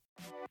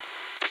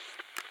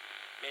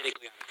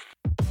politically.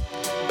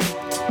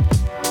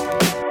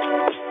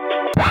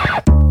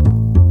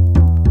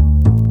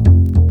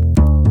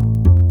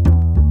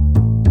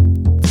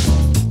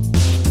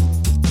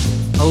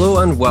 Hello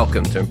and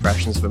welcome to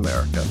Impressions of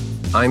America.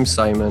 I'm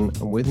Simon,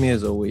 and with me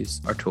as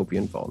always are Toby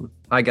and Vaughn.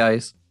 Hi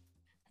guys.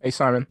 Hey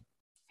Simon.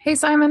 Hey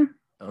Simon.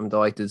 I'm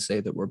delighted to say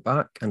that we're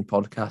back and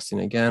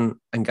podcasting again.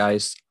 And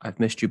guys, I've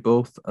missed you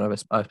both, and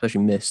I've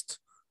especially missed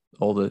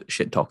all the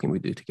shit talking we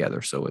do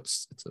together. So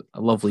it's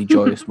a lovely,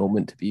 joyous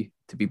moment to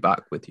be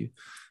back with you.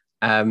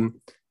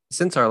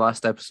 Since our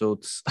last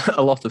episodes,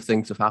 a lot of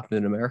things have happened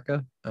in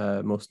America.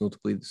 Most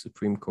notably, the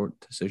Supreme Court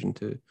decision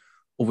to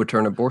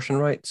overturn abortion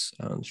rights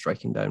and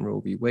striking down Roe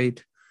v.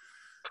 Wade.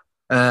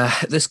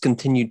 This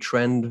continued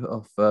trend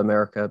of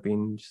America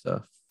being just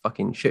a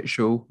fucking shit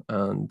show,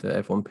 and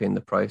everyone paying the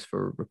price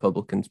for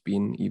Republicans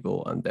being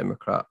evil and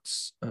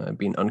Democrats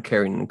being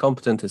uncaring and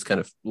incompetent has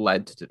kind of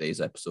led to today's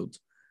episode.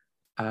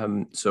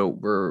 So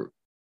we're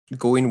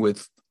going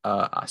with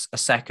a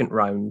second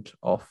round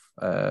of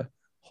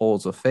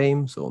Halls of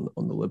Fame, so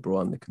on the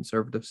Liberal and the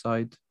Conservative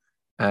side.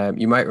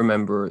 You might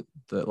remember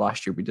that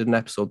last year we did an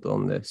episode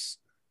on this,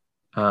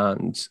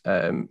 and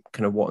kind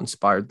of what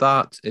inspired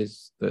that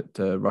is that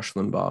Rush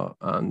Limbaugh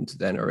and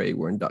the NRA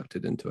were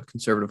inducted into a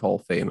Conservative Hall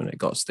of Fame, and it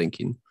got us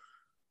thinking,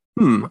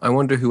 I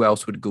wonder who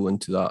else would go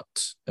into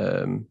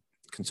that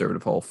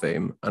Conservative Hall of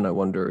Fame, and I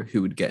wonder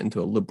who would get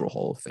into a Liberal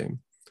Hall of Fame.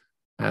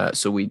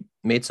 So we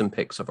made some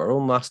picks of our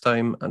own last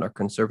time, and our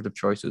Conservative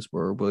choices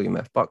were William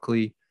F.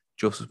 Buckley,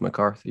 Joseph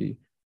McCarthy,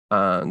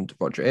 and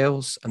Roger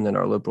Ailes, and then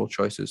our Liberal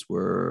choices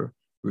were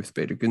Ruth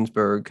Bader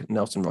Ginsburg,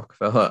 Nelson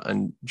Rockefeller,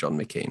 and John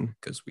McCain,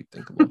 because we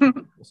think a lot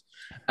of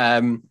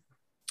those.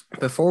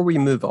 Before we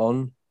move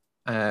on,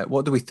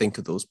 what do we think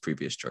of those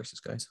previous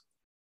choices, guys?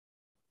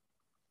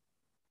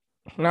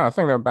 No, I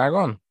think they're bang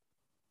on.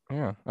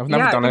 Yeah, I've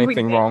never done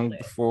anything wrong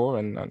before,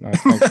 and I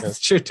think that's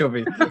true,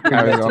 Toby.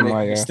 Carries on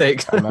my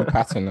mistake, my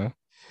pattern.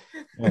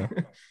 Yeah.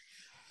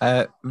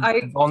 I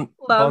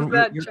love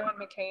that John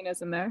McCain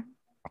is in there.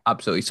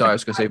 Absolutely. Sorry, I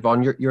was going to say,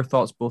 Vaughn, your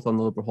thoughts both on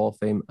the Liberal Hall of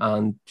Fame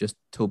and just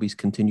Toby's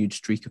continued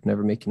streak of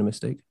never making a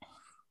mistake.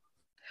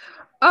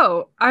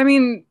 Oh, I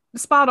mean,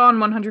 spot on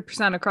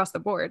 100% across the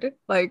board.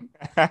 Like,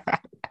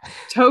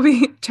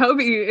 Toby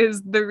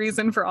is the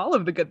reason for all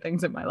of the good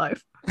things in my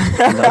life.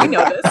 I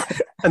know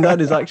this. And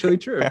that is actually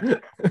true.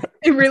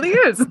 It really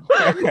is.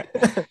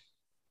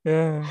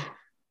 Yeah.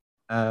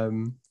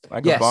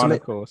 Like a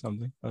barnacle or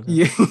something. Okay.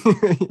 Yeah.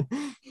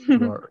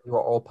 you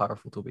are all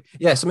powerful, Toby.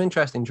 Yeah, some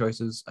interesting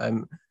choices.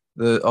 On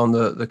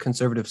the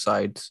Conservative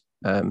side,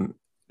 it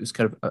was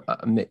kind of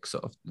a mix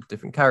of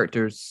different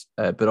characters,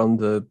 but on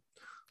the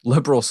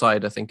Liberal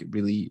side, I think it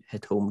really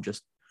hit home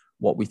just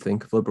what we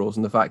think of Liberals,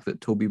 and the fact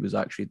that Toby was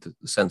actually the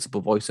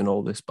sensible voice in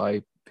all this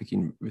by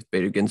picking Ruth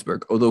Bader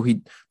Ginsburg. Although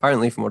he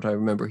apparently, from what I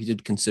remember, he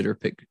did consider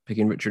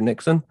picking Richard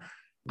Nixon.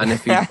 And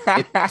if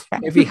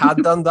he had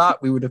done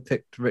that, we would have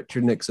picked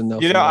Richard Nixon,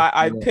 Nelson,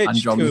 I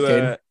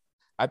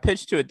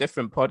pitched to a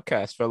different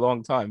podcast for a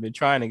long time. Been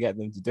trying to get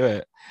them to do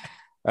it,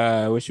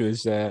 which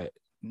was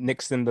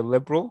Nixon the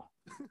Liberal.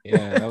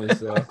 Yeah, that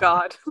was. Oh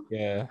God.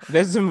 Yeah,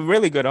 there's some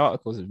really good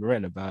articles that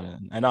written about it,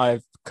 and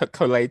I've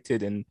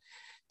collated and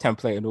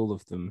templated all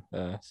of them.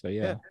 So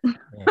yeah.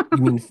 You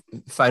mean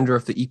founder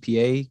of the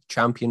EPA,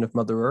 champion of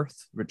Mother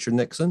Earth, Richard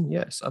Nixon?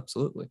 Yes,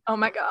 absolutely. Oh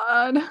my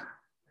God.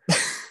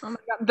 Oh my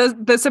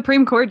God. The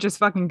Supreme Court just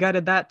fucking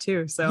gutted that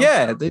too. So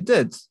yeah, they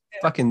did. Yeah.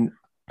 Fucking.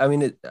 I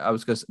mean, I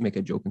was going to make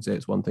a joke and say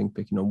it's one thing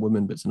picking on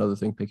women, but it's another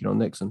thing picking on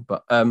Nixon.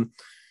 But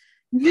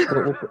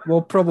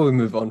we'll probably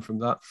move on from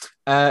that.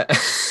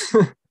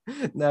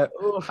 Now,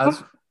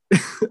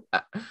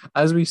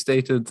 as we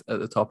stated at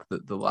the top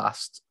of the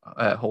last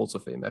Halls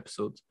of Fame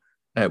episode,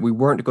 we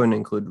weren't going to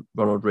include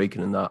Ronald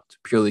Reagan in that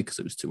purely because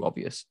it was too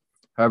obvious.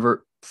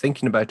 However,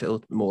 thinking about it a little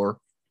bit more,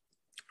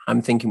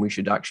 I'm thinking we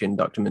should actually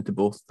induct him into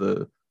both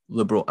the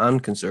Liberal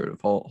and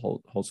Conservative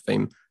Halls of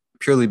Fame,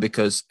 purely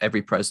because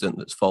every president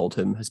that's followed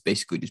him has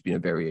basically just been a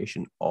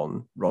variation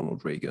on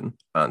Ronald Reagan,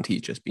 and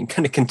he's just been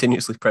kind of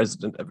continuously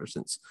president ever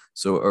since.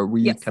 So are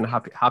we kind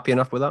of happy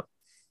enough with that?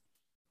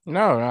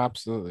 No,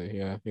 absolutely.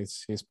 Yeah,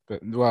 he's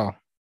well,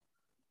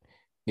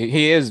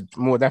 he is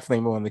definitely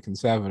more in the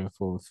Conservative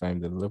Hall of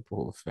Fame than the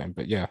Liberal Hall of Fame.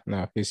 But yeah,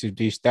 no,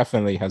 he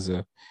definitely has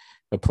a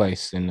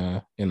place in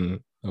the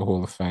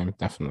Hall of Fame,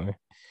 definitely.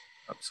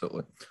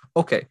 Absolutely.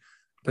 Okay,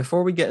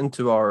 before we get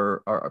into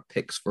our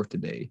picks for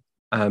today,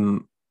 I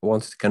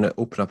wanted to kind of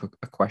open up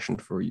a question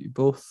for you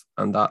both,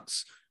 and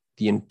that's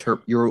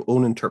your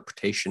own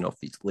interpretation of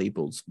these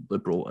labels,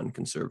 Liberal and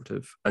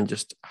Conservative, and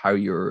just how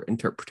your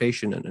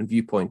interpretation and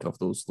viewpoint of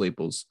those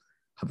labels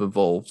have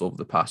evolved over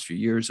the past few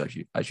years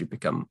as you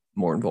become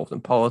more involved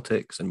in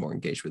politics and more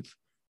engaged with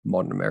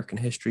modern American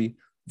history.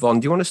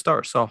 Vaughn, do you want to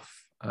start us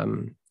off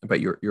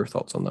about your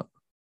thoughts on that?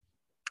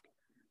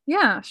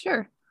 Yeah,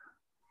 sure.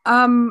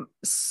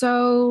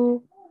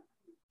 So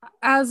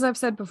as I've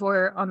said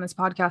before on this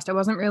podcast, I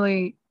wasn't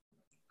really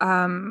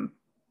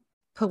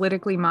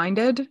politically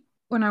minded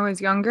when I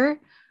was younger.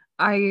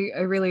 I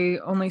really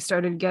only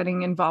started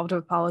getting involved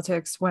with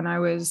politics when I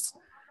was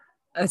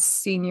a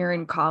senior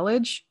in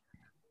college.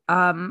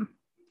 So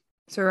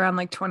around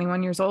like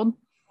 21 years old.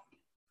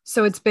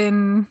 So it's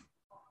been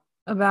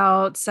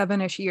about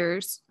 7-ish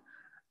years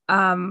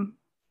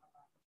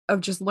of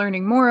just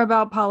learning more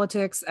about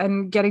politics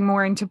and getting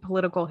more into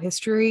political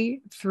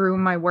history through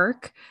my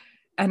work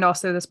and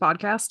also this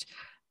podcast,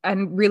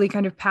 and really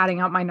kind of padding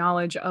out my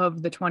knowledge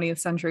of the 20th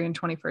century and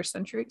 21st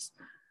centuries.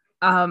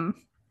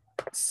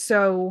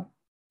 So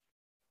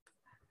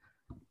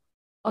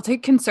I'll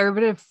take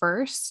conservative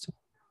first.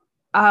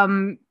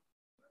 I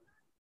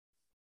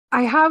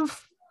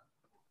have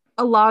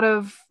a lot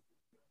of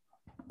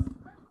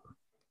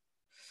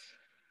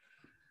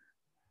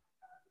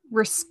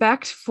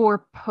respect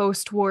for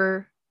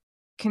post-war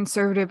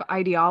conservative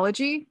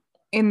ideology,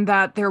 in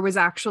that there was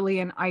actually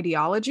an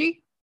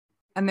ideology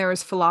and there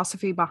was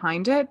philosophy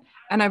behind it.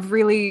 And I've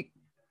really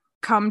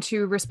come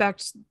to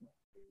respect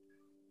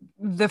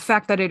the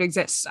fact that it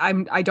exists.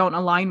 I don't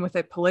align with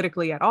it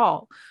politically at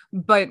all,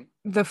 but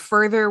the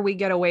further we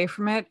get away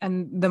from it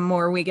and the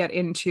more we get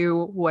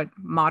into what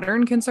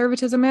modern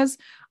conservatism is,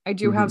 I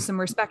do have some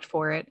respect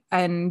for it.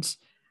 And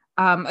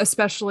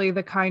especially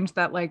the kind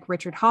that like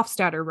Richard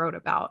Hofstadter wrote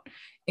about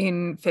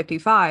in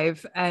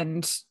 55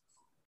 and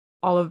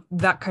all of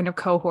that kind of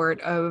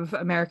cohort of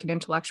American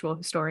intellectual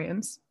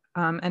historians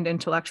and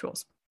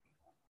intellectuals.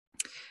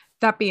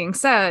 That being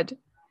said,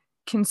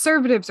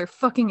 conservatives are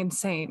fucking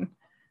insane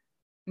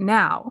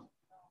now.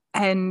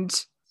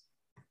 And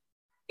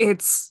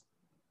it's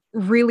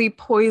really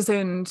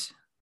poisoned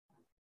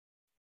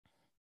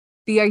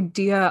the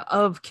idea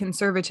of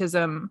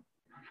conservatism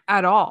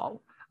at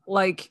all.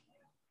 Like,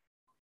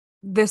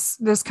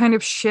 this kind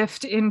of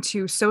shift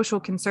into social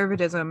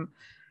conservatism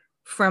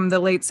from the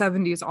late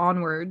 70s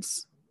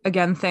onwards,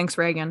 again, thanks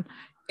Reagan,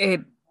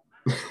 it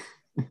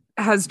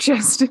has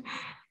just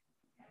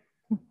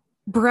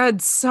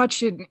bred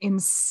such an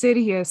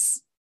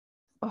insidious,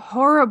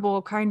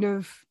 horrible kind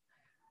of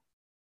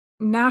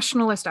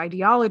nationalist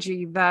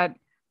ideology that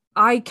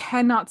I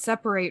cannot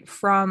separate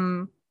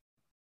from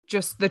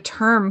just the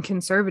term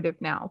conservative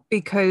now,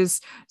 because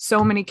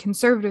so many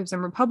conservatives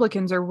and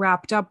Republicans are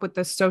wrapped up with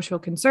this social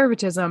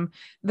conservatism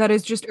that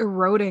is just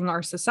eroding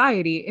our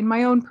society, in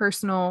my own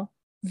personal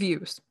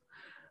views.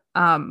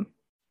 And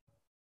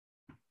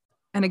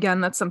again,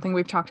 that's something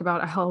we've talked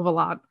about a hell of a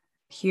lot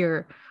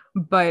here,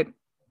 but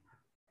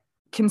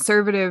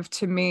conservative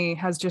to me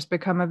has just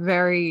become a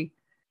very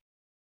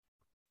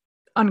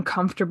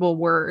uncomfortable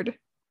word,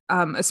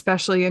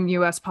 especially in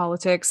US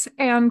politics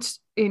and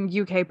in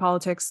UK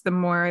politics. The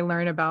more I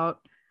learn about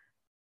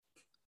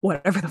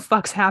whatever the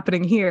fuck's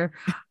happening here,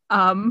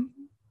 and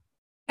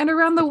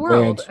around the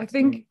world, I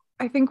think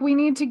we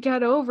need to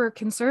get over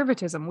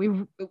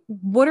conservatism.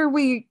 What are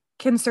we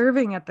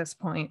conserving at this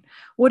point?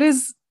 What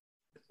is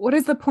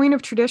the point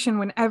of tradition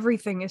when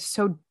everything is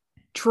so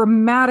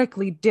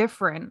dramatically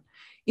different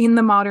in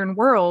the modern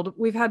world?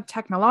 We've had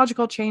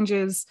technological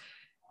changes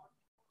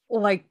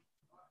like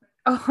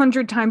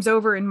 100 times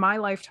over in my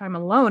lifetime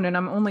alone, and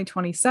I'm only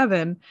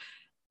 27.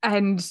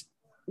 And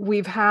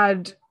we've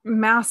had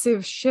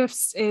massive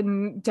shifts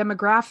in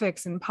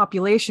demographics and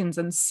populations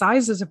and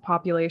sizes of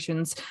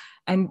populations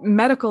and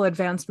medical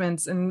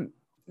advancements and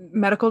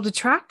medical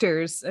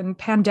detractors and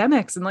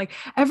pandemics, and like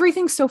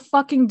everything's so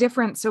fucking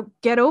different. So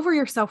get over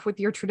yourself with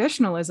your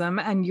traditionalism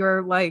and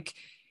your like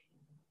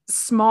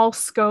small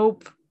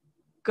scope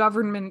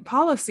government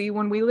policy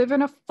when we live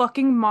in a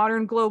fucking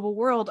modern global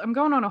world. I'm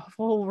going on a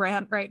whole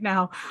rant right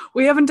now.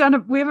 We haven't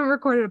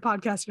recorded a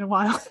podcast in a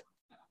while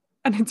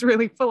and it's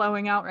really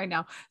flowing out right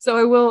now.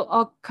 So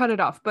I'll cut it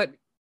off. But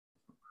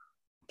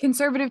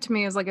conservative to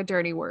me is like a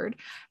dirty word,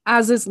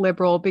 as is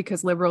liberal,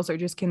 because liberals are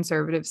just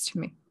conservatives to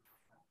me.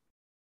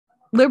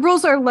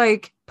 Liberals are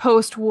like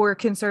post-war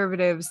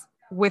conservatives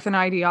with an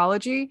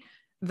ideology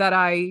that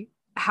I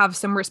have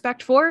some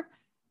respect for,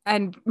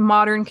 and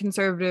modern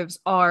conservatives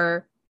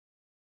are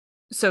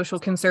social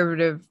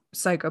conservative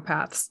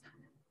psychopaths.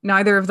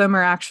 Neither of them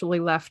are actually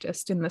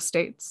leftist in the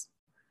States.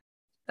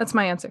 That's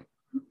my answer.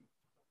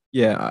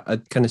 Yeah,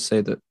 I'd kind of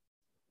say that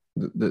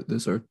the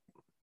sort of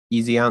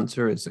easy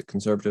answer is that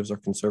conservatives are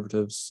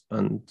conservatives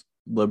and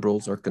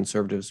liberals are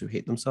conservatives who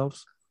hate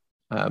themselves.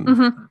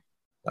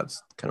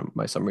 That's kind of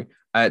my summary.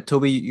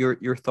 Toby,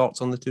 your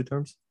thoughts on the two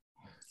terms?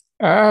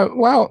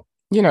 Well,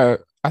 I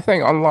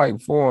think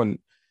unlike Vaughan,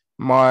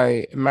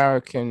 my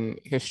American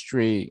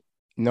history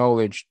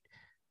knowledge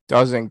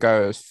doesn't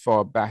go as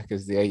far back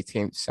as the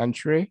 18th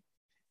century.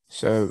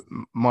 So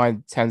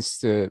mine tends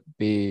to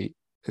be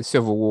the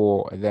Civil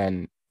War,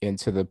 then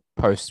into the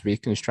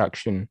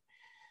post-Reconstruction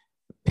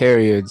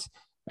period.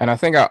 And I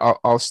think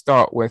I'll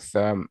start with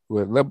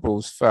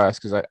liberals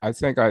first, because I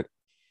think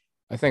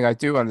I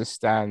do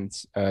understand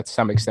to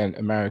some extent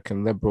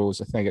American liberals.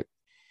 I think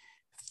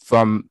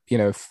from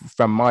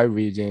my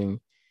reading,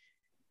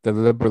 the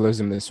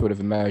liberalism that sort of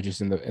emerges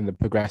in the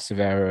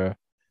progressive era,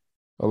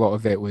 a lot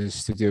of it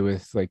was to do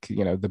with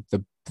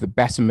the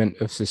betterment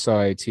of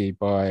society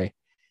by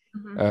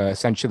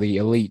essentially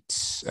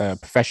elites,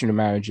 professional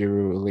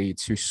managerial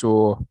elites who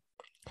saw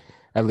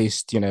at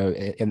least,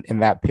 in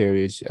that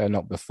period,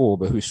 not before,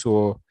 but who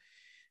saw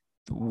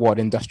what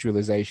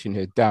industrialization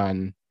had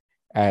done,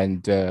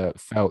 and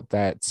felt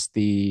that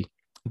the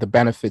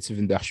benefits of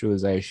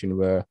industrialization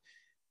were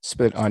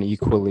split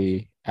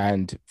unequally,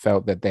 and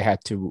felt that they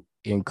had to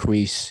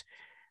increase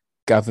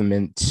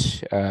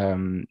government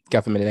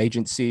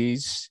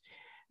agencies.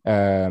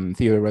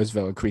 Theodore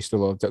Roosevelt increased a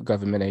lot of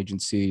government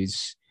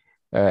agencies.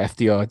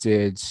 FDR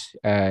did,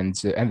 and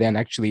then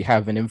actually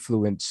have an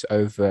influence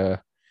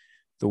over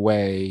the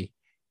way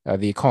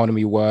the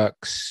economy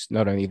works.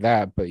 Not only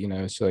that, but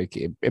it's like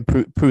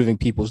improving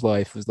people's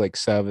life with like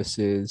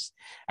services.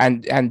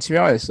 And to be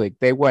honest, like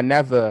they were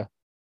never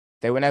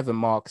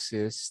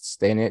Marxists.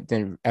 They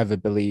didn't ever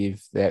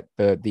believe that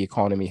the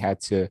economy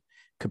had to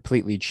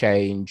completely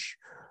change,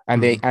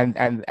 and they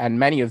and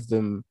many of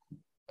them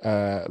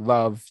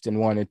loved and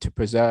wanted to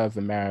preserve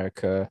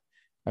America.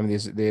 I mean,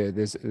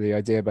 there's the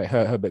idea about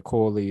Herbert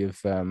Corley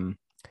of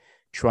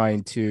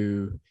trying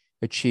to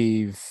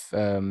achieve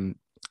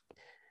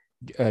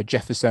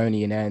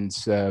Jeffersonian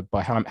ends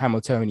by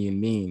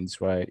Hamiltonian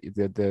means, right?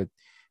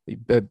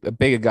 A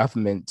bigger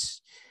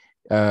government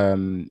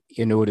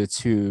in order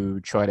to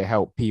try to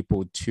help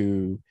people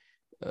to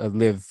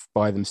live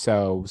by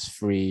themselves,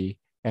 free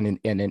and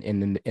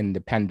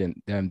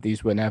independent. They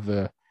were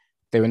never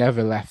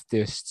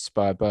leftists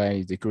by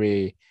any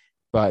degree,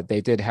 but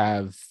they did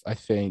have, I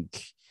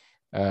think,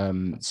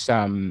 they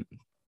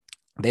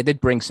did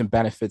bring some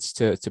benefits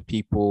to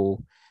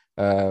people,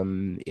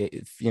 in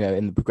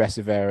the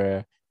progressive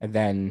era, and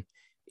then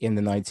in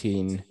the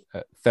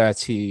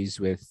 1930s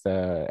with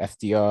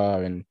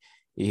FDR and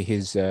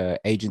his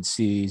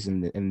agencies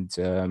and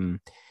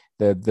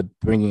the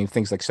bringing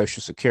things like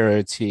Social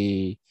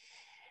Security,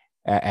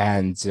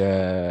 and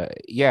I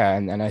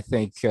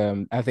think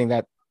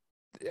that,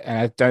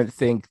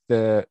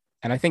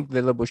 and I think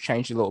the liberals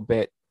changed a little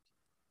bit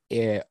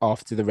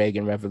after the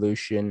Reagan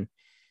Revolution.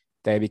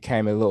 They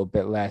became a little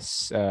bit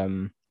less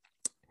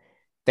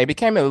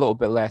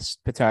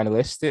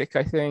paternalistic,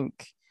 I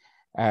think.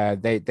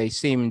 They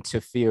seemed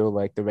to feel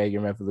like the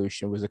Reagan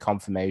Revolution was a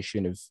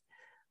confirmation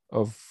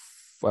of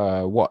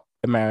what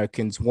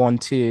Americans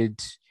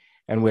wanted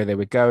and where they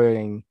were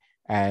going.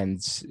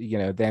 And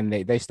then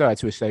they started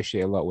to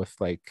associate a lot with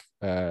like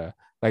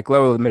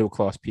lower middle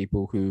class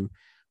people who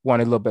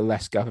wanted a little bit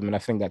less government. I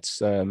think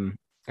that's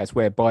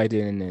where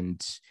Biden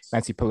and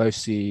Nancy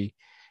Pelosi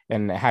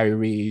and Harry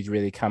Reid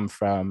really come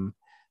from.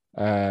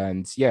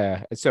 And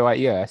I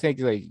think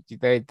like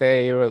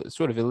they are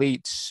sort of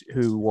elites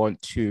who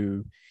want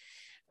to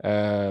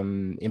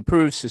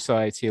improve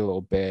society a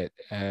little bit,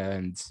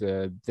 and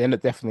they're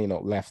definitely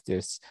not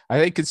leftists. I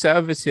think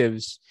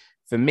conservatives,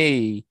 for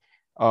me,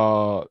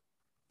 are,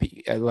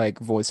 like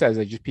Vaughan says,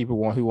 they're just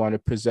people who want to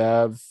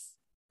preserve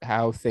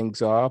how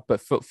things are,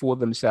 but for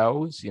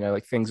themselves.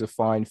 Like things are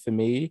fine for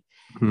me,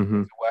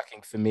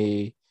 working for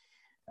me,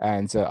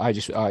 and I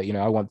just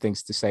I want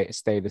things to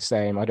stay the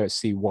same. I don't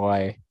see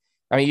why.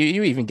 I mean,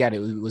 you even get it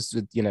was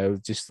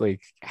just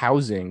like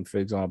housing, for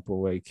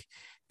example, like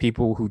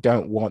people who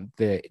don't want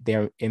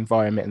their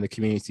environment and the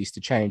communities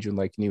to change, and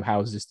like new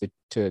houses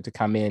to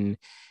come in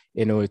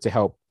order to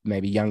help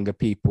maybe younger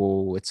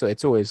people.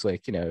 It's always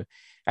like,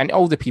 and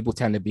older people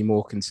tend to be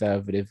more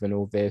conservative and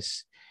all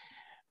this.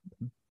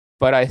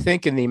 But I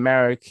think in the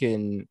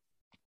American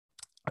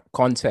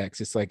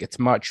context, it's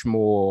much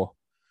more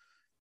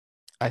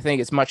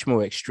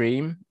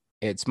extreme.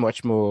 It's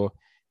much more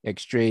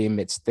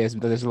extreme.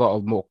 There's a lot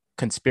of more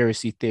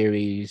conspiracy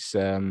theories,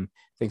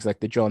 things like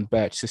the John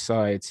Birch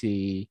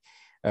Society,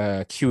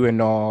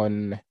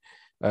 QAnon.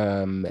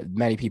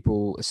 Many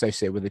people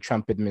associate with the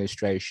Trump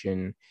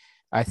administration.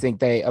 I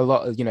think a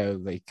lot of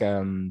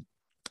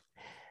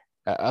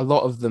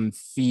them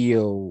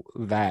feel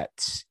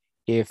that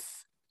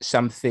if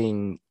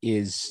someone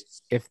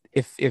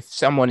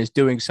is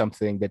doing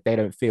something that they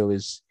don't feel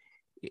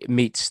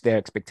meets their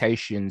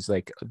expectations,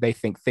 like they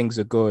think things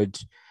are good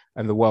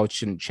and the world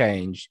shouldn't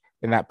change,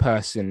 then that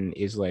person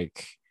is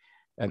like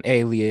an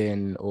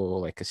alien or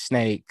like a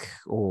snake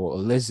or a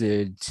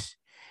lizard.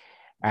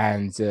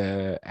 And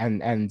I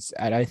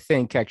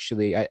think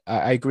actually I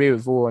agree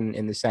with Vaughan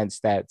in the sense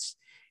that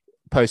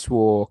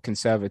post-war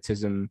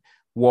conservatism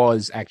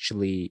was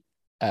actually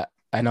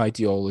an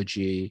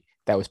ideology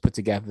that was put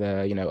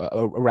together,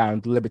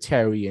 around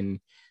libertarian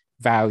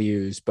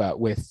values, but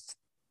with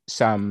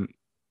some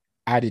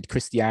added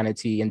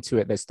Christianity into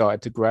it that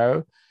started to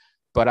grow.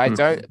 But I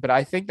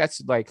think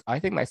that's like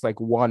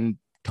one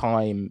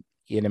time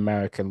in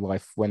American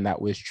life when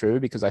that was true,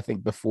 because I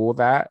think before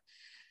that,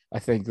 I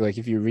think like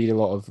if you read a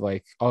lot of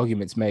like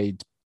arguments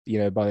made,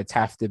 by the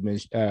Taft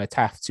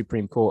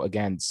Supreme Court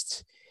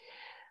against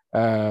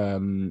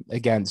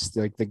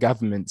like the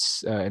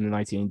governments in the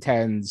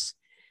 1910s,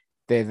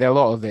 a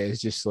lot of it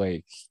is just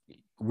like,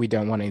 we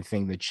don't want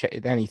anything to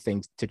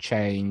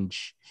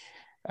change.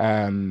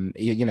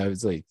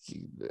 It's like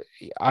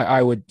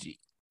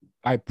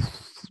I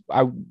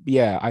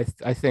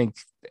think,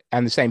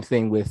 and the same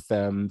thing with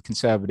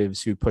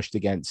conservatives who pushed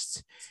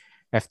against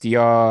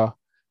FDR.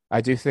 I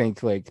do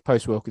think like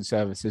post-war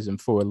conservatism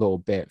for a little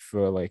bit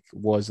for like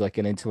was like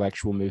an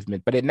intellectual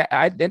movement, but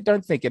I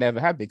don't think it ever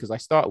had, because I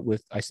start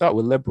with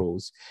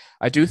liberals.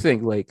 I do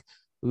think like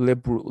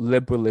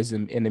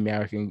liberalism in the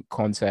American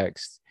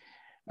context,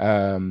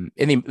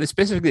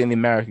 specifically in the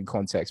American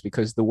context,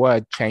 because the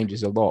word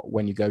changes a lot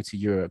when you go to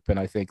Europe, and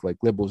I think like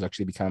liberals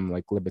actually become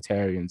like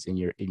libertarians in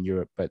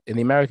Europe, but in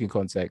the American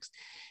context,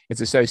 it's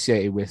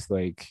associated with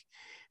like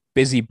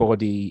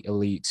busybody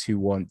elites who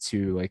want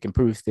to like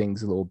improve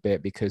things a little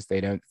bit, because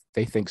they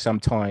think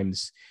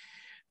sometimes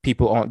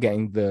people aren't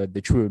getting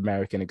the true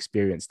American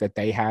experience that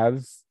they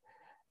have.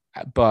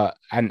 But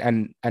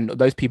and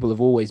those people have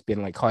always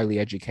been like highly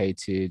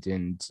educated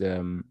and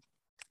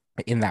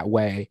in that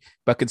way,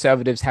 but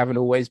conservatives haven't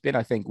always been.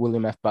 I think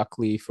William F.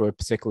 Buckley for a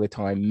particular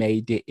time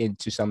made it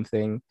into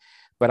something,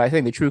 but I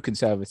think the true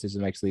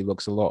conservatism actually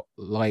looks a lot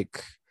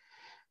like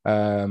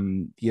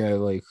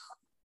like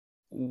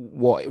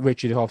what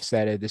Richard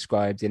Hofstadter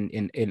described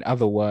in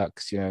other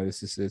works.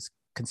 This is this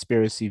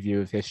conspiracy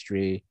view of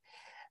history,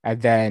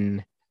 and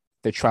then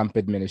the Trump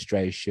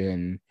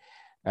administration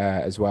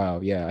as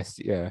well. Yeah.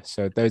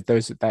 So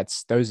those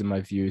are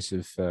my views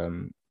of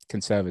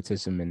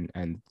conservatism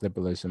and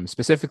liberalism,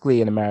 specifically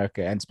in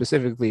America, and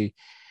specifically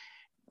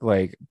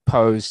like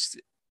post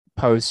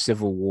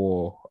Civil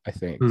War, I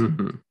think.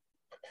 Mm-hmm.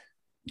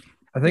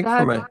 I think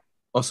for my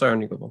sorry,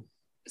 Nico.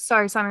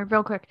 Sorry, Simon,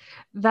 real quick.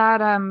 That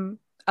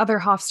other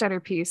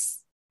Hofstadter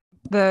piece,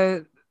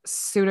 the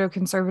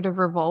pseudo-conservative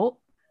revolt,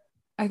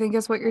 I think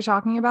is what you're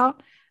talking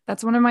about.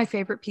 That's one of my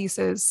favorite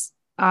pieces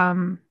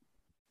in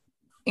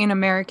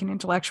American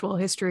intellectual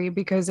history,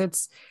 because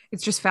it's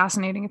just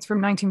fascinating. It's from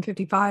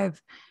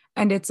 1955,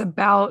 and it's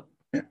about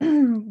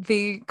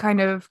the kind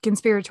of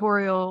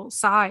conspiratorial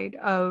side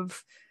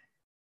of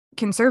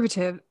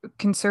conservatism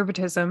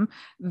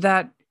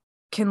that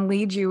can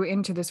lead you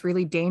into this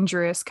really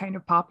dangerous kind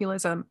of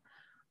populism.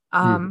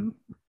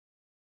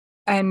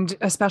 And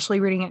especially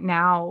reading it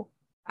now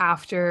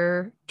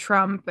after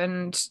Trump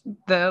and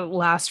the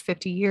last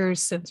 50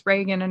 years since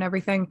Reagan and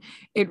everything,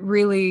 it's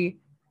really,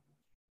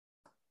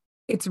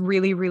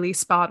 really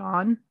spot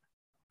on.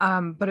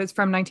 But it's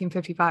from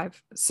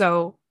 1955.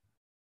 So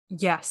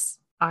yes,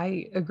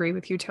 I agree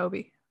with you,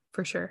 Toby,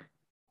 for sure.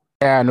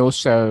 Yeah, and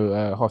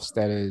also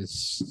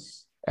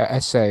Hofstadter's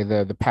essay,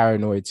 the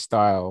paranoid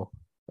style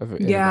of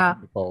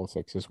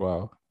politics as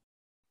well.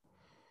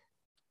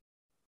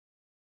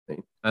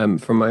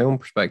 From my own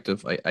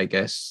perspective, I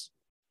guess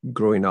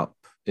growing up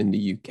in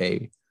the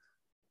UK,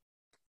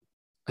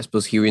 I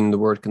suppose hearing the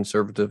word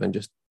conservative and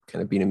just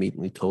kind of being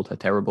immediately told how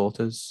terrible it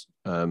is,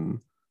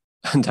 and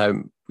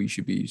how we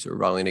should be sort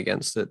of rallying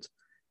against it,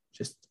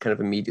 just kind of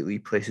immediately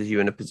places you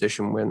in a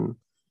position when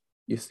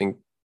you think,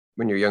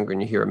 when you're younger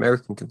and you hear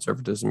American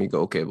conservatism, you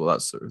go, okay, well,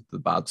 that's sort of the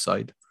bad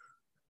side.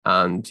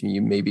 And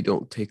you maybe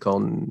don't take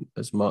on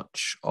as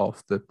much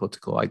of the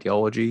political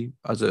ideology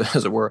as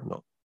it were.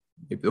 Not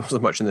maybe there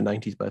wasn't much in the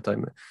 90s by the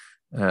time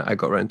I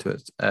got around to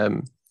it.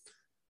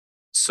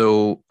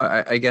 So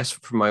I guess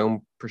from my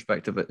own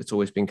perspective, it's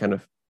always been kind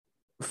of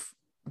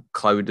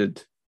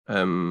clouded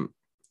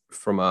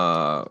from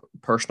a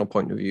personal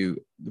point of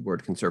view, the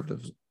word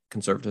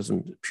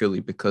conservatism, purely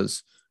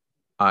because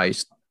I'm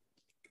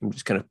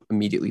just kind of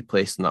immediately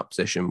placed in that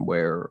position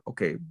where,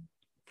 okay,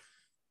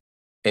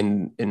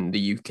 in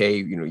the UK,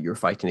 you're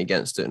fighting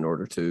against it in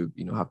order to,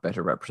 have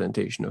better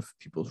representation of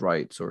people's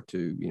rights, or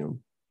to,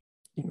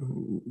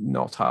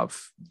 not have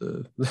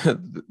the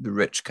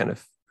rich kind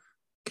of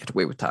get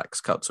away with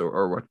tax cuts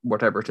or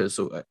whatever it is.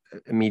 So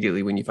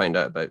immediately when you find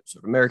out about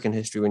sort of American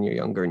history when you're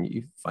younger, and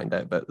you find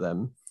out about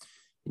them,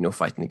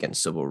 fighting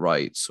against civil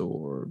rights,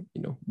 or,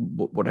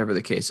 whatever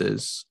the case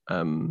is,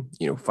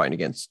 fighting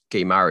against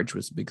gay marriage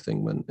was a big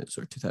thing when it's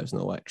sort of 2000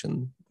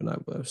 election, when I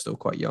was still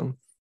quite young.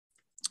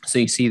 So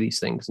you see these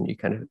things and you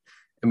kind of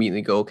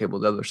immediately go, okay,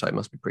 well, the other side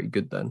must be pretty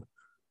good then.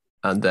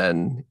 And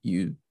then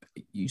you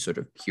sort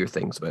of hear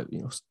things about,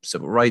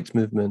 civil rights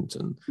movement.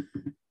 And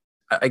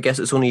I guess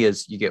it's only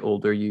as you get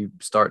older, you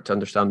start to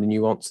understand the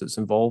nuance that's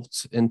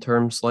involved in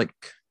terms like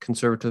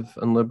conservative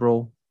and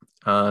liberal.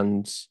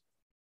 And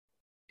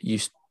you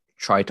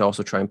try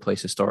and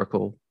place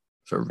historical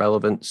sort of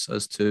relevance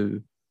as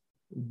to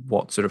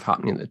what's sort of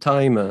happening at the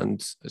time,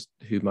 and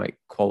who might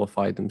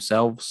qualify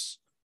themselves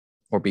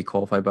or be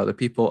qualified by other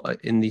people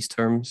in these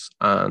terms.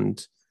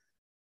 And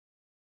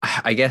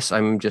I guess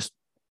I'm just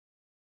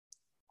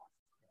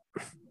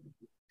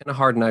kind of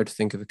hard now to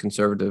think of a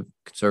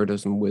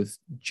conservatism with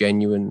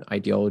genuine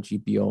ideology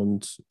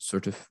beyond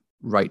sort of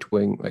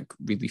right-wing, like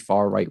really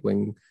far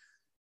right-wing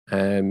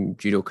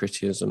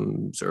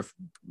Judeo-Christianism sort of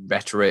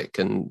rhetoric,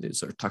 and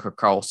sort of Tucker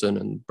Carlson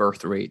and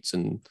birth rates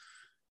and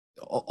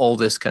all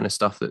this kind of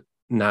stuff that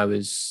now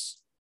is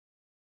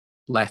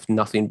left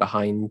nothing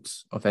behind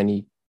of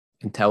any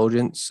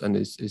intelligence, and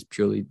is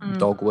purely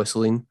dog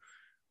whistling.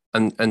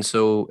 And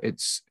so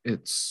it's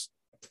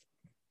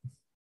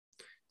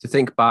to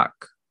think back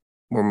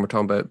when we're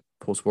talking about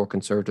post-war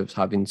conservatives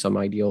having some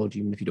ideology,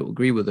 even if you don't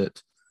agree with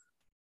it,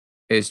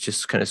 is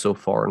just kind of so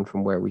foreign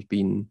from where we've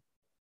been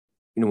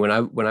when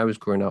I was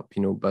growing up,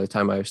 by the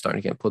time I was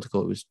starting to get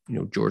political, it was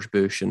George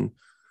Bush and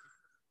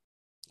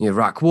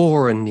Iraq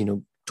War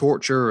and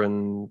torture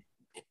and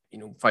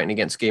fighting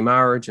against gay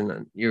marriage, and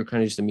then you're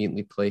kind of just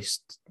immediately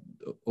placed,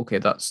 okay,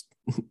 that's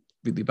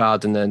really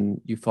bad, and then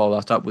you follow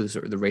that up with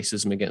sort of the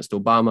racism against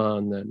Obama,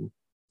 and then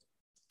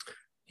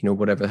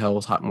whatever the hell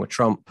has happened with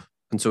Trump,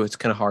 and so it's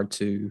kind of hard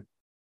to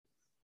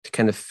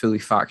kind of fully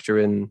factor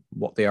in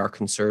what they are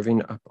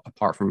conserving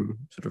apart from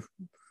sort of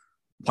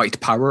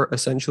white power,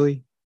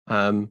 essentially.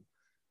 And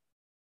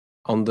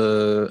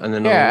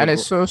then and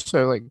it's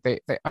also like they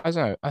I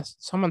don't know.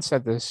 Someone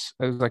said this.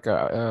 It was like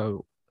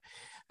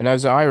and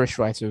as an Irish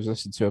writer was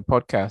listening to a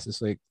podcast.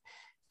 It's like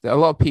a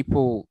lot of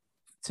people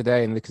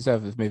today in the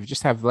conservative movement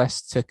just have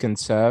less to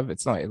conserve.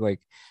 It's not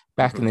like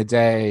back in the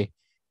day,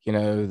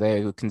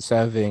 they were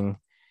conserving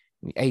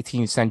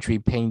 18th century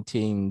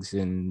paintings,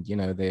 and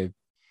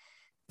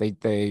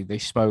they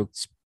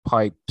smoked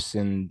pipes,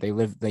 and they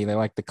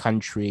like the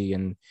country,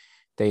 and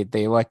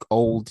they like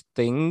old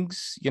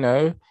things.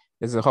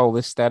 There's a whole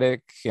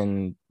aesthetic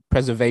and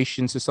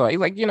preservation society,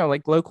 like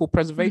local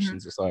preservation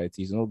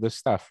societies and all this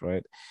stuff,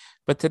 right?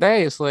 But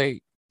today it's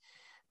like,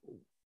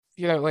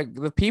 like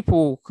the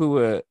people who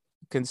are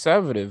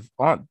conservative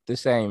aren't the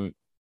same.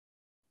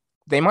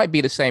 They might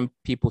be the same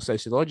people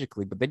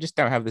sociologically, but they just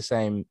don't have the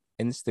same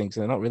instincts,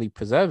 and they're not really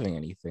preserving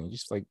anything,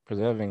 just like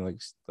preserving like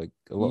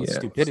a lot of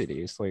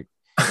stupidity. It's like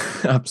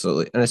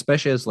absolutely. And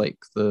especially as like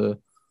the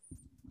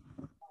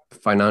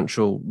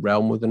financial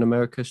realm within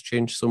America has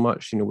changed so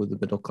much, with the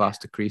middle class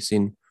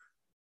decreasing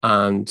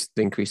and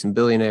the increase in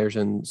billionaires,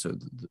 and so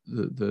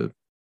the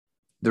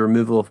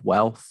removal of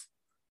wealth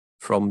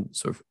from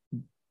sort of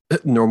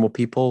normal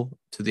people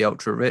to the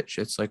ultra rich.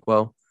 It's like,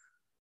 well,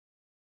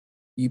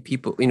 you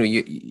people,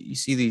 you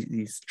see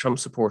these Trump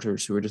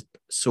supporters who are just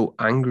so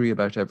angry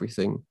about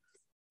everything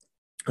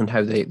and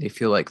how they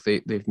feel like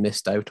they've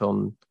missed out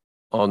on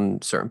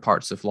certain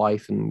parts of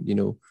life,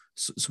 and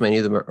so many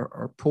of them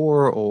are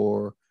poor,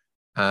 or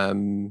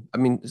some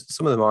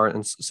of them aren't,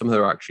 and some of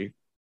them are actually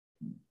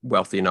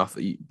wealthy enough,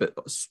 but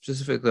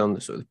specifically on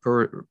the sort of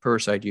poor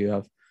side, you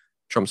have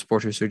Trump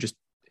supporters who are just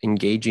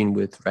engaging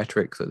with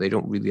rhetoric that they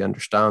don't really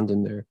understand,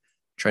 and they're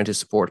trying to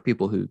support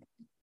people who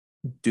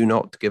do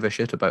not give a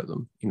shit about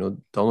them.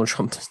 Donald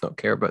Trump does not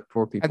care about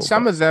poor people. And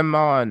some of them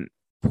aren't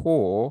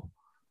poor,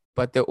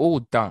 but they're all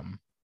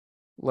dumb.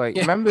 Like,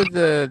 remember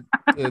the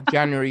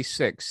January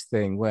 6th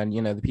thing when,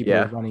 the people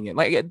were running it?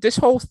 Like, this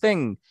whole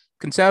thing,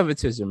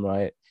 conservatism,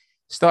 right,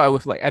 started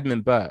with, like,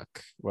 Edmund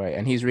Burke, right?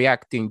 And he's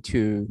reacting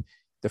to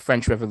the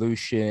French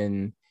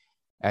Revolution.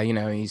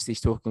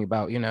 He's talking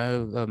about,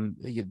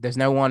 there's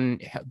no one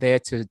there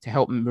to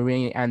help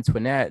Marie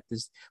Antoinette.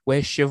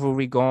 Where's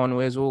chivalry gone?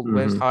 Where's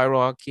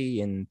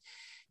hierarchy and,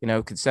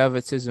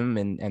 conservatism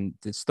and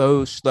the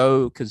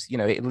slow, because,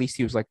 at least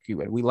he was like,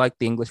 we like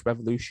the English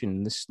Revolution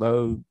and the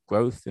slow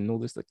growth and all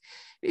this. Like,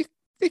 these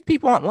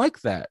people aren't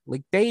like that.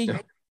 Like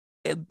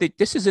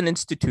this is an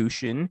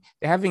institution.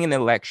 They're having an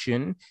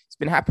election. It's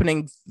been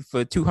happening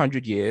for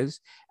 200 years,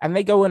 and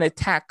they go and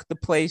attack the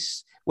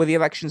place where the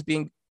election's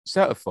being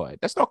certified.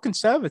 That's not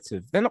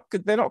conservative. They're not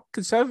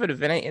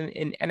conservative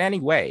in any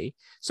way.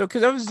 So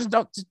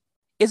conservatism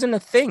isn't a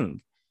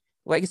thing.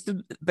 Like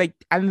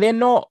and they're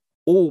not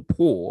all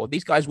poor.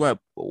 These guys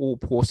weren't all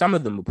poor. Some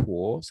of them are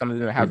poor. Some of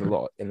them have a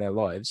lot in their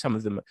lives. Some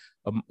of them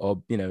are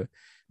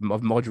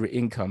of moderate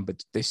income,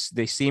 but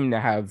they seem to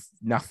have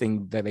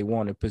nothing that they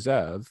want to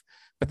preserve.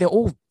 But they're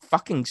all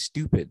fucking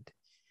stupid.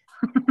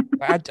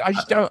 I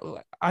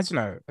don't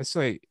know. It's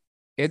like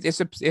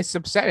it's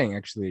upsetting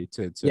actually.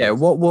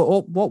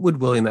 What would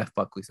William F.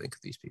 Buckley think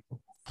of these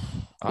people?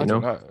 I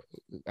don't know.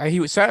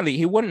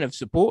 He wouldn't have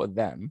supported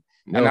them.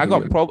 No, and I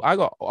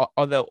got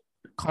other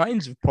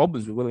kinds of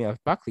problems with William F.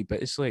 Buckley,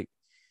 but it's like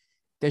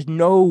there's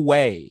no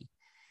way.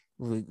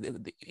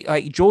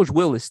 Like George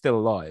Will is still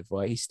alive,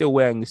 right? He's still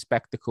wearing the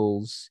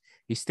spectacles.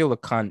 He's still a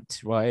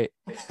cunt, right?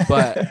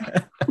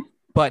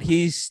 But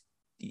he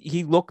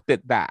looked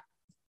at that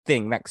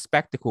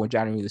spectacle on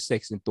January the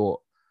 6th and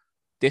thought,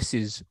 this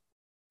is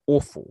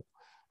awful.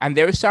 And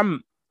there are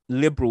some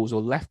liberals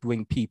or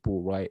left-wing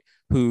people, right,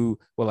 who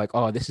were like,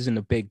 oh, this isn't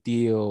a big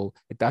deal.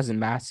 It doesn't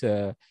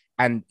matter.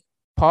 And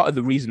part of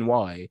the reason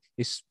why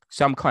is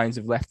some kinds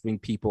of left-wing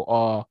people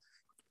are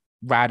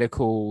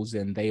radicals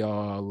and they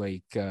are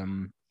like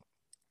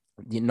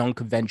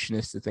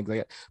non-conventionists and things like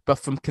that. But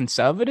from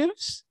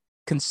conservatives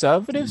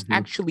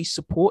actually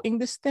supporting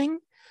this thing,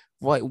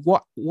 like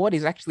what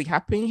is actually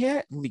happening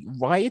here? Like,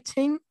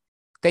 rioting.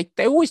 They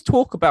always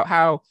talk about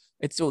how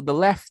it's all the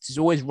left is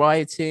always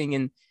rioting,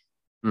 and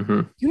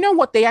you know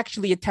what they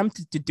actually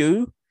attempted to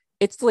do?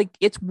 It's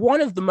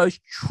one of the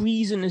most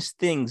treasonous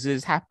things that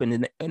has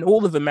happened in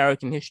all of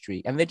American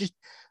history, and they're just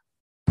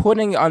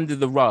putting it under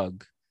the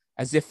rug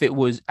as if it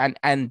was,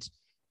 and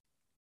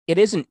it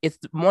isn't. It's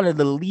one of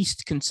the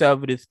least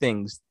conservative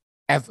things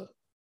ever.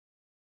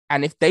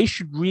 And if they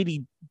should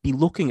really be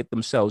looking at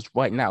themselves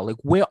right now, like,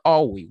 where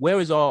are we? Where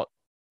is our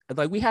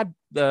like we had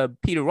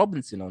Peter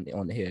Robinson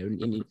on here,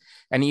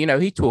 and you know,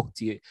 he talked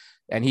to you,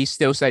 and he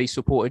still said he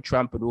supported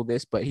Trump and all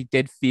this, but he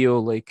did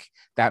feel like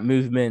that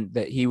movement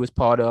that he was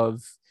part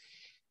of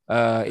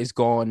is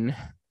gone.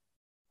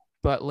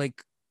 But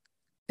like,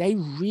 they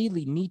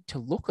really need to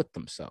look at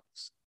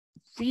themselves,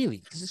 really,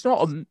 because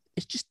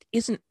it just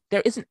isn't,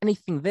 there isn't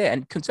anything there.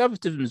 And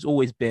conservatism has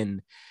always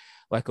been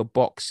like a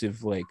box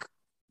of like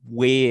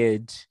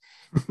weird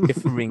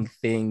differing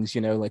things,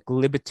 you know, like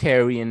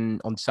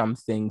libertarian on some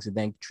things and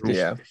then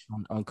traditional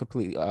on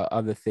completely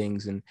other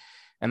things, and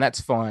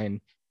that's fine.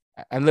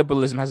 And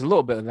liberalism has a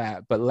little bit of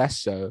that, but less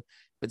so.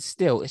 But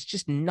still, it's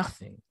just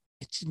nothing.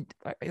 It's just,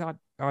 I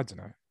don't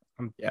know.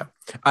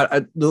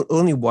 The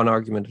only one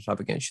argument I have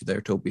against you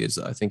there, Toby, is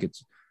that I think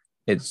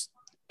it's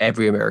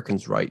every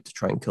American's right to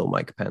try and kill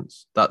Mike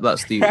Pence.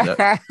 That's the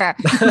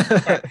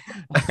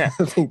I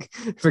think,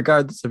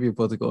 regardless of your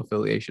political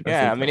affiliation.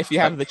 Yeah, I mean, if you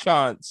have the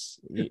chance.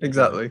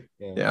 Exactly.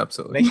 Yeah,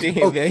 absolutely.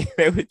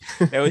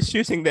 They were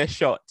shooting their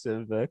shots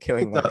of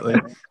killing Mike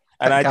Pence.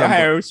 And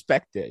I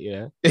respect it, you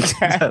know.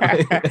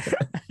 Exactly.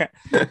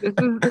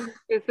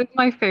 This is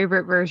my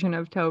favorite version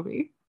of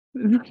Toby.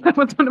 That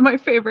was one of my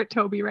favorite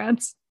Toby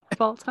rants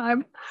of all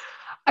time.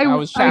 I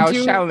was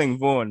channeling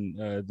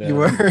Vaughn. You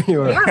were.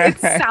 Yeah, it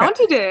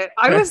sounded it.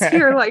 I was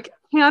here like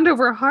hand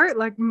over heart,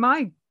 like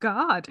my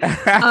God.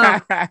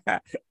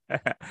 I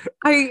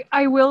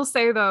will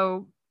say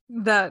though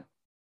that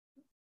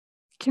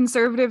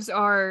conservatives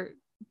are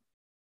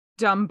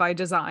dumb by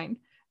design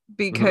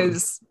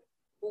because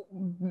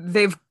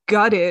they've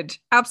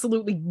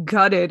absolutely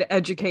gutted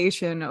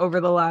education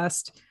over the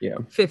last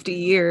 50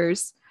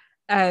 years,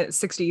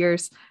 60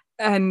 years,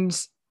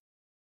 and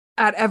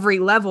at every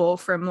level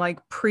from like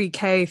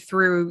pre-K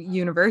through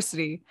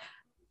university.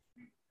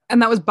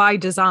 And that was by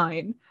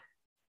design,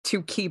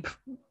 to keep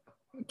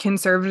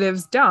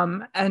conservatives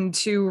dumb and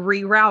to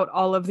reroute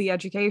all of the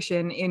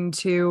education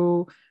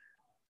into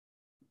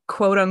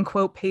quote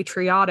unquote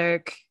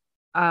patriotic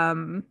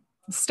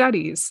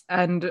studies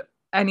and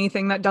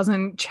anything that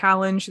doesn't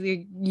challenge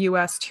the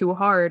US too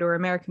hard or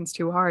Americans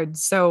too hard.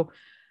 So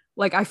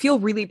like, I feel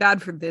really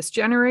bad for this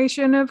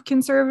generation of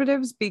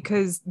conservatives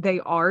because they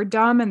are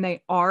dumb and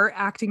they are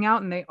acting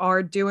out and they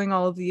are doing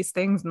all of these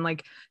things and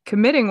like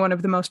committing one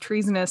of the most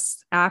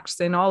treasonous acts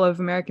in all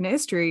of American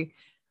history.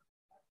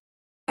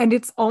 And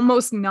it's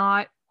almost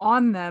not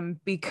on them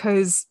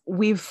because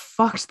we've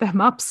fucked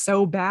them up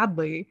so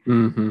badly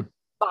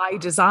by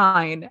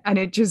design. And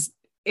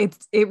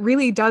it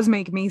really does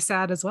make me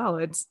sad as well.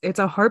 It's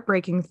a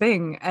heartbreaking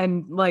thing.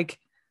 And like,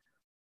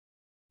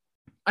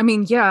 I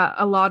mean, yeah,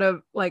 a lot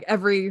of like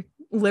every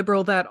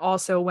liberal that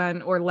also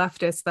went, or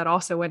leftist that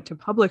also went to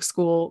public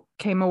school,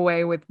 came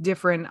away with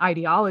different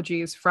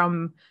ideologies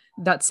from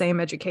that same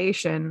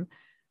education,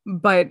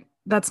 but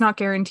that's not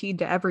guaranteed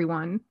to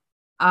everyone.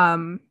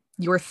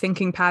 Your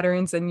thinking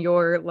patterns and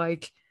your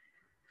like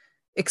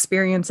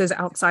experiences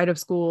outside of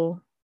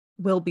school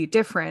will be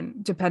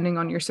different depending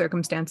on your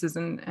circumstances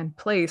and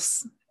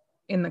place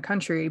in the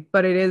country.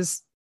 But it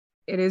is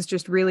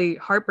just really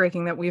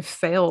heartbreaking that we've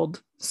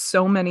failed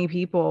so many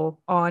people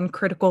on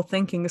critical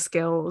thinking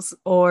skills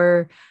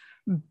or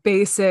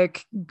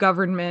basic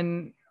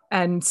government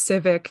and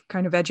civic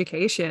kind of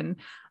education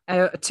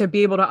to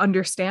be able to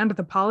understand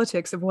the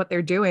politics of what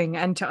they're doing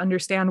and to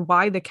understand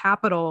why the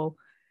Capitol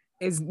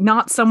is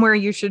not somewhere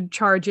you should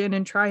charge in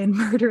and try and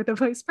murder the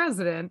vice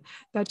president.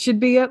 That should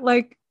be at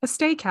like a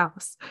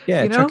steakhouse.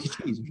 Yeah, you know?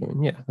 Chuck E. Cheese.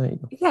 Yeah, there you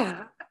go.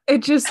 Yeah,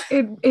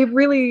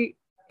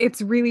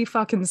 it's really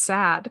fucking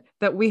sad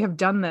that we have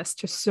done this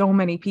to so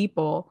many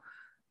people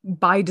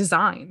by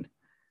design.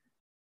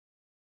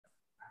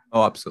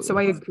 Oh, absolutely. So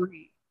I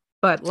agree.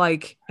 But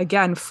like,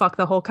 again, fuck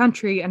the whole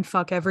country and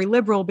fuck every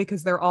liberal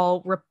because they're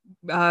all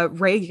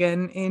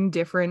Reagan in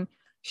different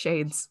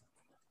shades.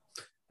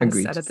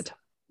 Agreed. I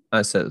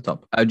said at the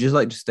top. I'd just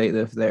like to state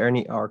that if there are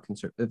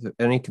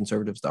any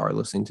conservatives that are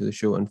listening to the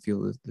show and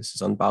feel that this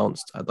is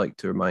unbalanced, I'd like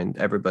to remind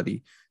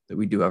everybody that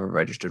we do have a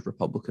registered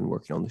Republican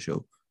working on the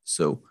show.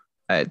 So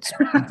it's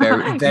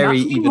very, very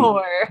even.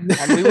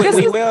 And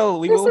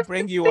we will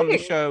bring you on the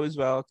show as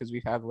well because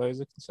we've had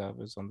loads of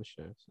conservatives on the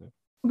show. So.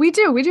 We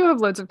do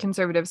have loads of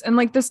conservatives, and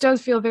like this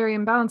does feel very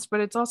imbalanced, but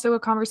it's also a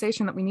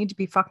conversation that we need to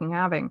be fucking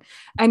having.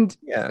 And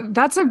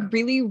that's a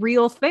really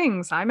real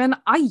thing, Simon.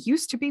 I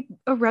used to be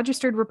a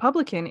registered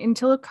Republican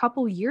until a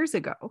couple years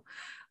ago.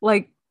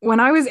 Like when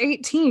I was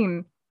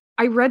 18,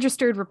 I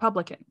registered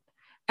Republican,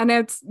 and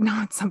it's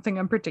not something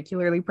I'm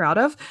particularly proud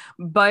of,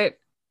 but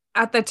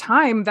at the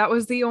time, that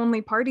was the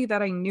only party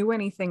that I knew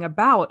anything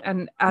about.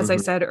 And as I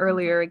said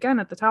earlier,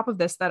 again, at the top of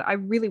this, that I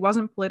really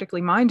wasn't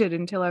politically minded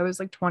until I was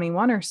like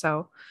 21 or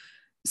so.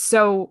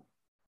 So,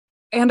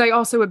 and I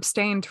also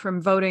abstained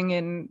from voting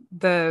in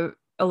the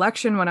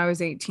election when I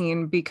was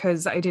 18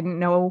 because I didn't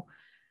know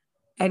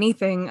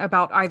anything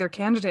about either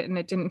candidate and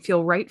it didn't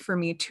feel right for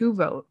me to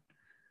vote.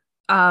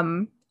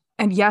 And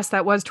yes,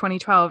 that was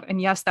 2012. And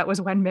yes, that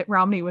was when Mitt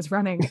Romney was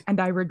running and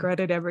I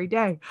regret it every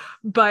day.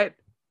 But,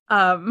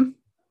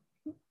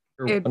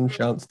 one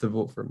chance to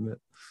vote for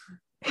Mitt.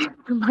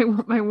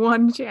 my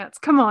one chance.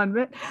 Come on,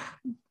 Mitt.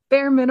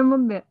 Bare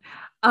minimum, Mitt.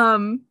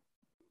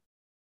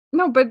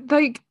 No, but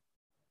like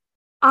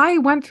I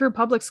went through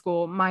public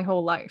school my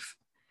whole life,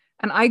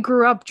 and I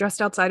grew up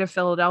just outside of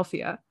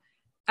Philadelphia.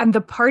 And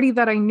the party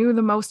that I knew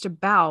the most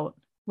about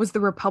was the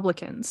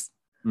Republicans.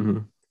 Mm-hmm.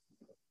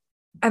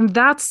 And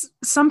that's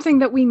something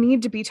that we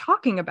need to be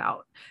talking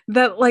about.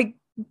 That, like,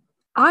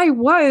 I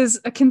was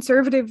a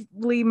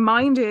conservatively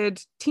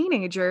minded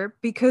teenager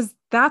because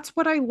that's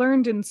what I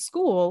learned in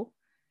school.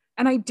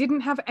 And I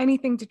didn't have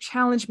anything to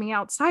challenge me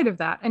outside of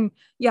that. And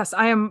yes,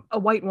 I am a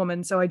white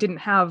woman, so I didn't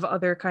have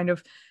other kind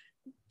of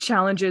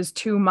challenges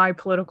to my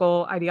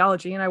political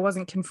ideology. And I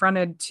wasn't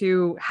confronted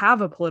to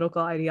have a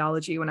political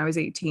ideology when I was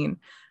 18.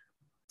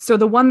 So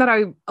the one that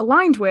I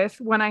aligned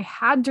with when I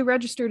had to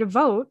register to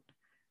vote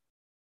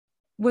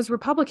was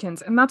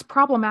Republicans. And that's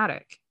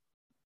problematic.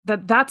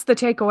 That's the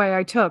takeaway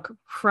I took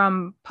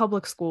from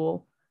public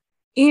school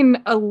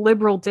in a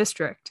liberal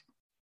district.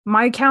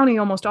 My county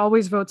almost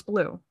always votes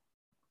blue.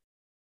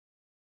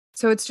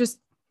 So it's just,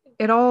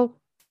 it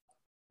all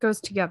goes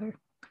together.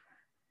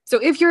 So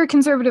if you're a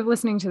conservative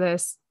listening to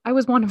this, I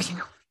was one of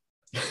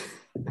you.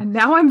 And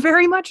now I'm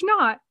very much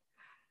not.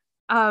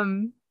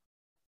 And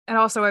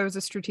also I was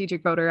a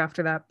strategic voter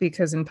after that,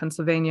 because in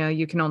Pennsylvania,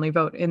 you can only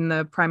vote in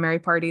the primary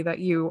party that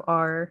you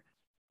are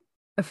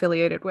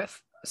affiliated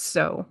with.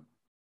 So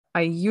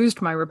I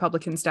used my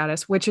Republican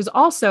status, which is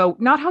also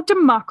not how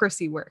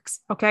democracy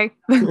works. Okay.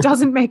 That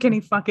doesn't make any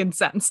fucking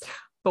sense,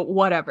 but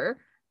whatever.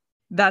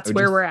 That's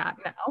where we're at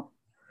now.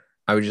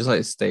 I would just like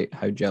to state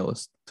how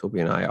jealous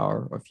Toby and I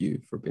are of you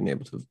for being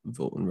able to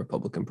vote in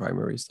Republican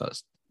primaries.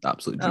 That's the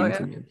absolute dream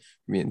for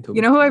me and Toby.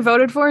 You know who I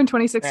voted for in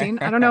 2016?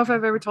 I don't know if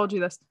I've ever told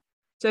you this.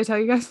 Did I tell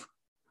you guys?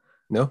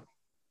 No.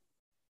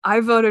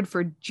 I voted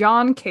for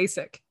John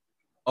Kasich.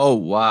 Oh,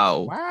 wow.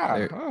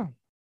 Wow.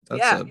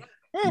 That's a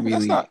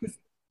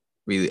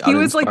really he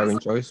was uninspiring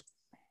like, choice.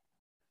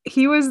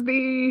 He was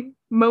the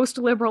most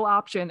liberal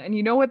option. And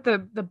you know what the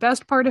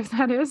best part of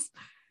that is?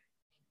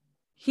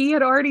 He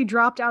had already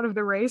dropped out of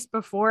the race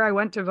before I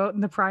went to vote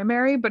in the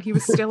primary, but he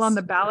was still on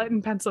the ballot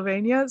in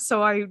Pennsylvania.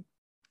 So I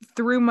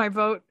threw my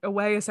vote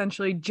away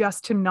essentially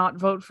just to not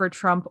vote for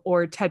Trump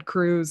or Ted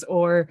Cruz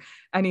or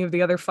any of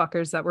the other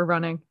fuckers that were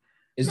running.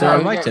 Is there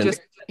a right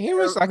just he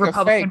was like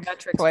Republican a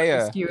fake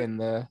player in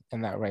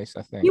that race,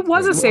 I think. He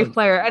was a safe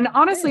player. And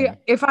honestly,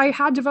 if I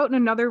had to vote in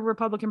another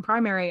Republican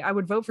primary, I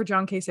would vote for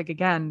John Kasich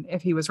again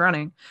if he was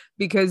running,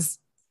 because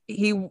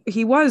he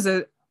was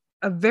a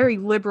very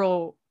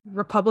liberal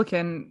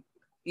Republican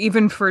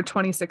even for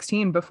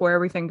 2016 before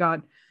everything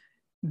got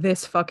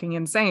this fucking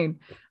insane.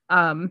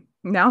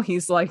 Now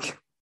he's like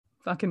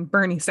fucking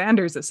Bernie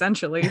Sanders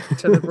essentially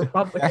to the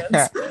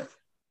Republicans.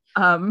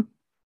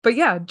 But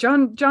yeah,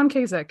 John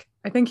Kasich,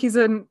 I think he's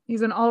an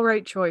all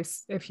right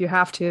choice if you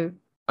have to.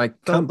 I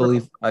can't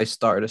believe I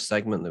started a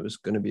segment that was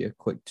going to be a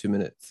quick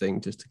 2-minute thing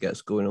just to get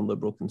us going on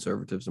liberal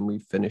conservatives, and we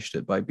finished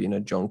it by being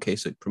a John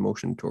Kasich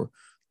promotion tour.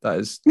 That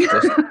is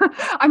just...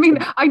 I mean,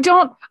 I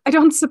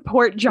don't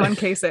support John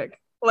Kasich.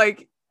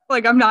 like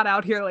I'm not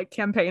out here like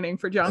campaigning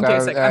for John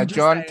Kasich.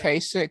 John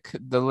Kasich,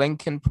 the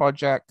Lincoln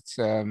Project,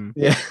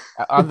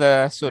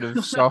 other sort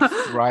of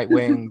soft right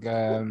wing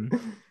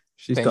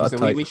things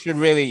that we should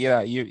really,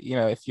 you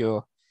know, if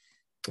you're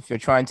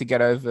trying to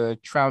get over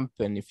Trump,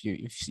 and if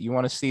you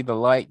want to see the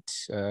light,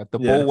 the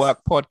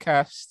Bulwark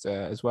podcast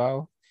as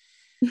well.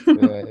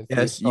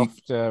 Yes,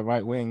 soft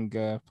right wing.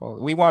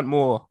 We want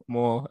more.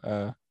 More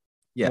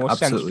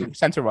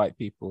center right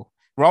people.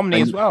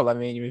 Romney as well. I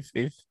mean,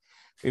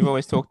 we've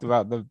always talked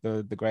about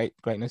the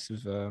greatness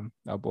of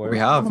our boy. We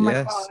have,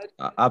 yes,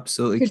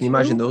 absolutely. Can you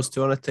imagine those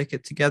two on a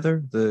ticket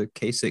together? The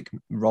Kasich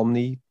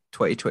Romney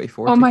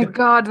 2024. Oh my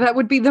God, that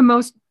would be the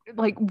most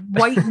like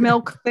white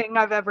milk thing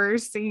I've ever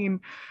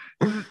seen.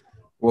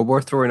 Well,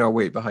 we're throwing our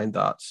weight behind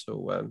that,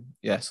 so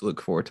yes,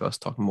 look forward to us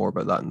talking more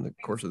about that in the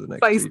course of the next.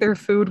 Spice their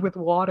food with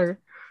water.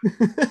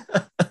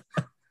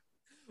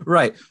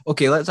 Right.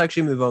 Okay, let's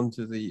actually move on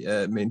to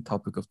the main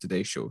topic of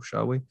today's show,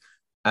 shall we?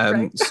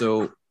 Right.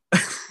 So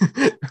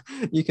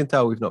you can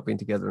tell we've not been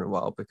together in a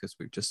while because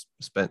we've just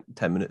spent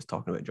 10 minutes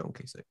talking about John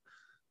Kasich.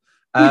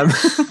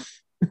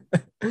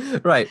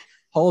 Right.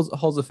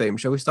 Halls of Fame.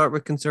 Shall we start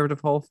with Conservative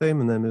Hall of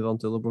Fame and then move on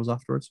to Liberals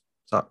afterwards?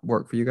 Does that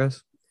work for you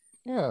guys?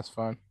 Yeah, that's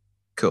fine.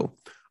 Cool.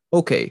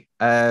 Okay.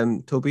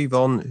 Toby,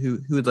 Vaughn, who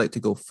would like to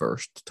go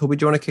first? Toby,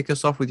 do you want to kick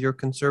us off with your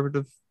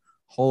Conservative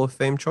Hall of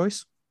Fame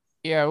choice?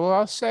 Yeah, well,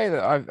 I'll say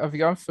that I've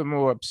gone for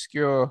more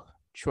obscure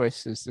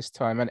choices this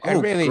time, and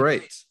really,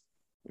 great.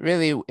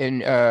 Really in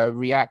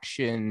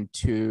reaction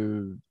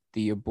to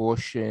the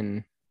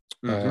abortion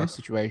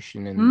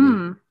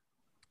situation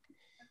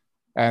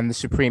and the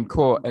Supreme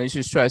Court, and it's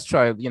just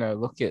try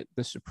look at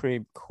the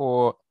Supreme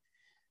Court.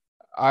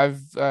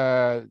 I've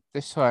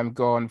this time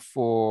gone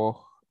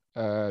for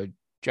he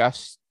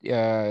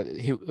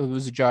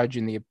was a judge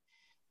in the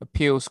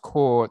appeals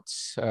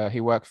courts.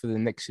 He worked for the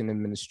Nixon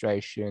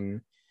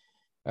administration.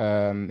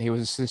 He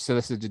was a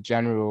Solicitor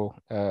General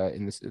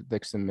in the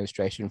Nixon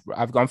administration.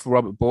 I've gone for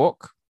Robert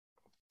Bork.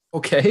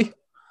 Okay.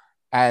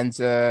 And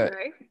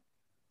Right.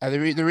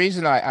 the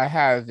reason I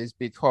have is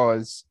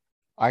because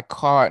I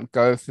can't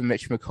go for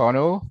Mitch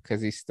McConnell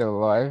because he's still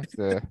alive,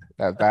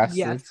 that bastard,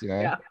 Yes. you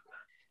know. Yeah.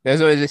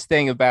 There's always this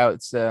thing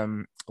about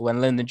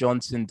when Lyndon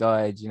Johnson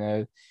died, you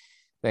know,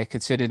 they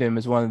considered him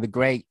as one of the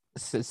great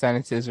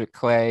senators with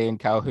Clay and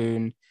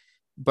Calhoun,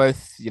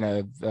 both, you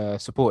know,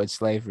 supported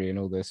slavery and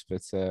all this,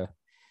 but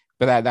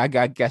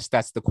I guess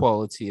that's the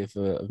quality of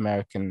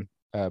American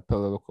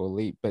political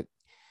elite. But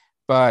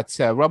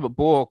Robert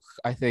Bork,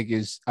 I think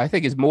is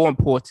more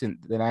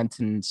important than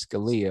Antonin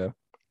Scalia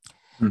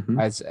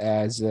Mhm.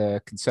 as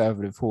a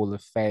conservative Hall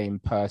of Fame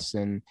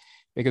person,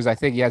 because I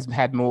think he has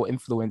had more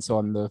influence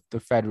on the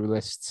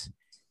Federalist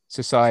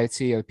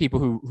Society, people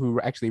who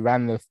actually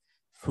run the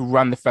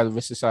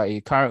Federalist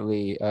Society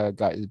currently.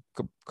 Guys,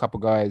 a couple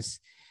guys.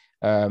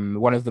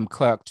 One of them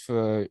clerked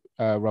for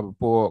Robert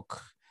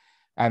Bork,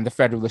 and the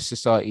Federalist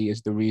Society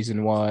is the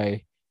reason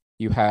why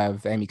you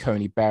have Amy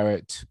Coney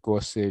Barrett,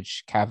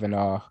 Gorsuch,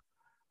 Kavanaugh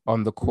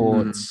on the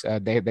courts.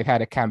 They've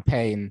had a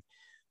campaign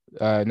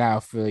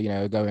now for, you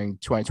know, going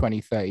 20,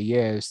 20, 30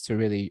 years to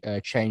really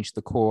change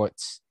the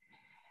courts.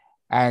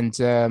 And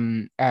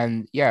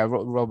yeah,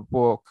 Robert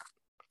Bork,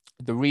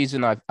 the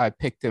reason I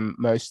picked him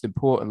most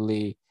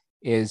importantly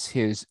is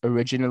his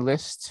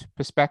originalist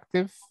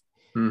perspective.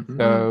 Mhm.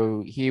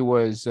 So he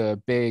was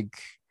a big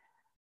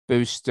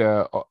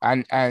booster,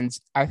 and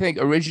I think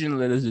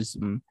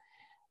originalism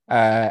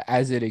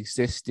as it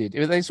existed,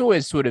 it's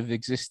always sort of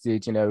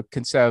existed. You know,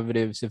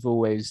 conservatives have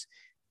always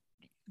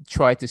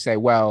tried to say,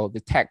 well,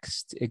 the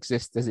text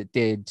exists as it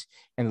did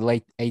in the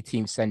late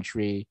 18th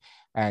century,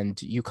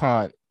 and you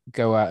can't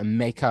go out and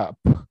make up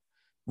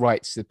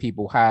rights that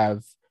people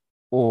have,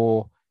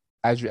 or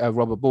as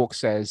Robert Bork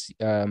says,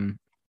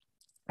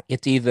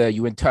 it's either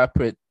you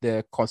interpret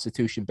the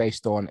Constitution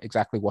based on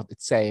exactly what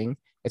it's saying.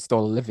 It's not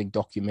a living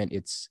document.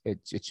 It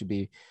should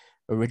be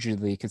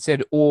originally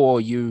considered,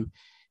 or you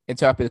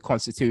interpret the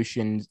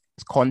Constitution's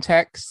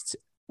context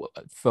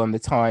from the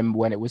time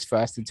when it was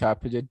first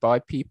interpreted by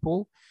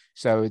people.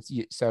 So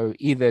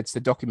either it's the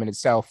document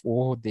itself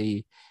or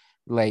the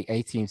late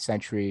 18th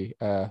century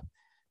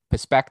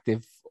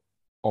perspective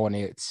on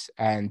it,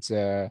 and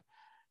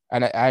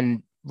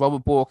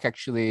Robert Bork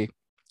actually,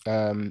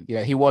 you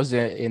know, he was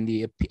in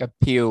the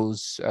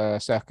appeals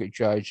circuit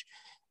judge.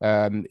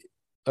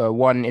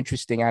 One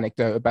interesting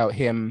anecdote about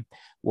him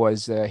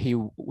was he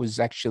was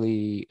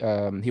actually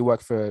he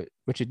worked for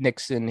Richard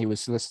Nixon. He was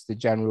Solicitor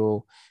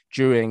General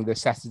during the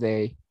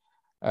Saturday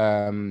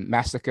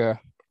massacre,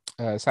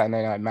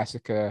 Saturday Night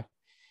Massacre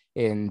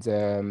in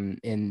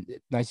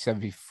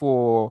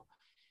 1974.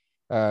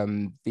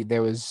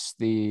 There was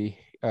the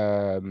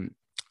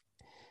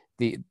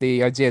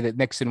idea that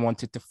Nixon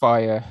wanted to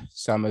fire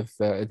some of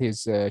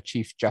his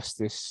Chief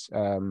Justice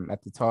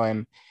at the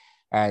time,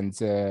 and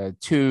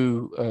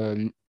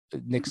two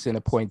Nixon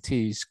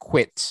appointees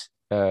quit.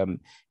 It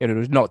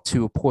was not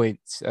to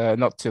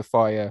not to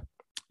fire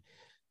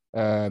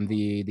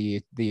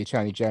the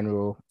Attorney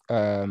General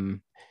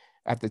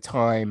at the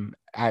time,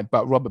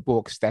 but Robert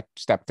Bork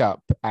stepped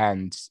up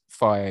and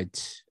fired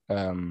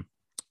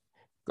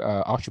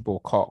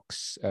Archibald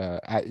Cox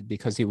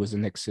because he was a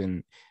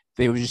Nixon.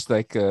 They were just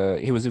like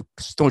he was a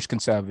staunch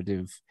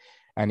conservative,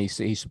 and he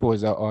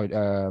supports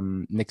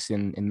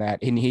Nixon in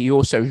that. And he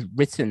also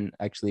written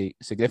actually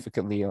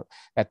significantly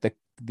that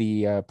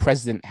the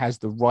president has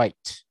the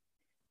right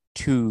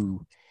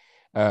to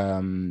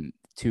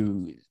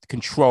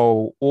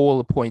control all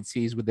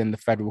appointees within the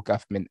federal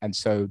government, and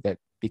so that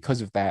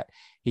because of that,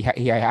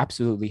 he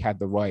absolutely had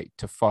the right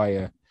to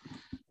fire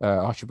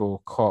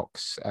Archibald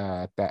Cox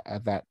at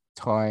that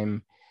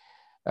time,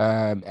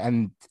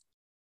 and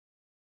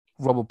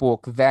Robert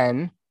Bork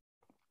then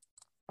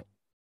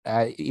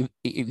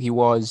he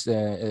was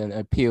an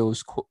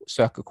appeals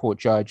circuit court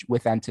judge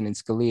with Antonin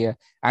Scalia.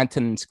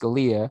 Antonin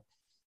Scalia,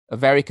 a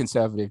very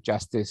conservative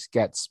justice,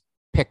 gets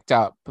picked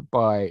up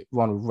by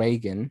Ronald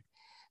Reagan,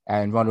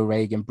 and Ronald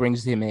Reagan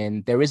brings him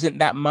in. There isn't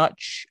that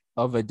much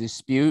of a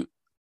dispute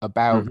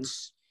about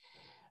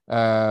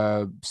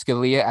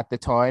Scalia at the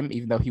time,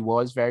 even though he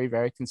was very,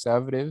 very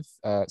conservative.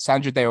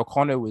 Sandra Day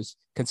O'Connor was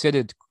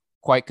considered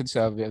quite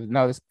conservative,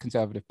 another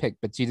conservative pick,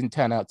 but she didn't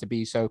turn out to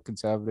be so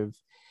conservative.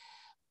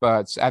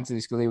 But Anthony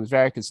Scalia was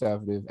very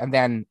conservative. And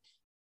then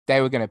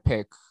they were going to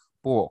pick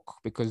Bork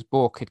because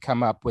Bork had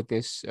come up with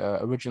this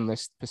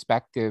originalist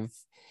perspective.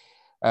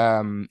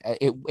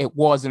 It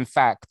was, in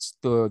fact,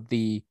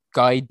 the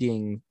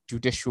guiding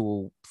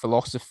judicial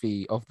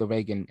philosophy of the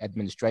Reagan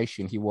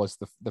administration. He was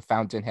the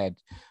fountainhead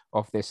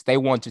of this. They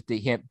wanted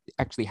to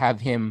actually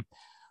have him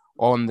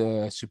on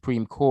the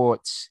Supreme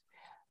Court,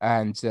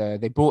 and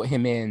they brought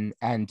him in,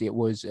 and it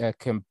was a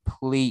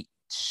complete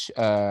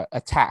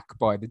attack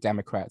by the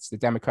Democrats. The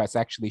Democrats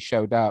actually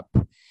showed up.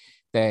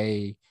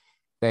 They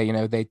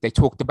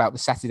talked about the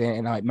Saturday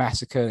Night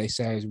Massacre. They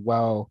said,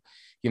 well,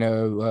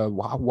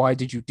 why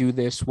did you do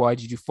this? Why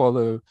did you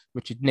follow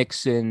Richard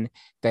Nixon?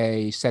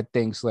 They said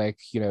things like,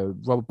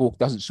 Robert Bork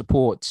doesn't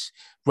support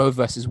Roe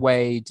versus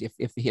Wade.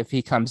 If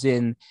he comes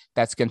in,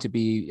 that's going to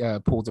be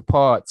pulled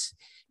apart.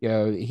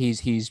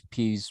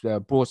 he's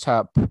brought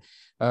up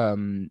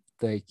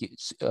like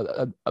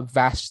a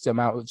vast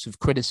amount of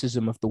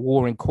criticism of the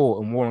Warren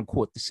Court and Warren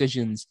Court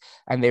decisions,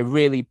 and they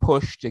really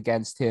pushed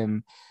against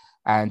him.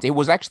 And it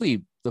was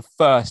actually the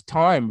first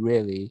time,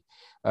 really,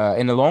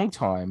 in a long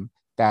time,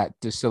 that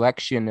the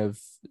selection of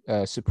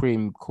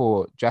Supreme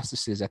Court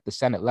justices at the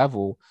Senate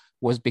level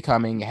was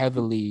becoming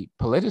heavily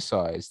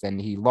politicized,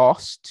 and he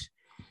lost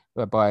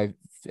by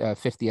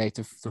 58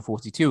 to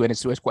 42. And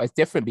it's quite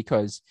different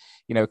because,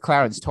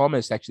 Clarence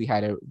Thomas actually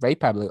had a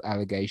rape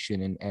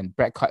allegation and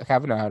Brett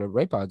Kavanaugh had a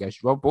rape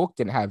allegation. Rob Bork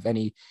didn't have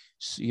any,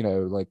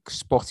 like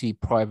spotty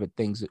private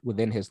things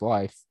within his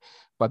life.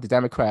 But the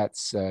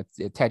Democrats,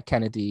 Ted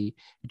Kennedy,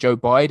 Joe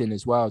Biden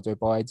as well, Joe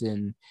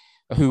Biden,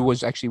 who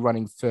was actually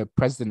running for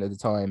president at the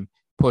time,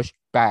 pushed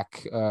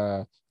back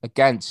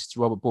against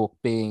Robert Bork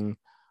being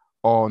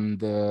on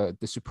the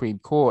Supreme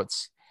Court.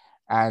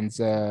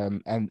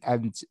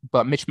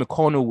 But Mitch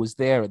McConnell was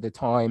there at the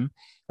time.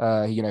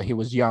 He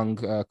was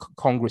young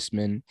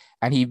congressman,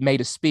 and he made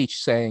a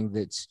speech saying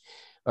that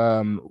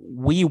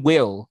we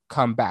will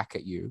come back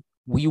at you.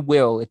 We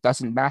will. It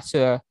doesn't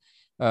matter,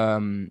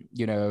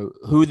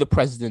 who the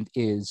president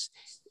is.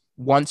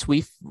 Once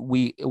we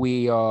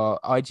are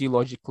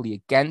ideologically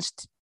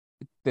against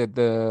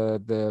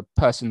the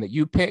person that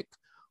you pick,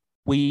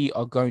 we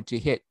are going to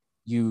hit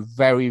you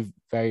very,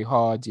 very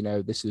hard.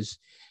 This is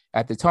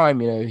at the time,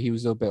 he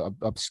was a little bit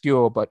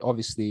obscure, but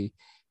obviously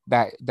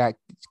that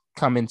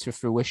come into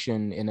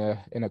fruition in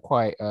a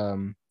quite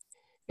a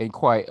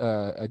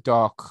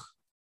dark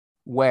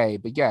way.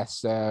 But yes,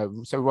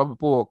 so Robert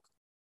Bork,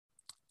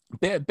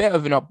 bit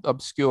of an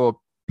obscure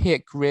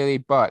pick, really,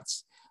 but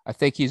I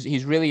think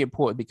he's really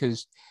important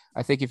because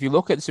I think if you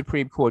look at the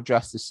Supreme Court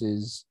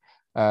justices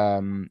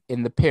in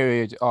the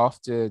period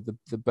after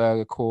the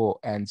Burger Court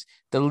and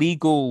the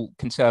legal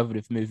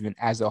conservative movement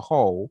as a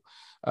whole,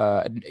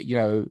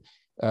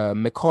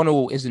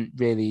 McConnell isn't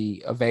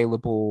really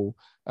available.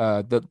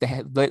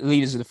 The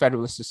leaders of the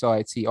Federalist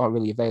Society aren't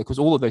really available because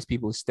all of those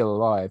people are still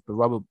alive. But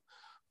Robert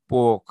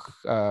Bork,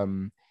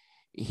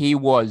 he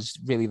was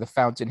really the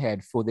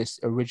fountainhead for this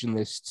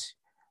originalist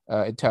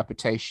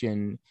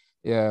interpretation.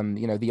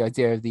 The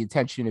idea of the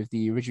intention of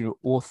the original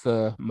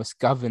author must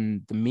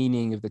govern the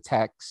meaning of the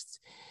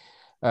text.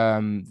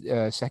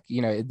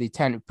 The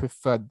intent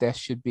preferred there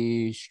should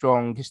be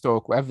strong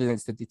historical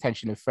evidence that the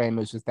intention of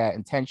framers was that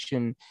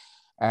intention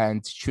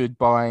and should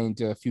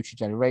bind future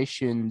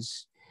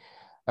generations.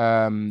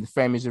 The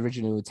framers'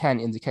 original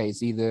intent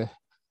indicates either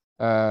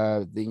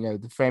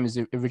the framers'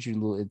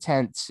 original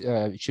intent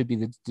should be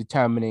the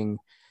determining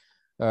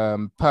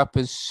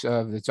purpose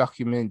of the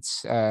document,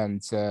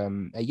 and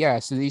so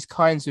these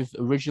kinds of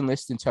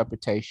originalist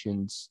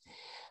interpretations,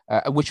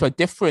 which are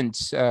different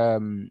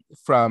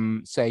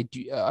from, say,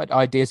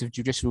 ideas of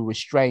judicial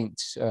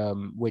restraint,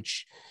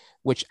 which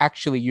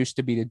actually used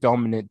to be the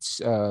dominant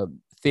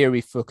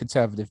theory for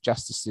conservative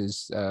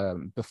justices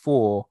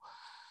before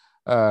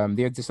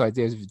this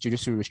idea of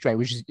judicial restraint,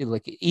 which is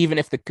like even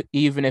if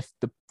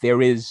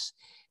there is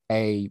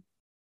a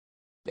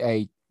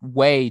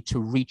way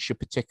to reach a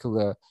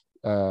particular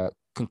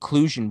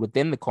conclusion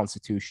within the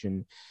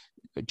Constitution,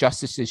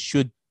 justices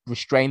should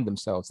restrain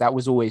themselves. That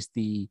was always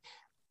the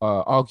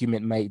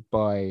argument made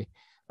by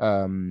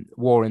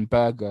Warren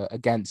Burger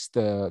against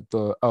the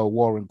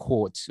Warren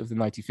Court of the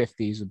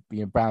 1950s,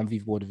 Brown v.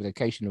 Board of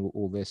Education,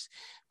 all this.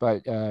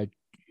 But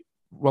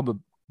Robert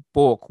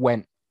Bork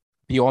went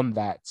beyond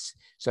that.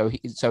 So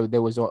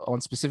there was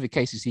on specific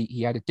cases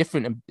he had a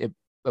different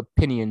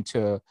opinion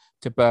to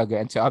Burger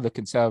and to other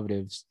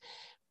conservatives,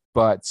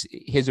 but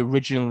his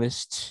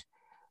originalist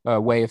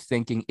way of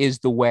thinking is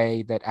the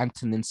way that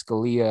Antonin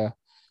Scalia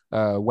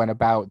went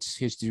about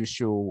his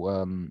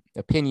judicial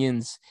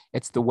opinions.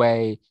 It's the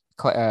way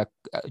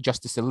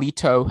Justice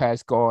Alito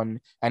has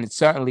gone, and it's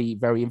certainly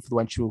very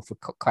influential for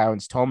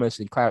Clarence Thomas.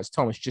 And Clarence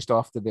Thomas, just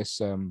after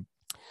this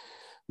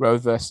Roe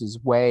versus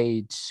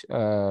Wade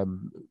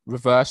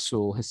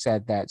reversal, has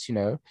said that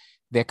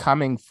they're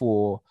coming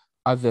for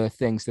other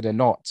things that are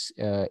not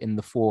in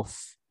the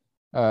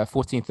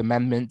 14th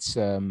Amendment.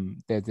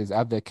 There's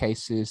other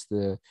cases,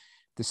 the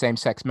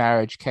same-sex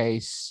marriage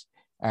case,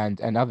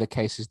 and other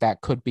cases that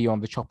could be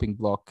on the chopping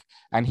block.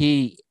 And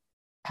he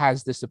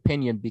has this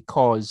opinion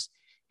because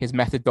his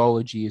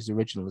methodology is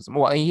originalism.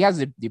 Well, he has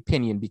the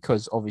opinion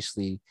because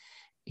obviously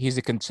he's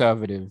a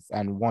conservative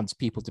and wants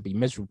people to be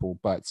miserable,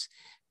 but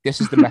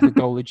this is the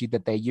methodology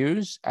that they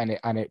use, and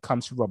it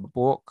comes from Robert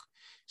Bork.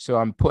 So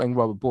I'm putting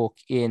Robert Bork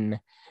in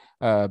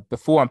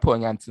before I'm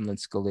putting Antonin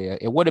Scalia.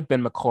 It would have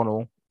been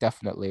McConnell,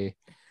 definitely,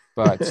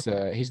 but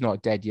he's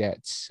not dead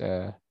yet.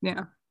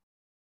 Yeah.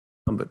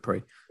 I'm a bit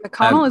pre.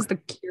 McConnell is the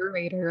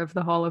curator of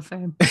the Hall of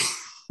Fame.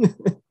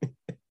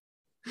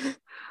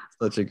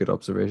 Such a good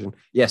observation.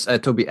 Yes,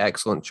 Toby,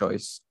 excellent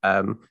choice.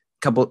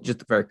 Couple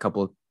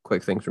of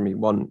quick things for me.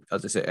 One,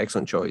 as I say,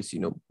 excellent choice.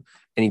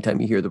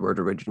 Anytime you hear the word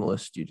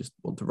originalist, you just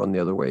want to run the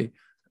other way.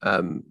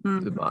 The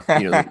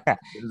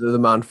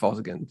man fought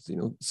against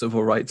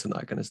civil rights and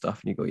that kind of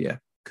stuff, and you go, yeah,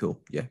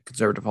 Cool. Yeah,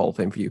 Conservative Hall of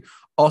Fame for you.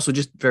 Also,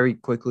 just very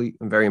quickly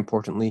and very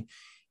importantly,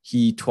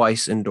 he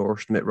twice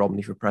endorsed Mitt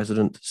Romney for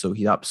president, so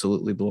he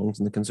absolutely belongs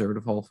in the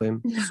Conservative Hall of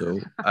Fame. So,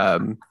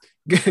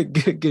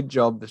 good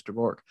job, Mr.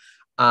 Bork.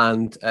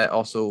 And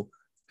also,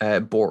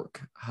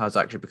 Bork has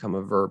actually become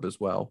a verb as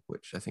well,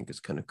 which I think is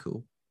kind of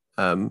cool.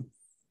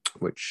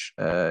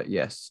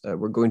 Yes,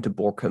 we're going to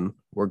Bork him.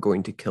 We're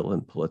going to kill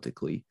him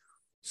politically.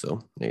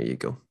 So there you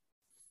go.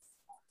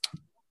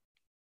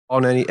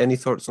 On any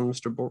thoughts on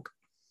Mr. Bork?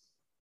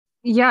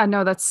 Yeah,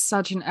 no, that's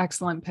such an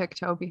excellent pick,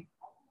 Toby.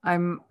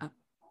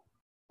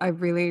 I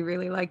really,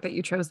 really like that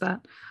you chose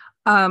that.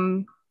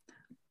 On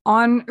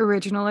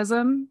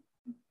originalism,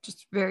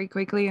 just very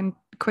quickly and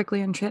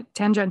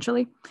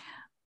tangentially,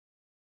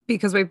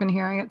 because we've been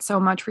hearing it so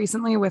much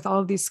recently with all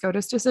of these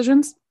SCOTUS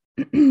decisions.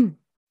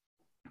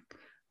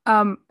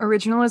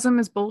 Originalism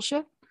is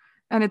bullshit,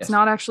 and it's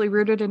not actually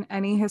rooted in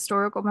any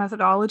historical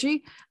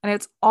methodology, and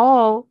it's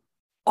all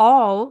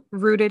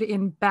rooted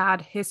in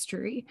bad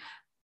history,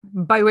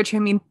 by which I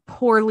mean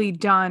poorly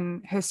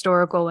done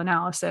historical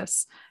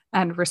analysis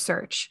and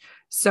research.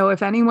 So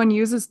if anyone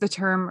uses the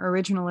term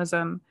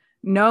originalism,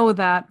 know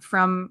that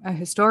from a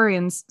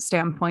historian's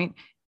standpoint,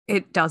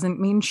 it doesn't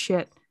mean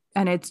shit.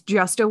 And it's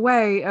just a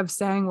way of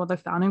saying, well, the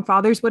founding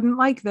fathers wouldn't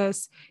like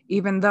this,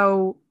 even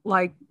though,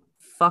 like,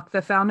 fuck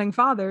the founding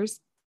fathers,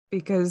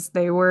 because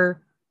they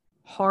were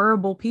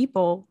horrible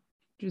people,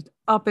 just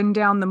up and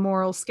down the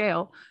moral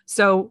scale.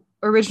 So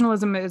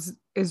originalism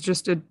is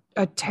just a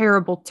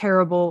terrible,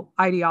 terrible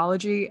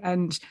ideology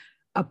and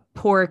a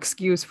poor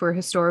excuse for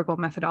historical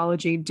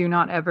methodology. Do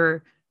not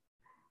ever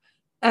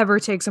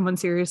take someone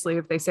seriously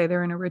if they say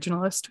they're an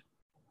originalist.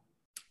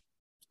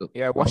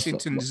 Yeah,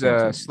 Washington's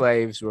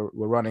slaves were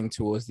running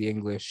towards the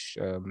English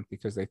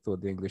because they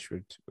thought the English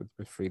would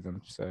free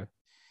them. So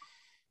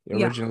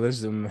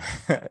originalism,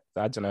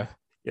 I don't know.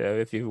 Yeah,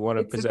 if you want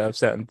to preserve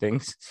certain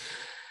things,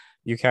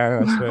 you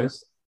can, I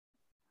suppose.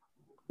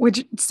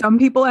 Which some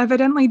people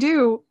evidently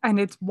do, and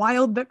it's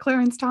wild that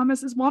Clarence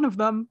Thomas is one of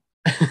them.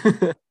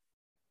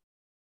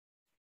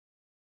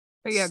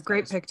 But yeah,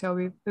 great pick,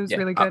 Toby. It was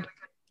really good.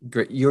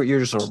 Great. You're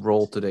just on a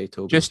roll today,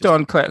 Toby. Just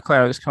on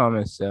Clarence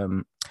Thomas,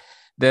 the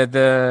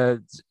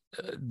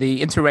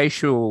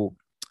interracial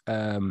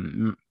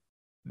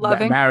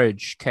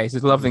marriage case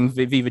is Loving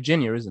v.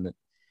 Virginia, isn't it?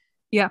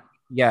 Yeah,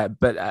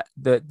 but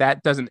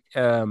that doesn't.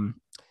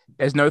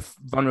 There's no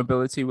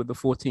vulnerability with the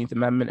 14th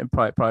Amendment and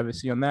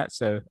privacy on that.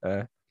 So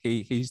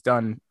he's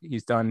done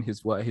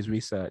his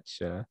research.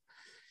 In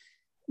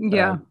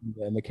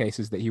the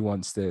cases that he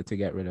wants to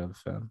get rid of,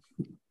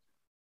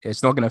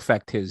 it's not going to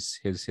affect his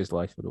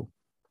life at all.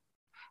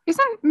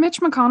 Isn't Mitch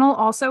McConnell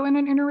also in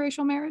an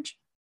interracial marriage?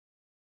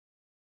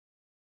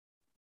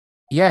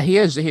 Yeah, he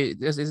is. He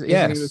was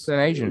an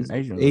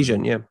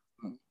Asian. Yeah.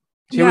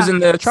 She was in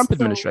the Trump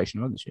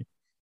administration, wasn't she?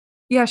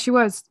 Yeah, she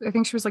was. I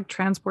think she was like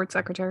transport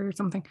secretary or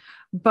something,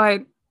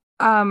 but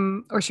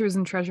or she was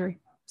in Treasury,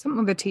 something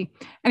with a T.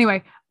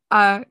 Anyway,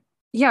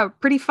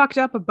 pretty fucked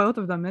up of both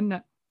of them, isn't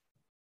it?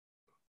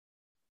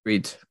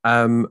 Agreed.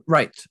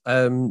 Right.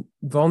 Vaughn,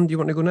 do you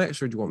want to go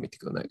next, or do you want me to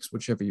go next?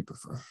 Whichever you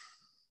prefer.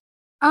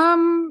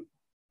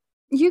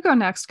 You go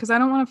next because I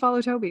don't want to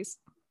follow Toby's.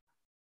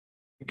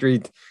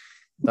 Agreed.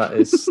 That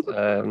is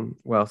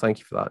well, thank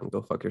you for that, and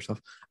go fuck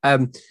yourself.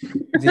 I've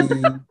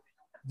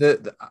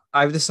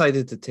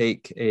decided to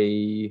take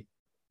a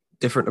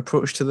different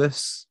approach to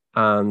this,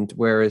 and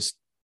whereas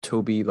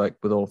Toby, like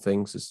with all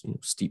things, is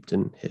steeped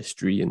in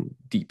history and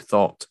deep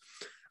thought,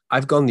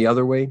 I've gone the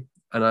other way,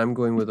 and I'm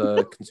going with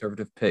a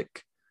conservative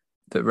pick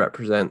that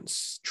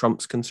represents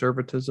Trump's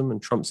conservatism and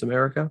Trump's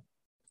America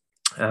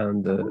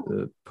and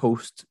the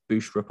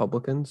post-Bush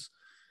Republicans.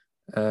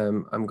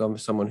 I'm going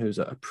with someone who's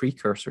a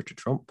precursor to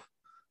Trump,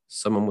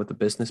 someone with a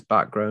business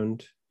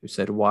background who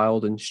said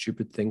wild and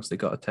stupid things that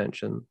got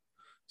attention,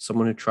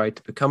 someone who tried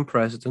to become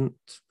president.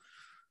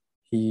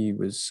 He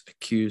was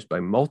accused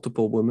by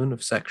multiple women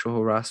of sexual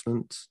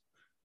harassment,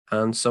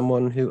 and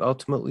someone who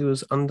ultimately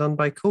was undone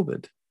by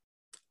COVID.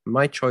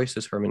 My choice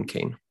is Herman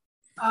Cain.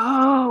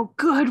 Oh,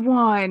 good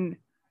one.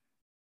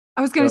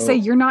 I was going to say,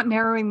 you're not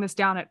narrowing this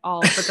down at all.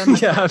 But then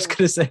I was going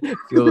to say,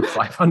 feel the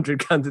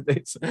 500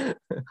 candidates.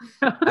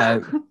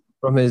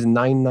 From his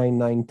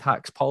 999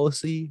 tax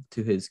policy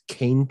to his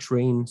Cain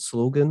Train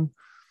slogan,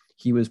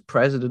 he was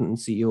president and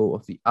CEO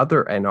of the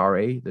other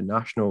NRA, the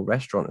National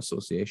Restaurant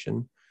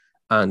Association,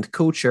 and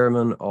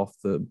co-chairman of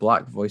the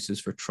Black Voices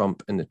for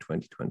Trump in the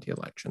 2020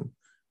 election.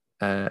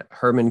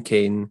 Herman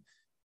Cain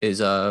is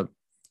a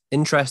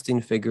interesting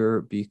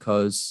figure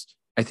because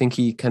I think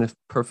he kind of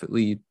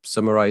perfectly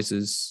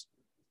summarizes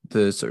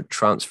the sort of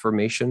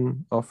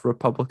transformation of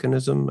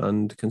republicanism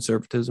and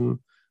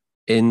conservatism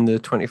in the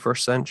 21st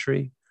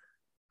century,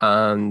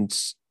 and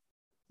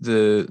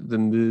the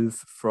move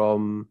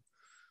from,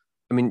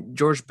 I mean,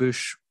 George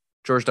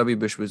W.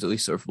 Bush was at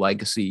least sort of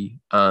legacy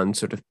and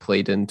sort of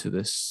played into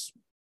this,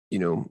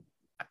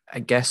 I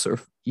guess sort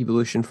of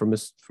evolution from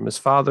his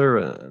father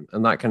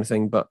and that kind of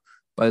thing. But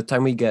by the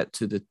time we get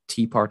to the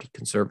Tea Party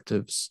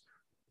conservatives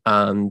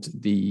and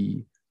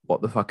the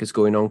what the fuck is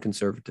going on,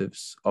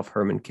 conservatives of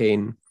Herman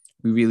Cain,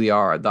 we really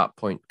are at that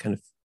point kind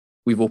of,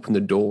 we've opened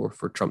the door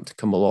for Trump to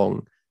come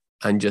along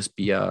and just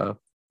be a,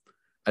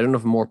 I don't know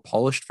if a more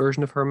polished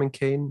version of Herman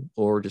Cain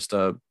or just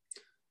a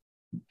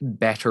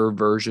better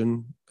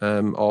version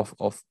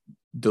of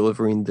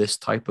delivering this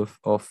type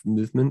of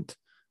movement.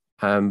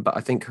 But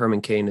I think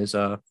Herman Cain is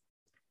a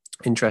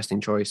interesting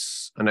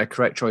choice and a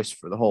correct choice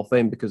for the whole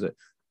thing, because it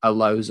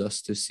allows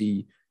us to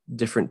see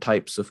different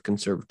types of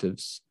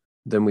conservatives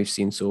than we've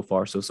seen so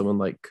far. So someone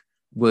like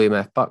William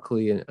F.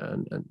 Buckley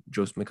and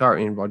Joseph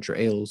McCarthy and Roger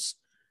Ailes,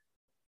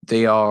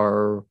 they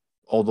are,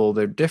 although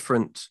they're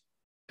different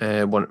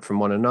from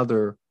one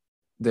another,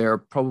 they're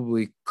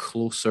probably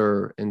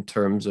closer in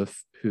terms of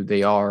who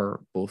they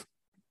are, both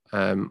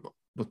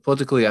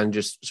politically and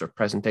just sort of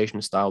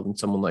presentation style, than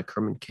someone like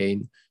Herman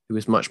Cain, who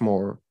is much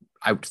more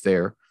out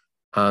there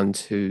and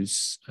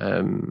who's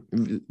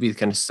really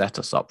kind of set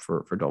us up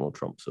for Donald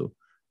Trump. So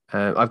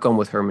I've gone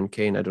with Herman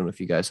Cain. I don't know if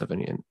you guys have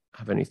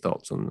any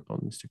thoughts on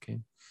Mr.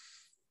 Cain.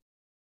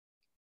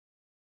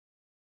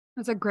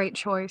 That's a great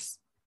choice.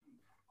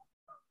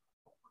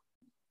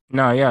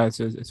 No, yeah, it's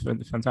a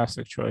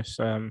fantastic choice.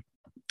 I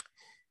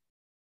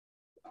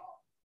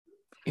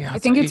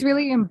think it's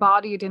really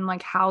embodied in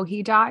like how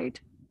he died.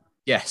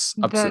 Yes,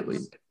 absolutely.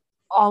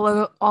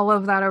 All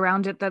of that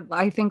around it, that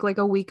I think like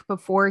a week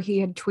before he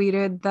had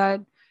tweeted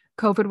that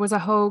COVID was a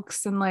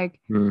hoax and like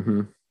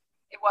it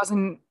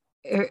wasn't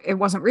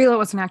real, it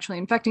wasn't actually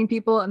infecting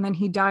people, and then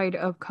he died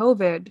of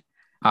COVID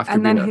after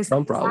and being then at his a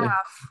Trump rally.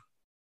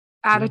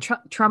 At a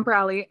Trump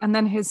rally, and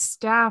then his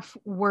staff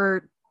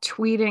were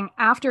tweeting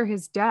after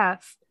his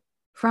death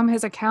from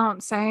his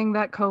account saying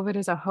that COVID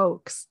is a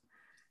hoax.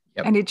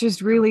 Yep. And it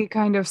just really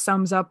kind of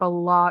sums up a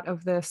lot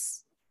of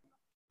this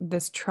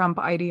Trump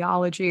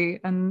ideology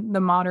and the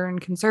modern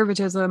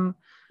conservatism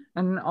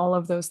and all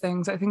of those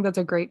things. I think that's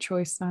a great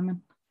choice,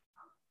 Simon.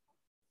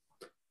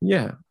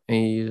 Yeah,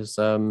 he's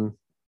going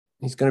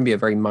to be a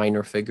very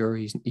minor figure.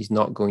 He's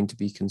not going to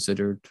be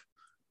considered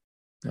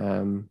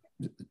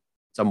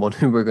someone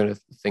who we're going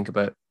to think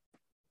about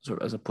sort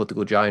of as a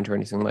political giant or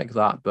anything like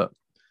that, but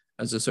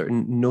as a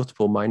certain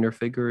notable minor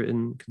figure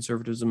in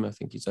conservatism, I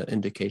think he's an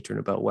indicator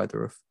and a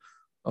bellwether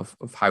of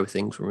how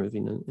things were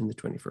moving in the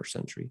 21st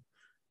century.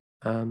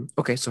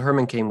 Okay, so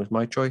Herman Cain was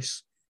my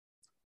choice.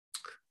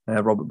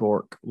 Robert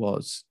Bork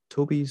was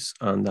Toby's,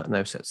 and that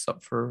now sets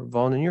up for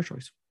Vaughn and your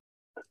choice.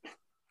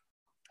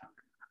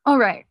 All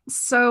right,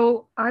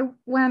 so I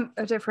went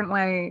a different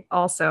way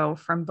also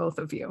from both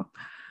of you.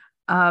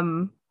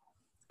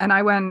 And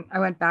I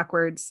went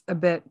backwards a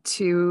bit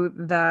to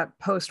that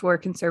post-war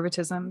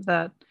conservatism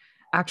that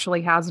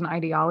actually has an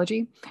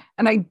ideology.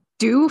 And I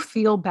do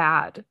feel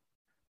bad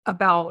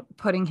about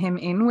putting him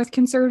in with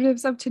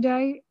conservatives of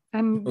today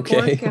and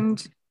Bork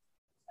and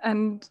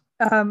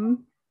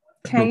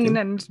Cain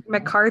and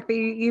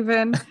McCarthy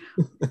even.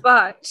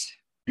 But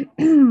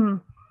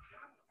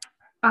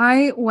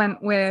I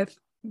went with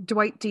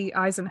Dwight D.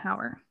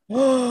 Eisenhower.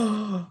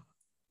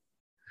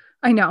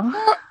 I know.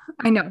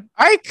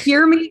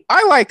 Hear me.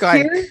 I like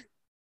Ike.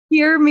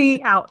 Hear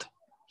me out.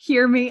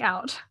 Hear me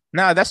out.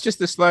 No, that's just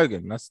the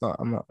slogan. That's not.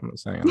 I'm not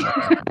saying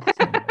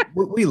that.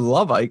 We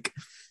love Ike.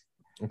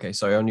 Okay,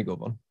 sorry. On you go,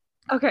 Vaughn.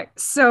 Okay,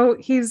 so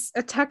he's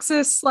a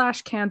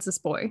Texas/Kansas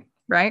boy,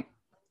 right?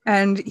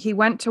 And he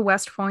went to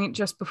West Point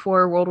just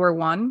before World War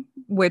I,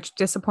 which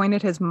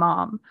disappointed his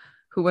mom,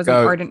 who was an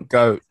ardent.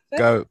 Go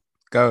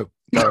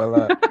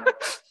alert.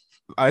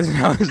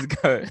 Eisenhower's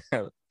go.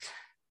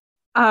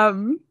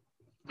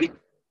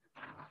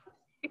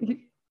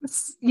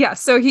 Yeah,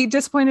 so he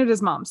disappointed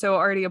his mom, so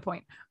already a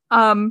point.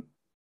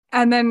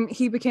 And then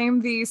he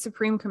became the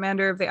supreme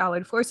commander of the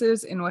Allied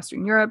forces in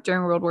Western Europe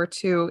during World War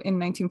II in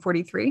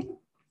 1943.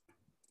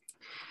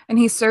 And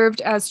he served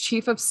as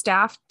chief of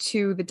staff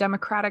to the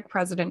Democratic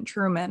President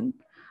Truman,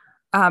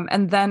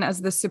 and then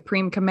as the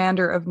supreme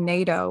commander of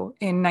NATO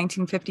in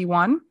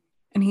 1951.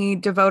 And he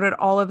devoted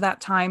all of that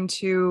time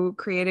to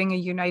creating a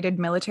united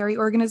military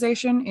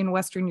organization in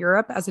Western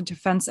Europe as a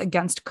defense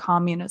against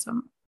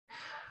communism.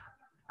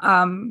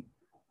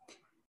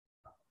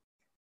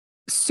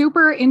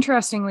 Super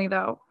interestingly,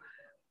 though,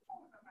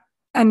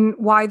 and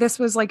why this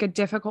was like a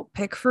difficult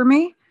pick for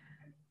me,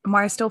 and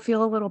why I still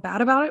feel a little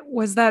bad about it,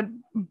 was that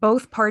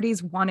both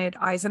parties wanted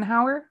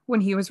Eisenhower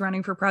when he was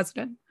running for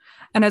president.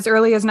 And as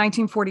early as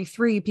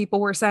 1943, people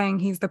were saying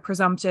he's the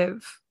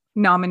presumptive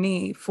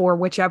nominee for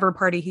whichever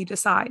party he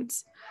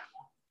decides.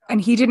 And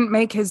he didn't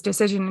make his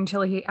decision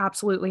until he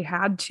absolutely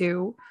had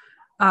to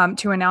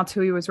announce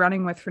who he was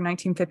running with for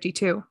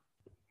 1952.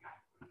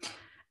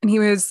 And he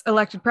was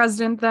elected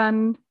president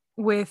then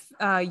with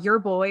your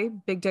boy,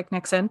 Big Dick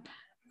Nixon,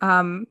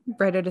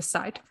 right at his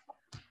side.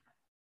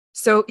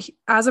 So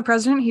as a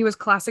president, he was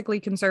classically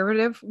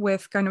conservative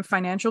with kind of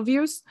financial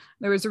views.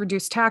 There was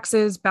reduced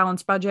taxes,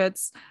 balanced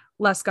budgets,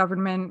 less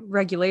government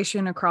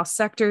regulation across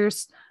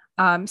sectors,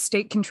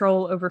 state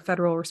control over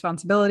federal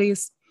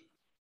responsibilities.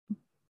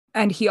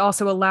 And he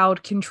also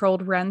allowed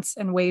controlled rents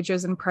and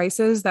wages and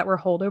prices that were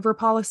holdover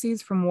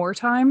policies from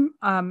wartime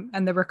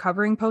and the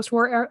recovering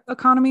post-war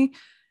economy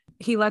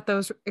he let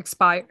those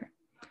expire.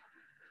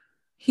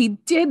 He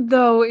did,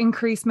 though,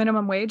 increase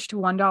minimum wage to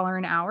 $1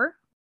 an hour,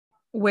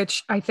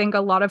 which I think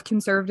a lot of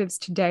conservatives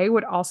today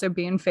would also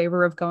be in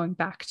favor of going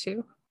back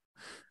to.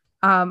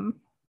 But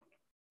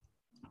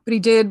he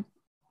did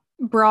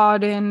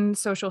broaden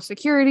Social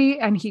Security,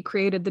 and he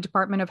created the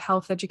Department of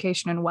Health,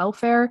 Education, and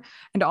Welfare,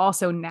 and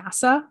also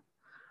NASA.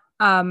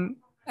 And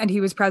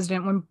he was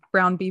president when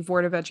Brown v.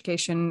 Board of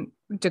Education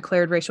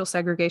declared racial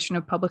segregation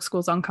of public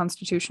schools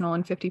unconstitutional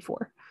in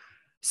 1954.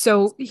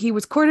 So he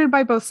was courted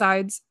by both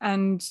sides,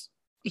 and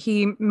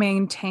he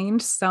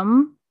maintained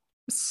some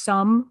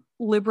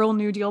liberal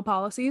New Deal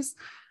policies,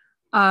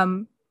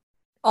 all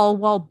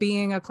while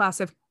being a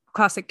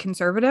classic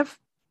conservative.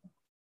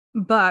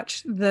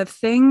 But the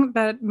thing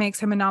that makes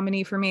him a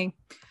nominee for me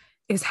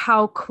is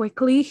how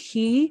quickly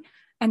he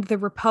and the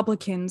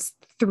Republicans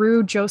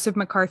threw Joseph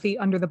McCarthy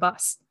under the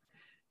bus.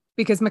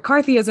 Because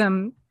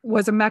McCarthyism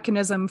was a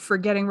mechanism for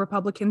getting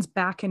Republicans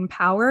back in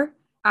power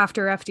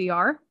after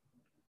FDR.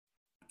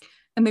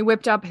 And they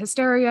whipped up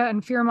hysteria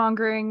and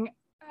fear-mongering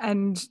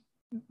and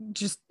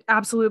just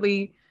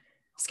absolutely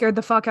scared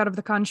the fuck out of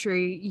the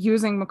country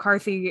using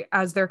McCarthy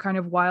as their kind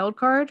of wild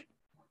card.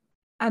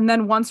 And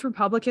then once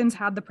Republicans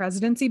had the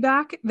presidency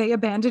back, they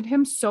abandoned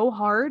him so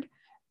hard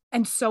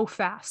and so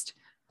fast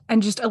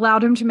and just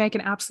allowed him to make an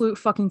absolute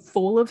fucking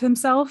fool of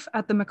himself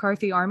at the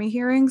McCarthy Army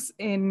hearings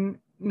in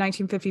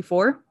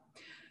 1954.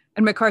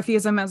 And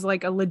McCarthyism as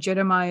like a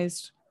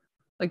legitimized,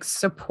 like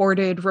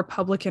supported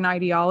Republican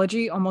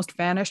ideology almost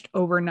vanished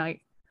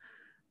overnight.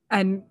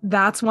 And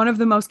that's one of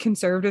the most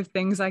conservative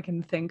things I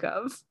can think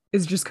of,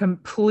 is just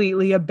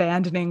completely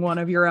abandoning one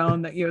of your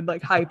own that you had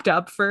like hyped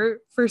up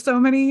for so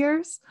many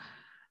years.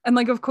 And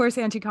like, of course,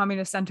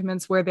 anti-communist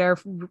sentiments were there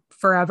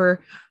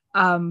forever,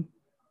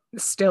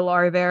 still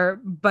are there,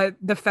 but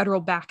the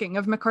federal backing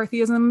of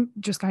McCarthyism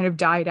just kind of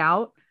died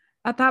out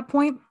at that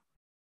point.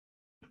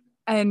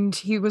 And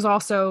he was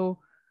also,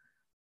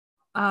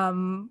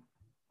 all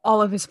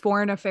of his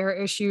foreign affair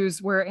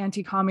issues were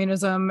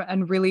anti-communism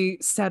and really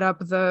set up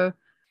the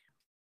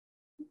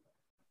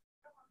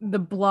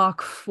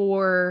block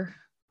for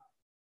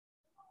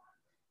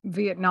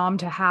Vietnam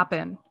to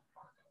happen.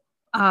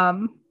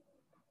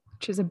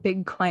 Which is a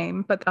big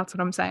claim, but that's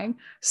what I'm saying.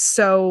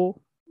 So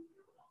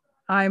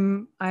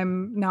I'm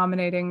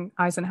nominating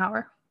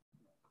Eisenhower.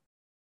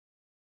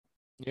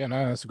 Yeah,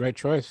 no, that's a great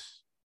choice.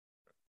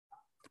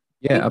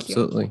 Yeah, Thank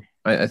absolutely.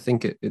 I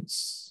think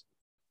it's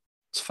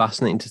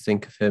fascinating to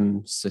think of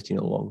him sitting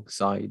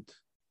alongside,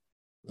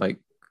 like,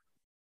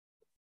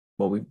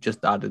 what we've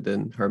just added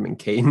in Herman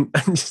Cain,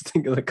 and just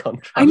think of the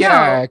contrast.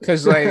 Yeah,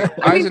 because like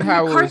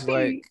Eisenhower was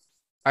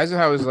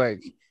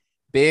like,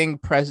 being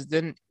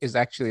president is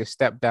actually a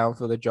step down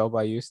for the job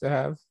I used to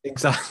have.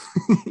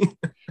 Exactly.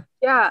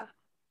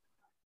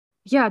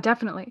 Yeah,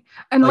 definitely.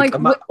 And like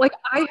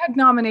I had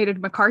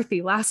nominated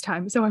McCarthy last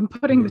time, so I'm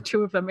putting the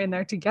two of them in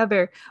there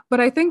together. But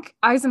I think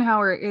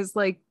Eisenhower is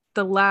like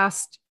the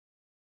last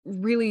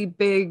really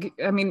big,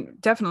 I mean,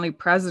 definitely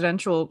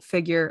presidential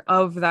figure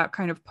of that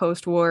kind of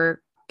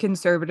post-war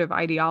conservative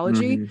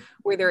ideology,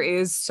 where there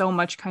is so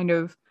much kind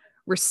of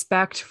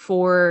respect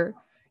for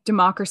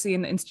democracy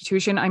in the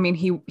institution. I mean,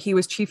 he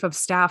was chief of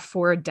staff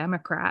for a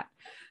Democrat.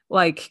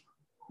 Like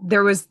that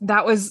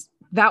was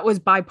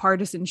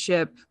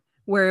bipartisanship,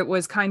 where it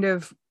was kind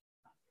of,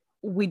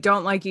 we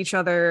don't like each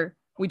other,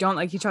 we don't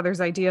like each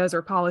other's ideas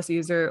or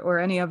policies or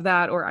any of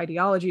that, or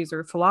ideologies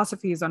or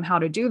philosophies on how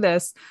to do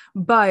this,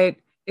 but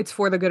it's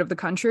for the good of the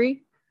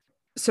country,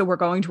 so we're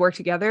going to work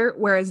together.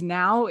 Whereas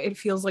now it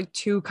feels like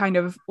two kind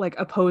of like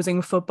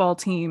opposing football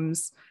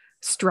teams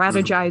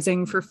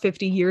strategizing for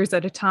 50 years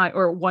at a time,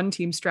 or one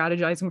team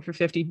strategizing for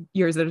 50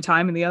 years at a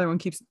time and the other one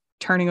keeps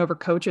turning over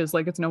coaches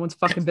like it's no one's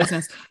fucking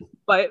business.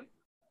 But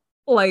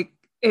like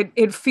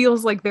it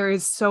feels like there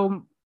is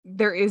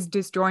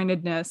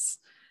disjointedness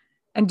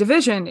and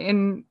division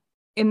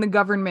in the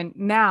government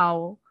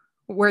now,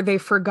 where they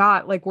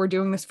forgot, like, we're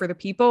doing this for the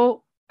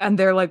people, and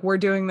they're like, we're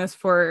doing this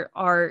for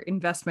our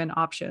investment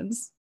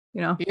options,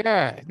 you know?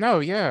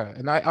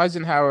 And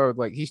Eisenhower,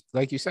 like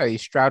you said, he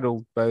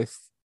straddled both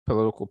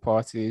political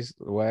parties.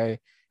 The way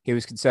he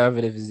was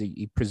conservative is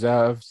he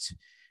preserved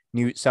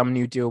some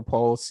New Deal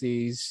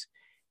policies.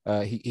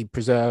 He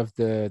preserved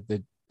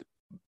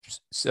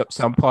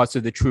some parts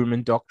of the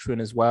Truman Doctrine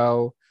as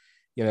well.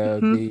 You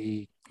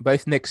know,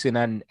 both Nixon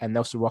and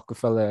Nelson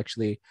Rockefeller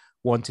actually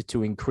wanted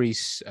to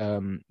increase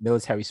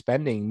military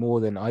spending more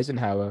than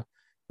Eisenhower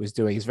was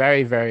doing. He's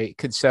very, very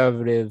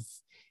conservative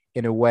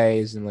in a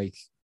ways, and like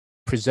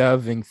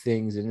preserving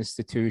things and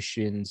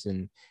institutions,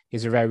 and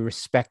he's a very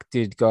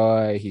respected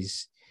guy.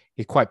 He's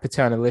quite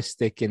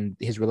paternalistic in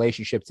his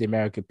relationship to the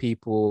American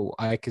people.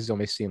 Ike is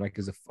almost seen like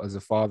as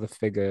a father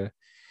figure.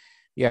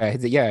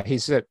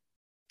 He's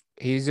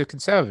a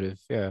conservative,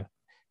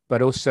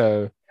 but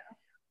also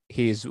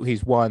he's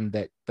one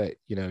that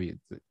you know,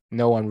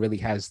 no one really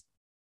has.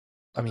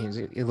 I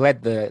mean, he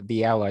led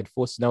the Allied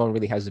force. No one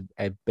really has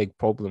a big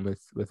problem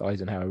with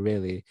Eisenhower,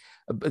 really.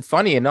 But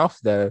funny enough,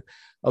 though,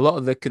 a lot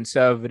of the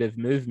conservative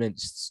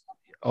movements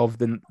of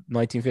the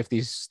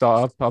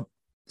 1950s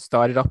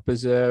started up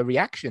as a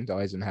reaction to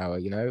Eisenhower.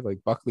 You know, like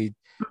Buckley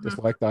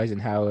disliked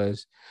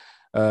Eisenhower's.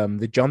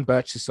 The John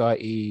Birch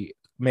Society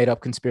made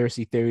up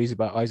conspiracy theories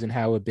about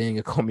Eisenhower being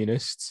a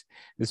communist,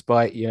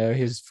 despite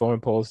his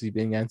foreign policy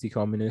being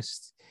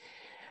anti-communist.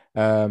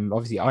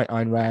 Obviously,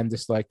 Ayn Rand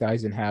disliked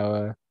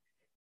Eisenhower.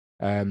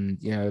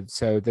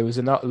 So there was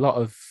a lot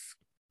of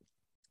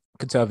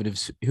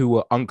conservatives who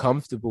were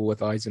uncomfortable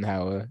with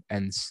Eisenhower,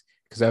 and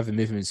conservative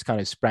movements kind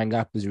of sprang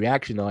up as a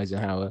reaction to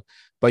Eisenhower.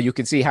 But you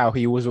can see how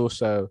he was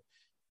also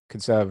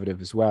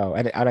conservative as well,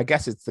 and I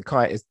guess it's the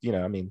kind, it's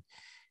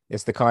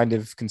the kind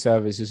of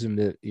conservatism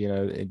that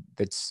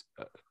that's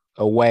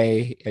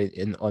away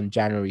on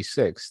January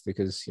 6th,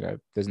 because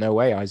there's no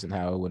way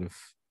Eisenhower would have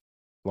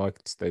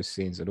liked those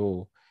scenes at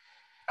all.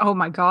 Oh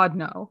my God,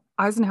 no!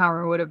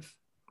 Eisenhower would have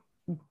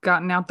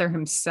gotten out there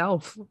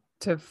himself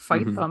to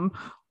fight them.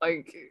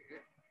 Like,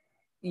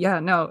 yeah,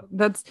 no,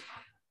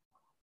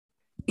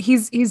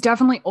 he's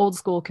definitely old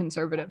school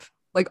conservative,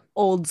 like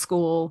old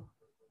school,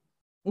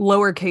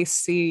 lowercase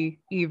c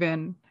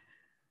even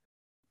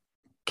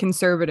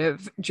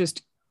conservative,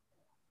 just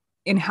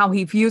in how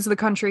he views the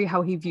country,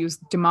 how he views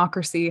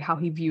democracy, how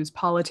he views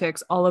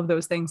politics, all of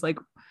those things. Like,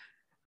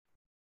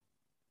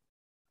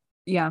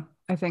 yeah,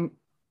 I think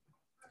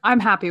I'm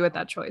happy with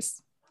that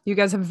choice. You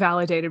guys have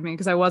validated me,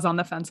 because I was on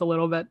the fence a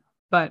little bit,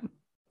 but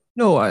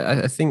no,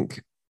 I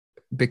think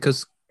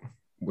because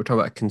we're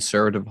talking about a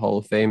conservative Hall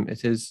of Fame,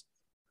 it's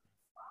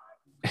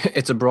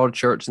a broad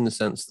church in the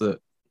sense that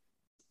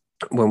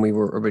when we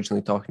were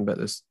originally talking about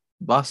this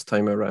last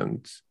time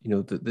around,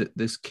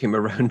 this came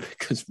around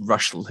because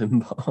Rush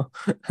Limbaugh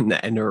and the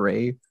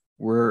NRA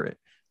were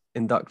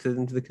inducted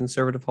into the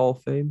Conservative Hall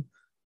of Fame,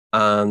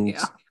 and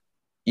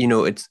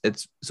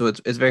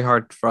it's very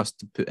hard for us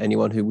to put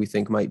anyone who we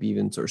think might be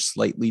even sort of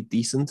slightly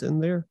decent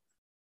in there.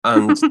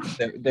 And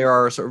there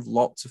are sort of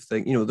lots of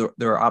things,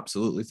 there are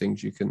absolutely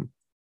things you can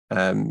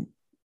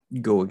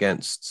go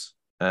against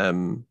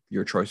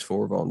your choice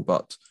for, Vaughn,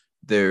 but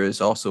there is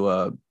also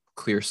a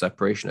clear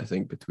separation, I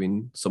think,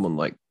 between someone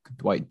like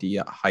Dwight D.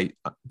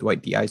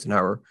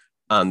 Eisenhower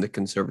and the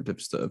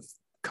conservatives that have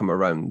come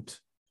around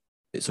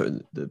sort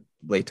of the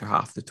later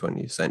half of the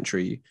 20th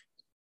century,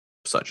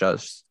 such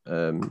as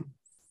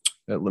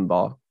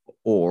Limbaugh,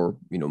 or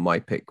my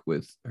pick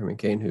with Herman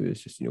Cain, who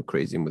is just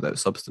crazy and without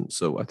substance.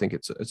 So I think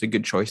it's a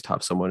good choice to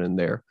have someone in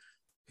there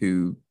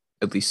who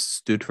at least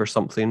stood for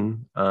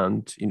something,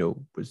 and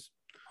was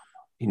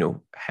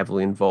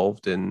heavily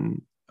involved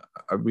in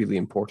a really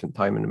important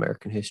time in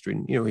American history.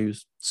 And he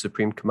was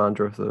supreme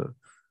commander of the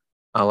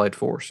Allied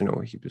force.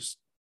 He was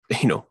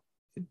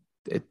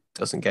it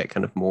doesn't get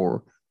kind of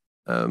more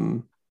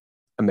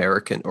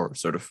American, or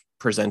sort of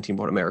presenting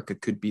what America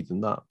could be,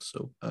 than that.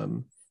 So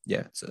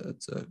yeah, it's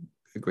a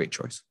great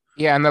choice.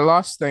 Yeah, and the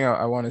last thing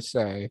I want to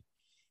say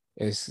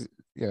is,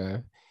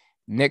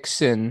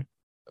 Nixon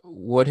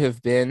would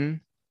have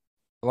been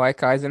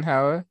like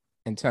Eisenhower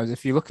in terms,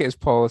 if you look at his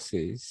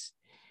policies,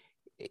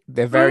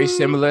 they're very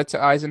similar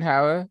to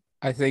Eisenhower.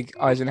 I think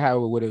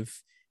Eisenhower would have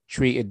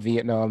treated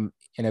Vietnam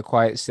in a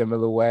quite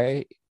similar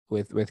way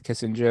with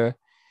Kissinger.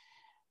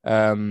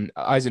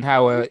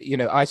 Eisenhower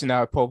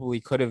probably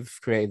could have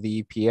created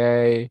the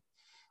EPA.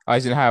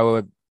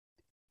 Eisenhower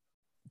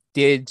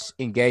did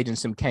engage in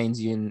some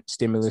Keynesian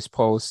stimulus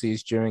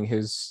policies during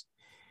his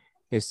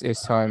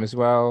time as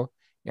well.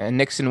 And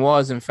Nixon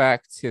was, in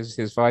fact,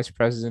 his vice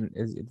president.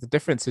 The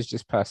difference is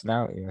just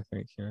personality, I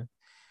think.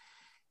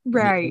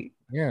 Right.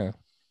 Yeah.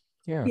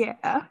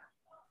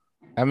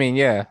 I mean,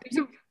 yeah.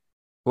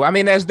 Well, I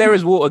mean, there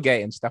is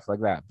Watergate and stuff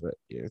like that, but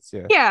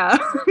yeah.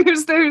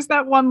 There's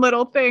that one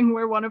little thing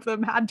where one of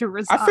them had to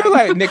resign. I feel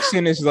like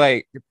Nixon is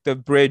like the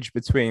bridge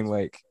between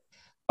like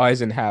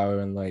Eisenhower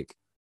and like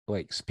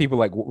people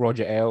like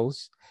Roger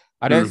Ailes.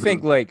 I don't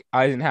think like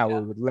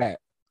Eisenhower would let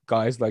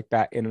guys like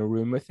that in a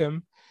room with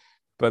him,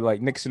 but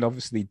like Nixon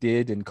obviously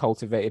did and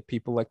cultivated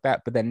people like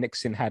that. But then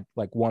Nixon had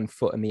like one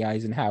foot in the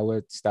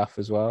Eisenhower stuff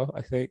as well,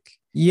 I think.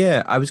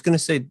 Yeah, I was going to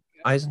say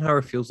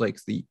Eisenhower feels like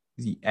the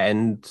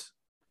end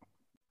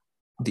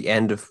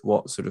of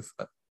what sort of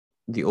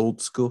the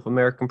old school of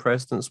American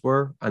presidents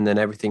were, and then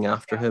everything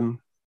after him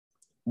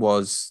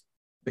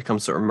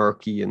becomes sort of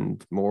murky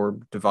and more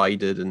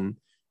divided, and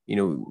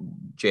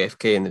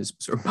JFK and his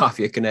sort of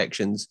mafia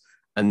connections,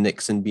 and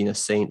Nixon being a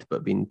saint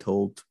but being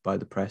told by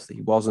the press that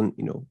he wasn't.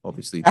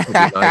 Obviously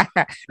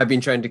I've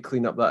been trying to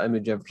clean up that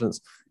image ever since.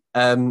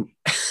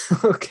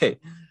 Okay,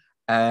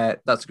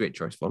 that's a great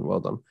choice, Vaughn. Well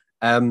done.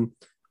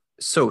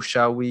 So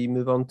shall we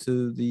move on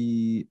to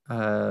the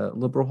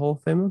Liberal Hall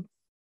of Fame?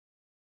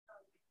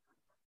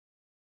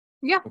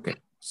 Yeah. Okay.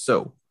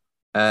 So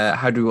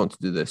how do we want to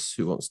do this?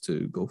 Who wants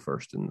to go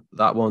first in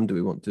that one? Do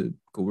we want to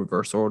go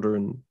reverse order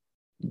and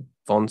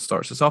Vaughn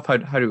starts us off? How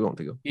do we want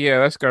to go? Yeah,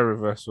 let's go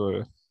reverse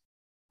order.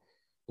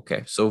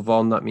 Okay. So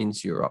Vaughn, that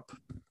means you're up.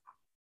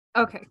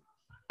 Okay.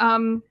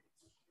 I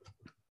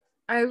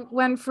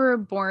went for a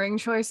boring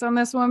choice on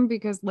this one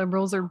because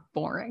liberals are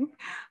boring.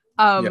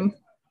 But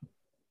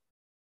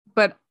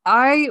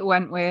I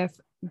went with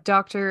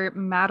Dr.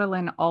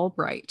 Madeleine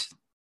Albright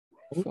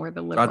for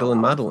the Liberal Madeline, Hall of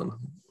Madeline.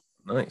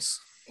 Nice.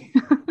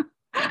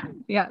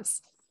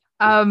 Yes.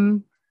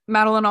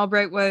 Madeleine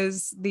Albright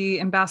was the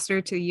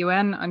ambassador to the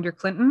UN under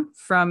Clinton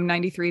from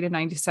 93 to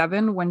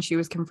 97 when she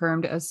was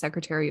confirmed as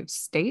Secretary of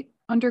State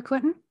under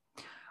Clinton.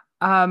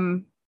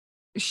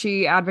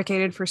 She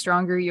advocated for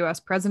stronger US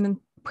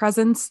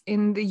presence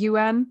in the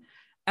UN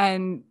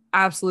and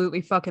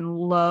absolutely fucking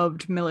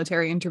loved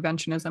military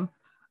interventionism.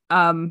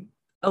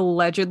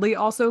 Allegedly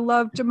also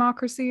loved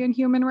democracy and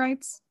human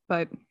rights,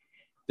 but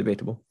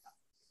Debatable.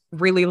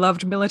 really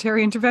loved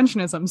military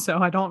interventionism. So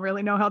I don't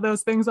really know how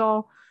those things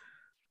all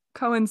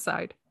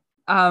coincide.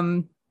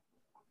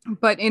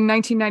 But in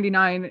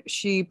 1999,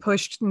 she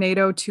pushed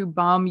NATO to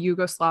bomb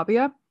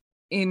Yugoslavia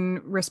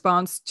in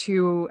response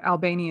to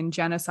Albanian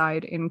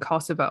genocide in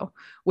Kosovo,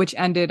 which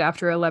ended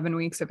after 11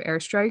 weeks of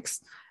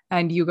airstrikes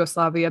and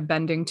Yugoslavia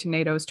bending to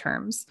NATO's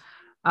terms.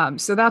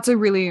 So that's a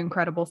really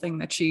incredible thing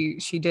that she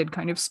did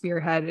kind of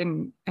spearhead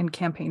and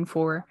campaign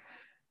for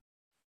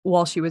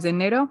while she was in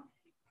NATO,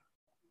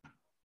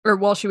 or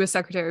while she was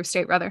Secretary of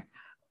State, rather.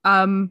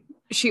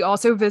 She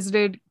also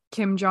visited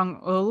Kim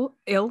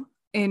Jong-il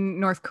in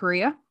North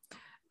Korea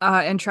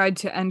and tried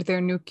to end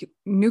their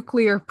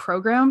nuclear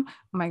program.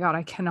 Oh my God,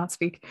 I cannot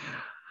speak.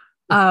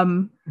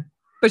 But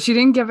she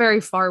didn't get very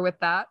far with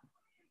that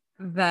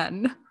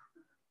then.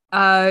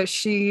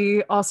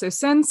 She also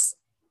since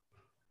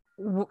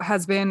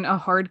has been a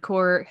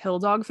hardcore Hill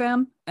Dog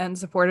fan and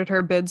supported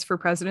her bids for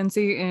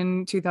presidency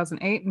in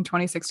 2008 and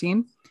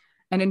 2016.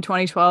 And in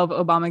 2012,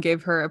 Obama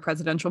gave her a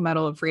Presidential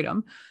Medal of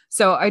Freedom.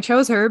 So I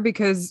chose her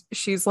because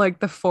she's like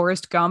the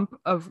Forrest Gump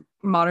of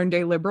modern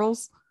day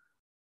liberals.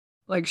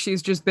 Like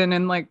she's just been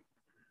in like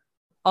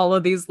all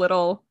of these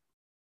little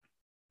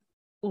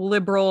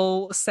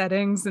liberal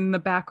settings in the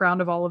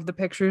background of all of the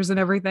pictures and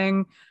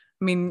everything.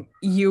 I mean,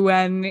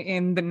 UN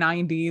in the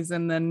 90s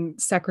and then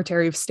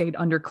Secretary of State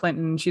under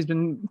Clinton. She's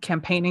been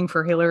campaigning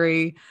for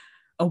Hillary.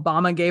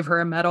 Obama gave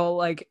her a medal.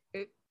 Like,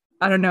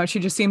 I don't know. She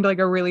just seemed like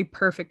a really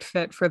perfect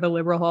fit for the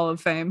Liberal Hall of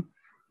Fame.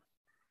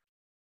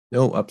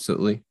 No,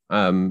 absolutely.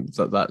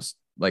 So that's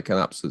like an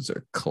absolute sort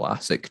of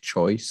classic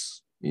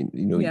choice.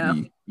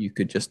 You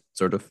could just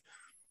sort of,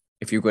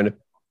 if you're going to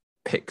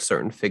pick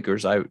certain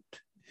figures out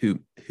who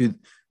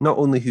not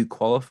only who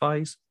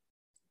qualifies,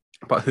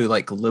 but who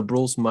like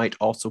liberals might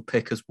also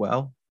pick as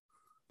well.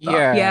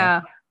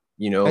 Yeah.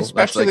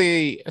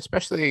 Especially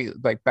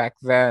like back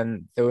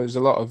then, there was a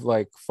lot of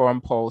like foreign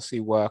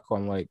policy work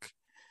on like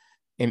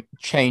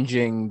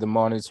changing the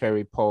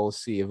monetary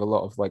policy of a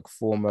lot of like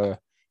former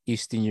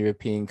Eastern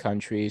European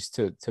countries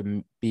to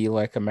be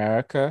like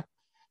America.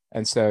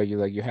 And so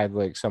you had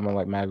like someone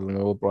like Madeleine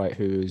Albright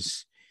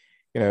who's,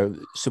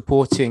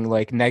 supporting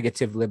like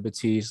negative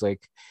liberties,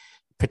 like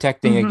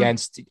protecting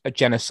against a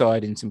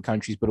genocide in some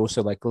countries, but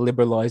also like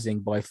liberalizing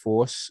by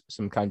force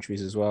some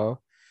countries as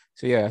well.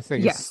 So yeah, I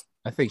think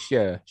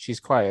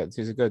she's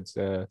a good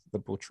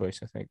liberal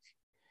choice, I think.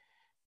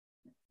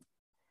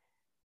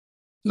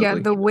 Yeah,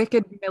 the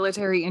wicked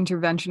military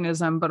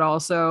interventionism, but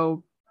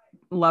also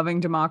loving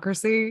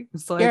democracy.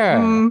 It's like,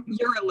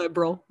 you're a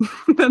liberal.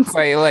 That's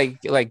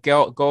like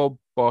girl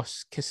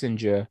boss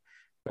Kissinger,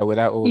 but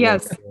without all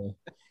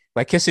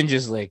like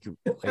Kissinger's like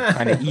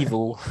kind of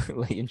evil,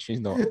 like, and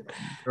she's not.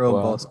 Girl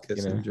boss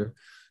Kissinger.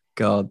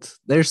 God,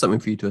 there's something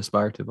for you to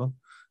aspire to,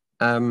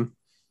 man.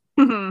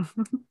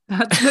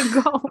 That's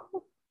the goal.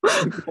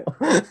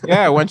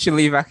 Yeah, once you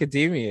leave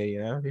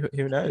academia,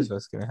 who knows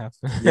what's gonna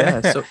happen.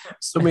 Yeah,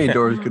 so many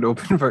doors could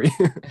open for you.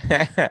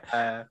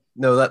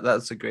 No,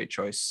 that's a great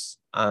choice,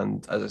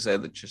 and as I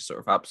said, it's just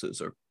sort of absolute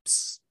sort of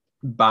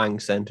bang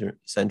center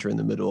in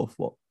the middle of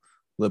what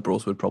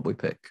liberals would probably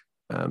pick.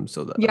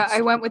 I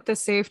went with the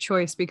safe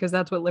choice because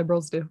that's what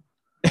liberals do.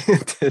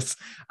 It is,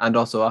 and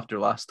also after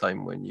last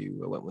time when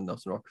you went with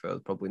Nelson Rockefeller,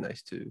 it's probably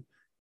nice to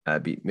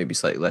be maybe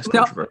slightly less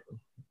controversial.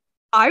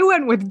 I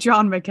went with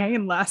John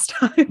McCain last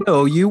time.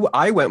 No,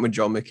 I went with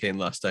John McCain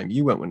last time.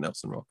 You went with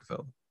Nelson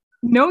Rockefeller.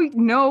 No.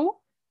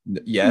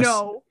 Yes.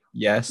 No.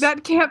 Yes.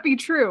 That can't be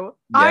true.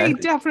 Yeah. I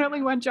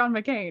definitely went John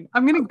McCain.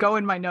 I'm gonna go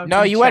in my notes.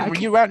 No, you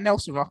went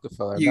Nelson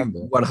Rockefeller. I remember.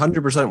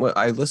 100%.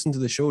 I listened to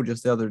the show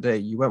just the other day.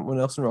 You went with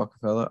Nelson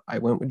Rockefeller. I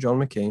went with John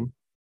McCain.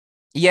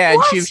 Yeah,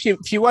 and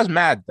she was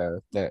mad though.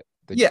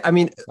 I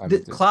mean,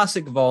 the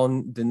classic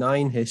Vaughn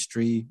denying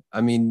history. I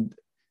mean,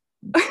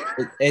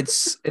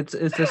 it's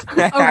just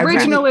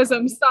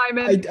originalism,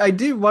 Simon. I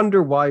do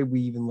wonder why we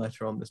even let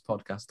her on this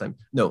podcast time.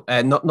 No,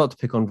 not to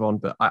pick on Vaughn,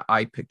 but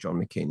I picked John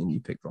McCain and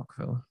you picked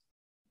Rockefeller.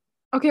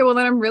 Okay, well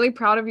then I'm really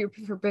proud of you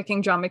for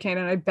picking John McCain,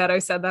 and I bet I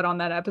said that on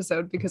that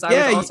episode because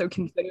I was also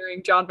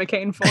considering John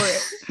McCain for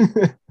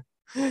it.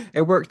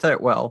 It worked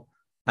out well.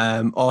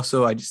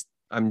 Also,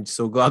 I'm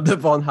so glad that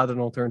Vaughn had an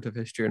alternative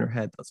history in her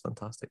head. That's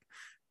fantastic.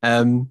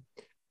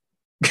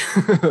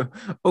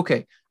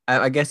 Okay,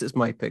 I guess it's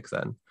my pick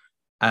then.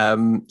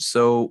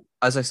 So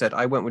as I said,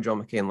 I went with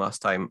John McCain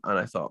last time, and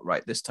I thought,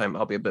 right, this time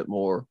I'll be a bit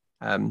more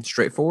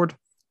straightforward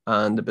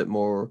and a bit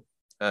more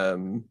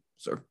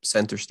sort of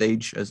center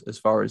stage as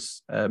far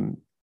as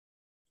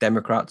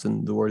Democrats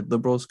and the word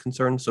liberal is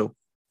concerned. So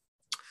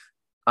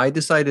I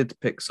decided to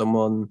pick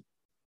someone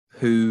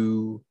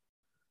who,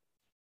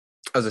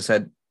 as I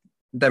said,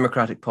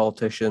 Democratic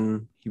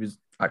politician. He was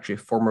actually a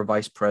former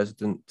vice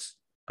president,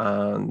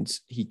 and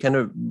he kind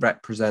of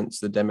represents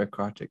the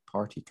Democratic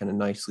Party kind of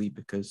nicely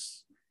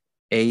because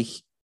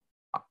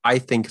I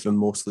think of him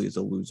mostly as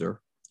a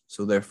loser.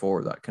 So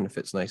therefore, that kind of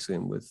fits nicely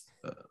in with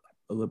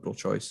a liberal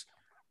choice.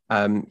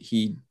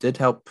 He did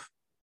help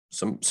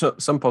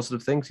some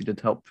positive things. He did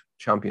help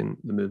champion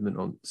the movement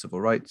on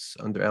civil rights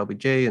under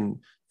LBJ and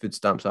Food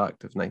Stamps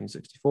Act of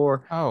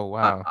 1964. Oh,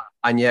 wow.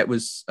 And yet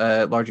was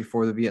largely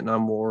for the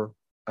Vietnam War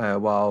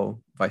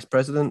while vice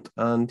president.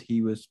 And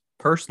he was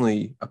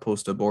personally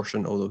opposed to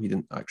abortion, although he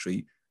didn't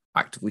actually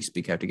actively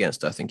speak out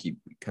against it. I think he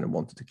kind of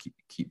wanted to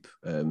keep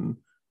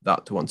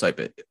that to one side.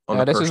 But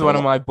this is one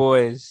of my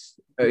boys.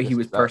 He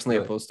was personally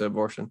opposed to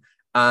abortion.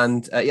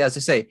 And as I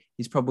say,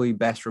 he's probably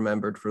best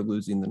remembered for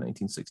losing the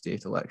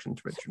 1968 election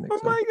to Richard Nixon.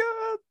 Oh my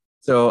God.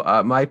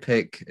 So my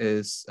pick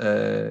is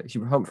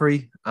Hubert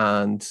Humphrey.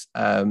 And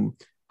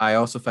I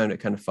also found it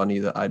kind of funny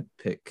that I'd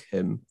pick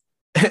him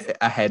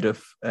ahead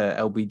of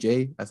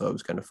LBJ. I thought it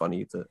was kind of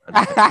funny that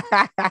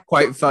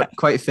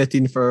quite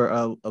fitting for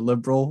a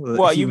liberal.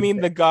 What, you mean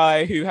the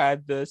guy who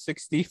had the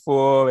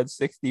 64 and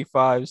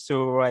 65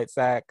 Civil Rights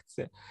Act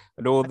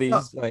and all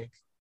these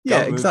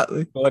yeah,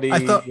 exactly. Bodies. I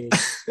thought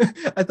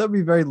it'd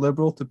be very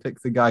liberal to pick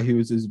the guy who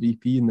was his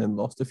VP and then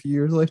lost a few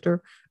years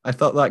later. I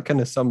thought that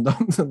kind of summed up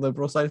the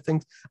liberal side of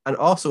things. And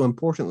also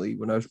importantly,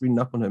 when I was reading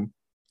up on him,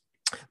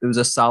 there was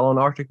a Salon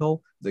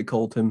article that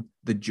called him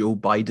the Joe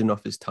Biden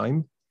of his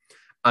time.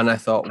 And I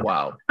thought,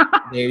 wow,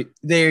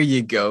 there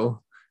you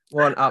go.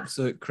 What an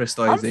absolute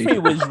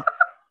crystallization.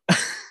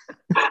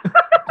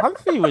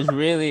 Humphrey was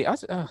really, I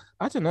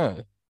don't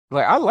know.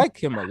 Like, I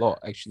like him a lot,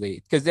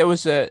 actually, because there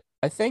was I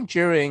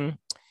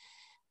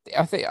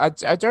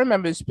don't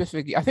remember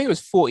specifically, I think it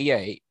was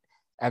 48,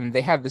 and they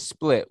had the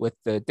split with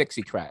the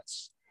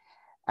Dixiecrats.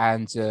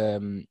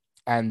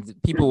 And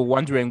people were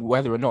wondering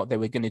whether or not they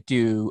were going to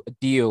do a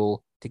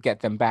deal to get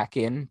them back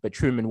in, but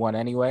Truman won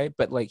anyway.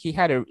 But he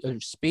had a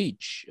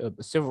speech, a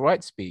civil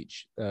rights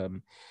speech,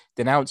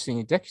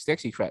 denouncing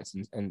Dixiecrats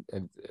and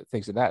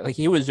things like that.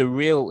 He was a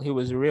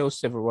real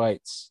civil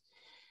rights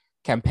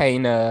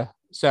campaigner.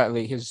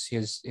 Certainly,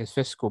 his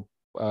fiscal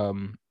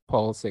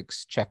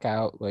politics check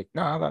out.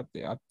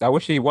 I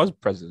wish he was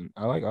president.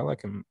 I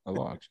like him a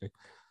lot, actually.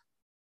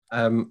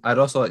 I'd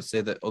also like to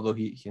say that although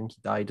he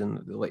died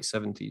in the late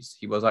 70s,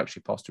 he was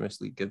actually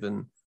posthumously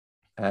given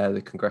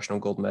the Congressional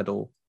Gold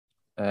Medal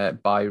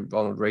by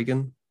Ronald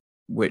Reagan,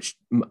 which,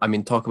 I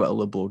mean, talk about a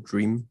liberal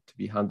dream to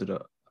be handed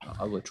a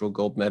literal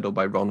gold medal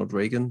by Ronald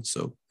Reagan.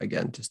 So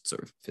again, just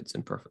sort of fits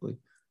in perfectly.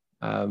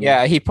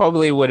 He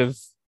probably would have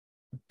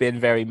been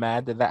very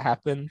mad that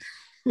happened.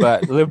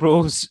 But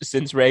liberals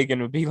since Reagan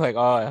would be like,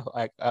 oh,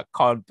 I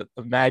can't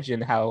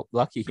imagine how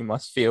lucky he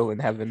must feel in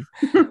heaven.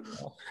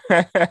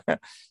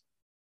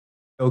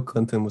 Bill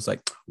Clinton was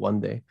like,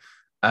 one day.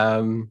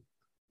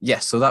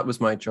 Yes, so that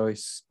was my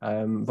choice.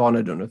 Vaughn,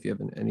 I don't know if you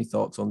have any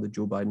thoughts on the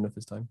Joe Biden of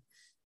his time.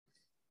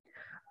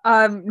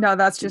 No,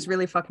 that's just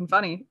really fucking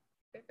funny,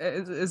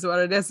 is what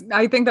it is.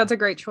 I think that's a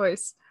great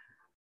choice.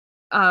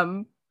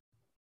 I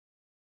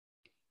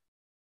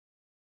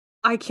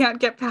can't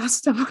get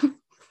past someone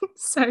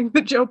saying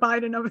the Joe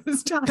Biden of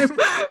his time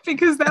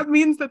because that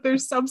means that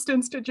there's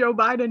substance to Joe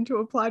Biden to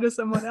apply to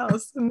someone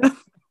else. And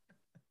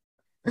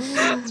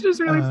it's just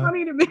really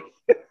funny to me.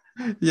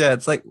 Yeah,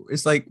 it's like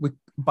with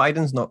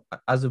Biden's not,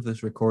 as of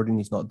this recording,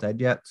 he's not dead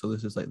yet. So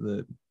this is like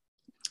the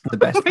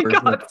best version.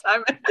 God,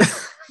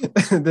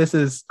 Simon. This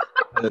is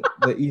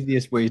the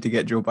easiest way to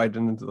get Joe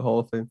Biden into the Hall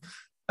of Fame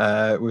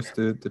was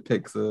to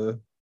pick So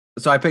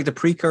I picked a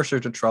precursor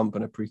to Trump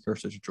and a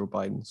precursor to Joe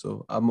Biden.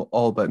 So I'm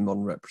all about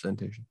modern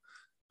representation.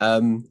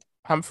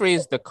 Humphrey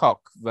is the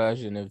cock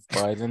version of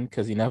Biden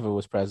because he never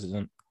was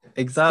president.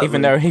 Exactly.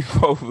 Even though he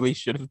probably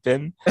should have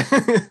been.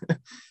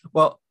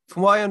 Well,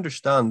 from what I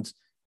understand,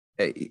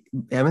 I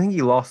think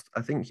he lost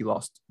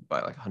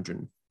by like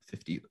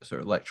 150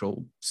 sort of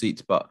electoral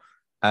seats, but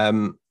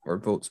or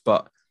votes,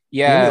 but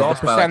the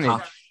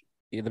percentage.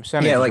 The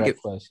percentage.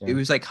 It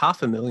was like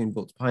 500,000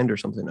 votes behind or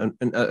something,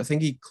 and I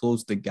think he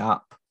closed the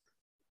gap,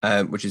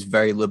 which is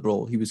very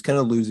liberal. He was kind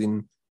of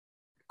losing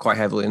quite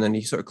heavily, and then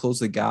he sort of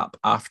closed the gap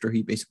after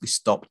he basically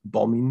stopped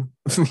bombing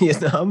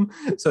Vietnam.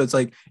 So it's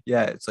like,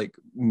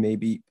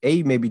 maybe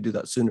do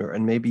that sooner,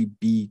 and maybe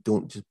B,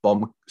 don't just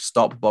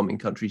stop bombing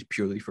countries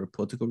purely for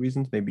political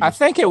reasons. I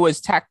think it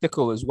was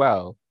tactical as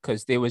well,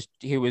 because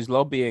he was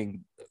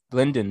lobbying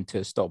Lyndon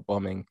to stop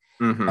bombing,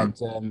 and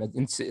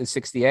in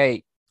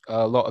 '68,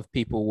 a lot of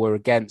people were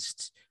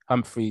against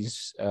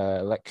Humphrey's,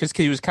 because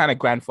he was kind of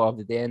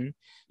grandfathered in.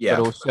 Yeah.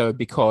 But also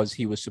because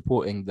he was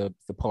supporting the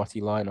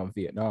party line on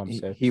Vietnam.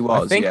 So he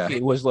was. I think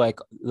it was like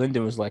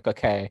Lyndon was like,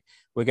 okay,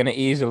 we're going to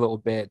ease a little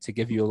bit to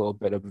give you a little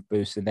bit of a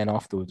boost, and then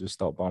afterwards we'll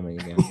stop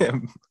bombing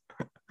again.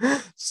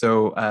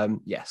 So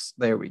yes,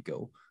 there we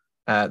go.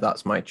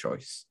 That's my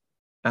choice.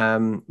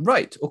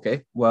 Right.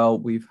 Okay. Well,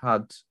 we've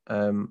had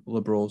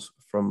liberals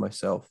from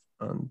myself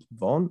and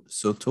Vaughn.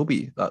 So,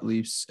 Toby, that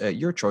leaves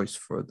your choice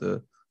for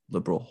the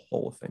Liberal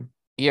Hall of Fame.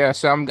 Yeah,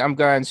 so I'm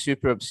going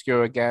super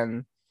obscure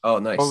again, Oh,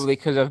 nice. probably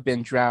because I've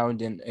been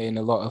drowned in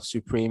a lot of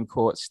Supreme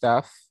Court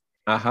stuff.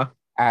 Uh-huh.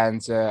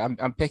 And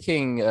I'm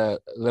picking a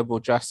liberal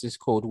justice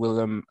called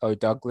William O.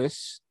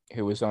 Douglas,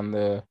 who was on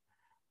the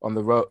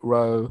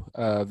Roe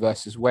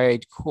versus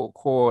Wade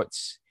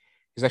courts.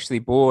 He was actually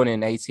born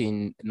in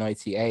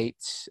 1898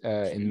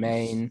 in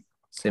Maine.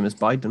 Same as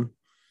Biden.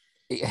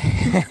 He's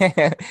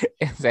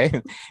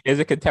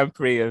a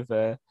contemporary of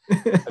Joe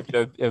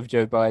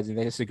Biden.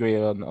 They disagree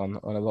on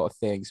a lot of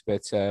things,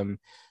 but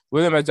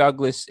William O.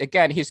 Douglas,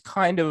 again, he's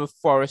kind of a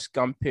Forrest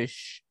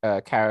Gumpish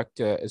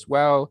character as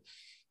well.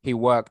 He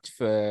worked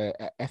for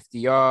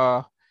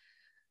FDR.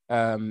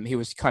 He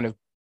was kind of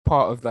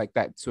part of like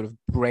that sort of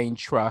brain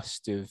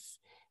trust of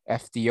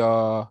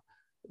FDR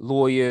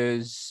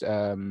lawyers.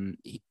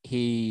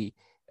 He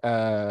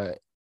was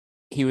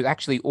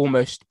actually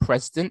almost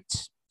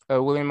president,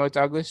 William O.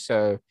 Douglas.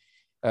 So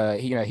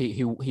he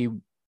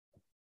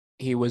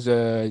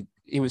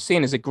was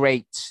seen as a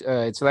great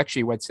intellectual.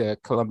 He went to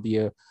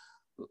Columbia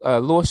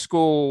Law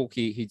School.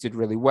 He did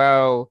really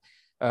well.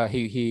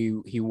 He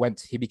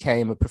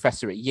became a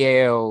professor at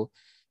Yale,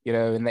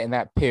 in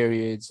that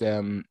period.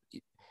 And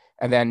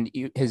then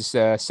his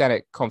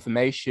Senate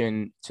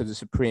confirmation to the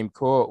Supreme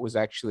Court was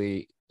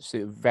actually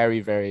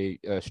very, very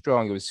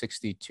strong. It was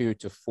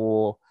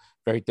 62-4,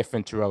 very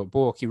different to Robert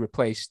Bork. He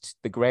replaced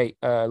the great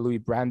Louis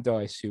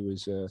Brandeis, who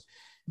was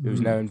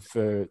known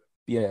for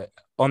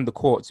on the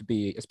court to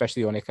be,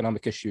 especially on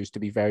economic issues, to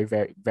be very,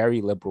 very,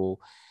 very liberal.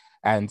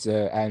 And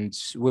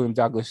William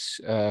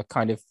Douglas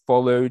kind of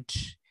followed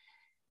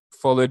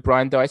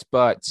Brandeis,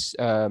 but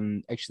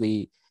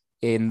actually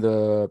in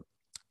the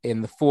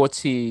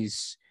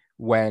 40s,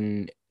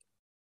 when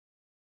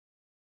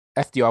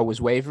FDR was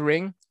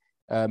wavering,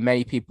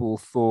 many people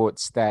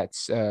thought that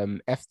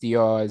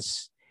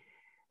FDR's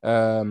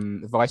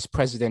the vice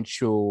president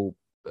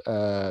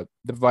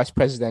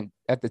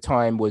at the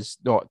time was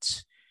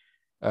not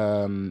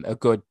a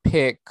good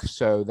pick,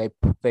 so they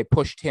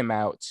pushed him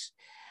out,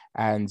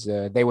 and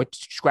they were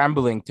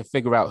scrambling to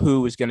figure out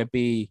who was going to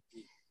be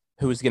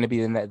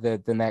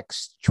the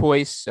next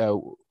choice.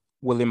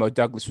 William O.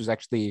 Douglas was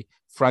actually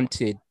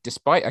fronted,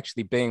 despite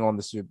actually being on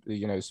the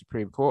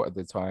Supreme Court at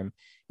the time.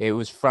 It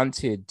was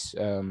fronted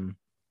to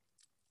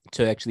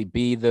actually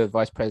be the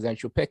vice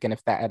presidential pick, and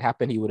if that had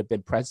happened, he would have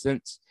been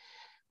president.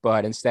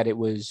 But instead, it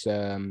was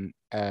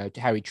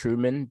Harry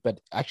Truman. But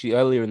actually,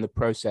 earlier in the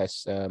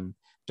process,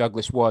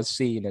 Douglas was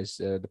seen as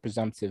the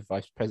presumptive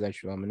vice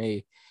presidential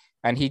nominee,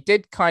 and he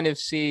did kind of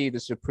see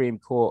the Supreme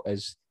Court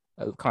as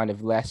kind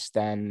of less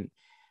than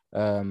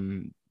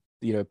politics,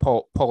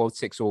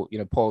 or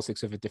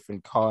politics of a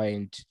different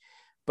kind.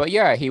 But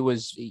yeah,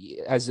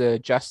 as a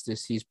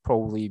justice, he's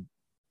probably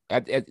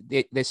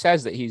it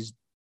says that he's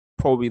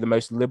probably the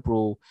most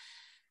liberal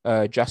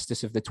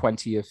justice of the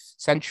 20th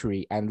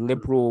century, and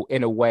liberal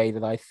in a way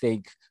that I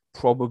think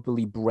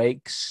probably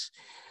breaks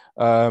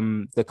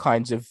the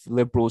kinds of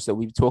liberals that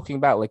we've been talking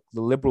about, like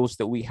the liberals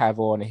that we have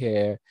on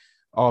here,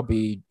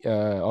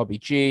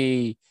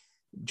 RBG,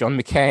 John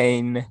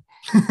McCain,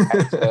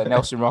 and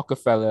Nelson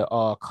Rockefeller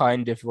are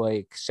kind of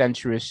like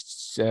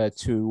centrists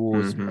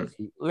towards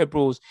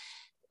liberals.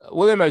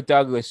 William O.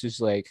 Douglas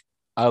is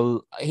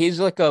he's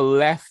like a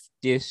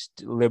leftist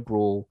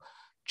liberal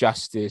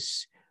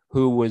justice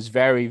who was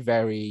very,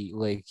 very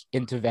like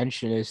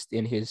interventionist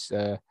in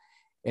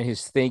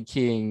his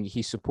thinking.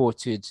 He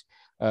supported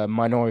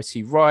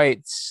minority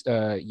rights,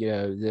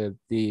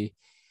 the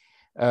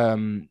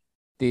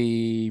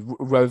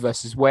Roe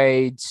versus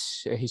Wade.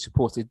 He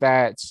supported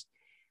that.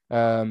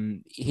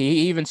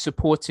 He even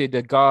supported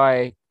a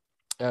guy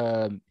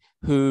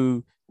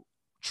who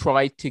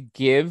tried to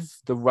give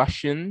the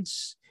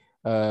Russians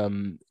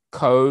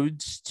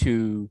codes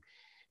to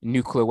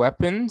nuclear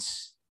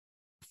weapons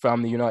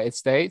from the United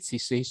States. He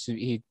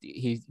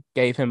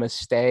gave him a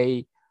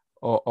stay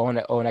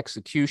on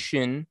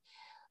execution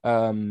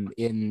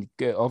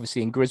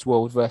obviously in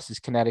Griswold versus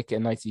Connecticut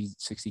in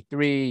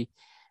 1963.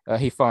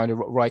 He found a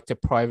right to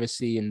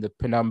privacy in the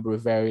penumbra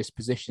of various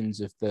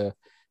positions of the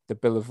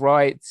Bill of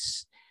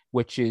Rights,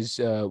 which is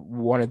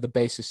one of the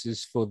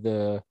bases for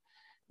the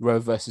Roe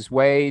versus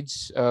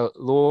Wade's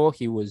law.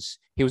 He was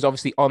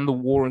obviously on the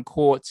Warren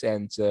Court,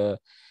 and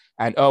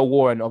Earl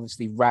Warren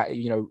obviously,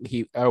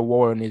 Earl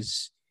Warren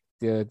is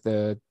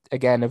the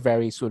again a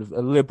very sort of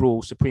a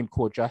liberal Supreme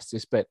Court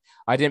justice. But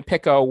I didn't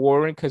pick Earl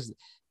Warren because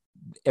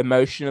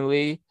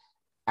emotionally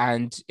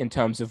and in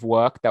terms of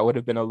work, that would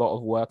have been a lot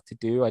of work to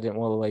do. I didn't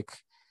want to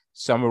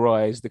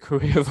summarize the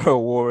career of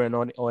Earl Warren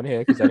on here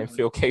because I didn't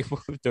feel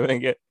capable of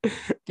doing it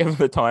given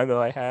the time that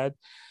I had.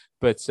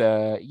 But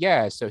so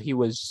he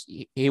was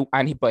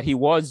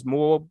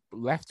more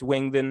left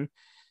wing than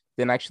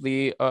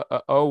actually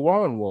Earl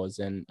Warren was,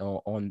 and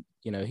on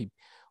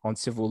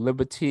civil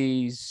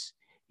liberties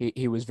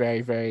he was very,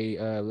 very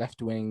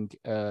left wing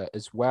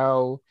as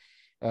well.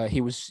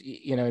 He was,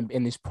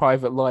 in his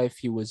private life,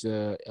 he was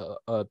a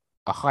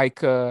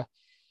hiker.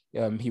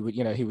 He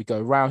would go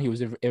around. He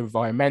was an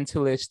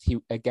environmentalist.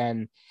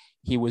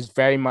 He was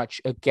very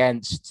much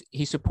against.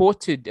 He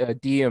supported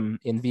Diem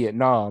in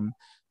Vietnam,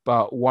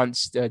 but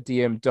once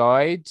Diem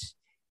died,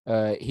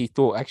 he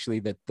thought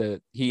that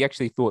the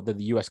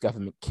U.S.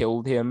 government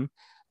killed him,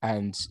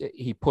 and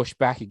he pushed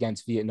back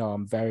against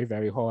Vietnam very,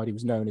 very hard. He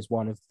was known as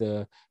one of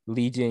the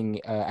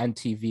leading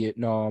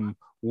anti-Vietnam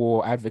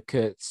War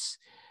advocates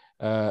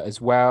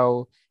as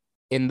well.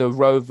 In the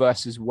Roe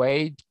versus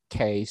Wade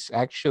case,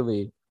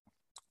 actually,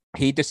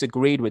 he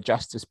disagreed with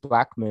Justice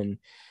Blackmun,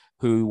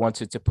 who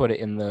wanted to put it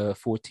in the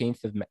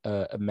 14th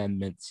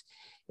Amendment.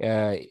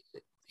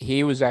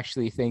 He was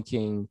actually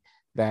thinking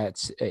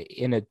that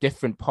in a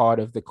different part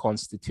of the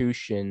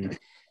Constitution,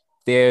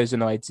 there's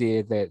an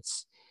idea that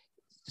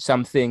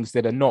some things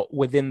that are not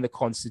within the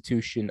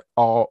Constitution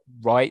are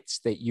rights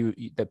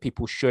that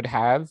people should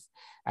have.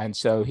 And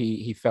so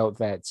he felt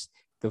that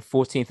the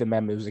 14th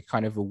Amendment was a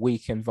kind of a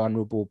weak and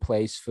vulnerable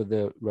place for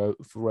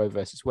Roe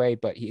versus Wade.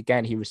 But he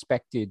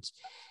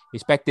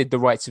respected the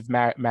rights of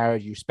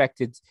marriage. He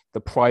respected the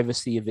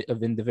privacy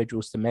of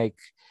individuals to make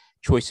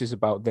choices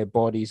about their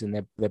bodies and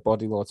their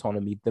bodily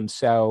autonomy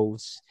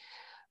themselves.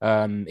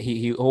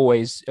 He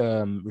always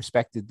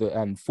respected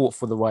and fought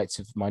for the rights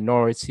of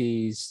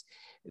minorities.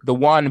 The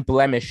one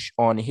blemish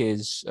on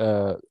his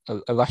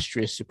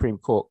illustrious Supreme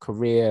Court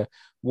career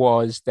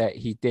was that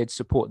he did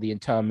support the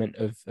internment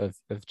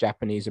of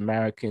Japanese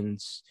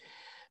Americans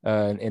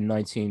in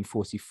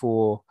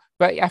 1944.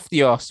 But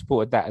FDR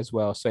supported that as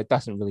well, so it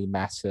doesn't really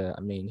matter.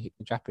 I mean,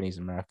 Japanese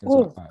Americans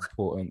aren't that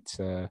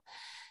important.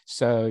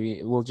 So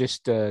we'll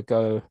just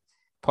go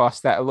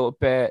past that a little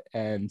bit.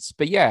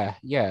 But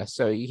yeah.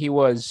 So he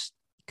was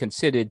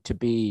considered to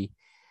be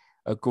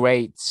a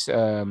great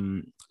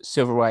civil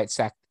rights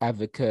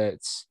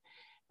advocate.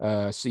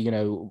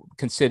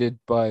 Considered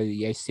by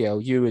the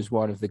ACLU as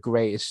one of the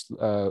greatest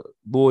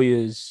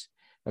lawyers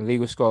and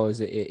legal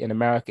scholars in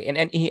America.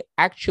 And he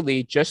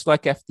actually, just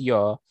like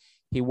FDR,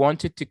 he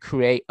wanted to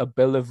create a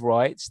Bill of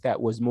Rights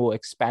that was more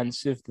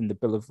expansive than the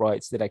Bill of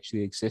Rights that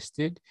actually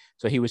existed.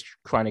 So he was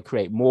trying to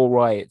create more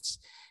rights.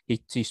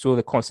 He saw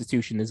the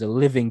Constitution as a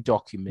living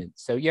document.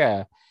 So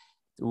yeah,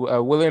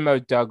 William O.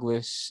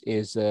 Douglas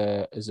is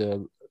a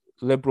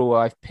liberal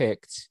I've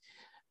picked.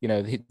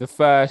 The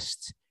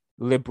first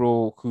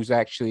liberal who's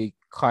actually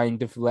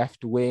kind of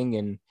left wing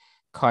and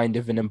kind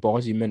of an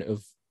embodiment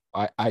of,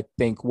 I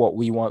think, what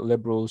we want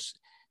liberals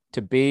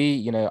to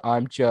be.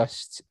 I'm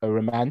just a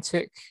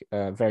romantic,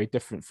 very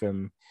different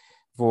from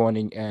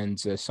Vaughan and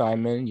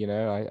Simon.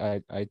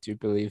 I do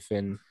believe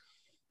in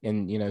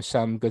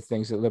some good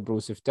things that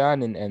liberals have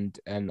done,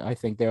 and I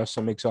think there are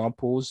some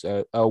examples.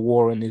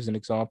 Warren is an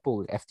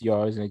example.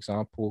 FDR is an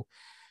example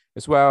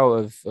as well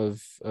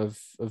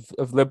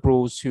of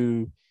liberals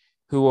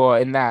who are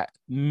in that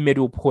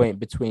middle point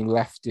between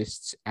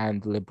leftists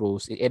and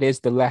liberals. It is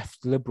the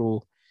left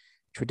liberal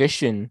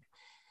tradition,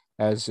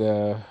 as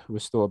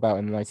was thought about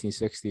in the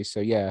 1960s.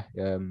 So yeah,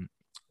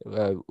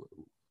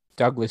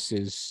 Douglas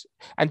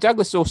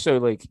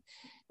also,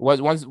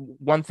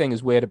 one thing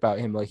is weird about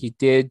him. He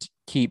did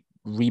keep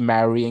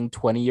remarrying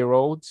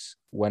 20-year-olds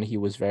when he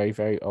was very,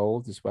 very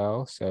old as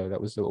well. So that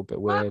was a little bit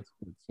weird.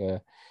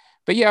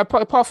 But yeah,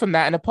 apart from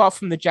that, and apart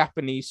from the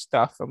Japanese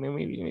stuff, I mean,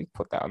 we need to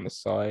put that on the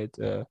side.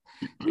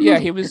 Yeah,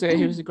 he was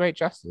a great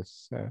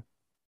justice. So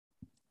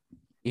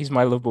he's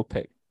my liberal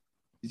pick.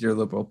 He's your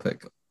liberal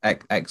pick.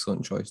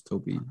 Excellent choice,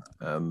 Toby.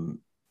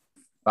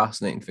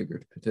 Fascinating figure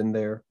to put in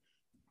there.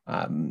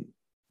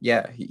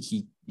 Yeah,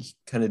 he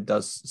kind of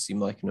does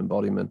seem like an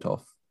embodiment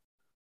of,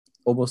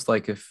 almost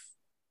like if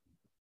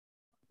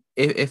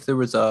there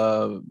was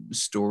a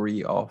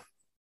story of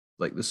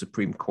the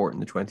Supreme Court in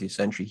the 20th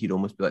century, he'd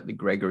almost be like the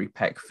Gregory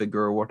Peck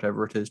figure or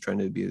whatever it is, trying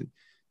to be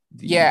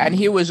and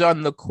he was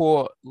on the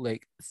court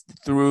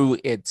through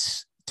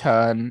its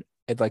turn,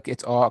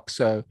 its arc.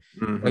 So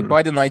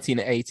by the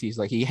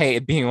 1980s, he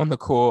hated being on the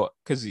court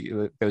because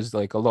there was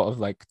a lot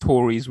of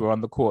Tories were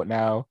on the court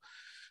now.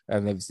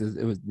 And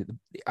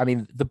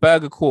the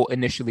Burger Court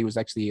initially was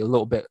actually a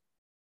little bit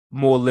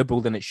more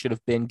liberal than it should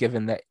have been,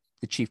 given that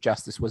the Chief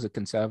Justice was a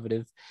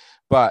conservative.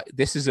 But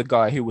this is a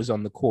guy who was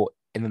on the court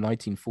in the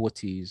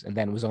 1940s and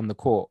then was on the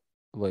court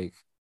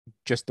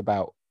just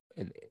about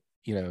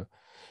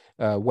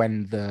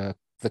when the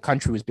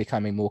country was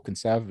becoming more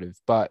conservative.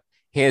 But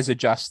here's a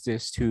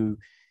justice who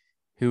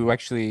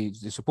actually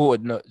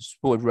supported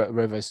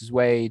Roe versus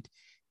Wade.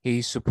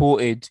 He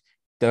supported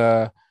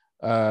the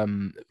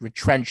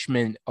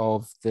retrenchment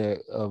of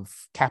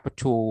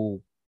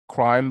capital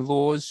crime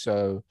laws.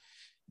 So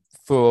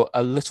for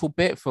a little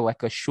bit, for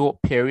a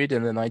short period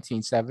in the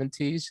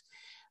 1970s,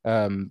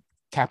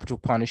 capital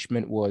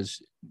punishment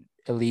was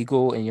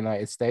illegal in the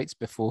United States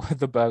before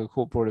the Burger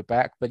Court brought it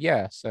back. But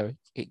yeah, so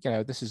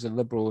this is a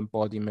liberal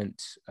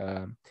embodiment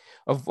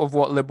of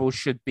what liberals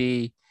should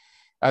be.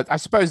 I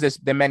suppose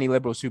there are many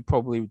liberals who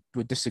probably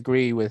would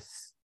disagree with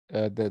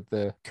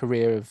the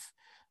career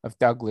of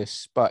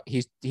Douglas, but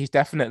he's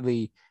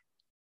definitely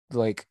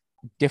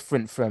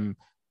different from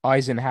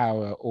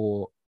Eisenhower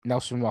or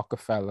Nelson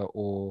Rockefeller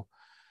or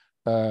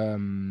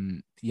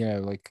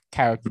like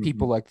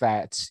people like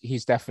that.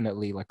 He's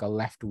definitely like a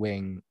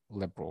left-wing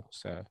liberal.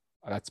 So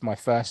that's my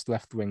first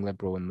left-wing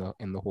liberal in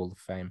the Hall of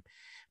Fame.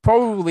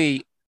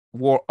 Probably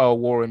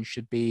Warren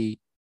should be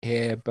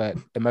here, but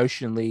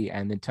emotionally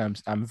and in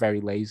terms, I'm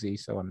very lazy,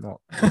 so I'm not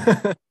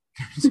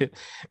to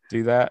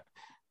do that.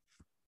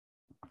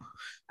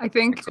 I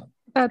think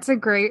that's a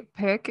great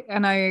pick,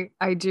 and I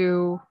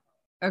do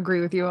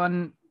agree with you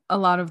on a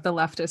lot of the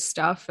leftist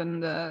stuff,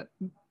 and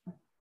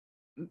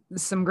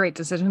some great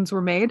decisions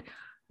were made.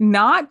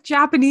 Not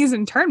Japanese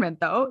internment,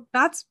 though.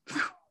 That's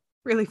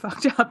really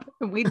fucked up,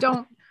 and we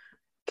don't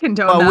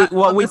condone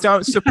that. We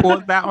don't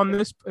support that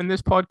in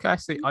this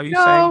podcast. Are you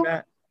saying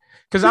that?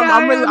 Because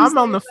I'm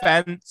on the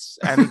fence,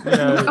 and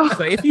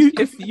so if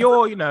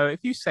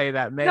you say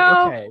that, maybe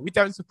okay, we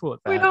don't support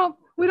that.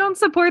 We don't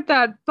support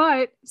that,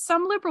 but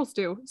some liberals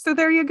do. So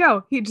there you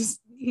go. He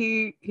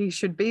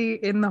should be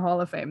in the Hall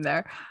of Fame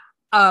there.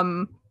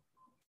 No,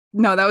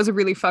 that was a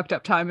really fucked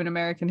up time in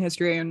American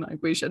history, and like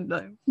we should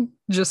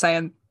just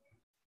saying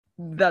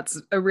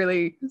that's a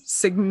really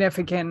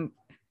significant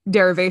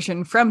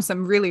derivation from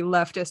some really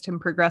leftist and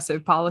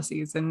progressive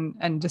policies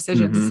and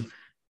decisions.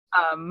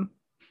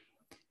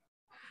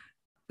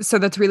 So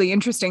that's really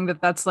interesting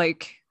that's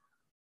like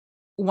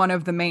one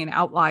of the main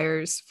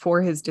outliers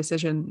for his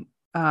decision,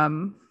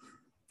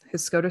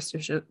 his SCOTUS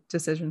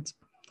decisions.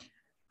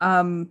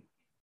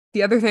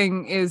 The other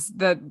thing is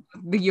that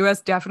the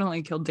US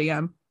definitely killed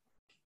Diem.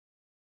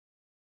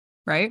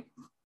 Right?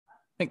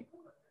 Like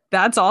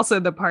that's also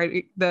the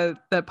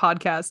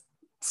podcast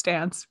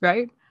stance,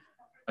 right?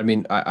 I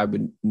mean, I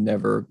would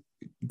never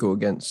go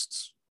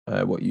against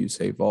what you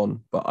say,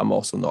 Vaughn, but I'm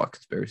also not a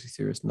conspiracy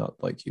theorist, not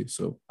like you.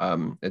 So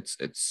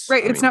it's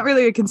right. It's not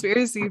really a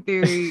conspiracy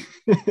theory.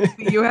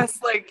 The US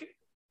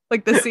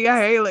like the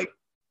CIA like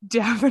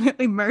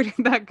definitely murdered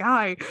that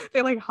guy.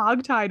 They like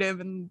hogtied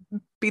him and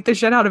beat the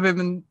shit out of him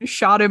and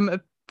shot him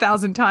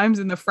 1,000 times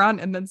in the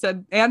front and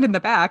in the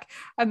back,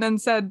 and then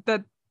said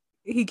that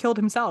he killed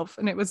himself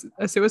and it was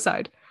a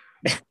suicide.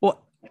 What?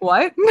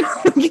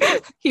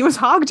 He was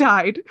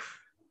hogtied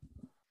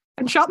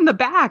and shot in the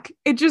back.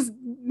 It just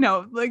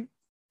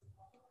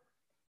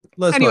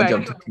let's not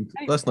jump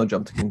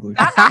to conclusions.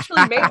 That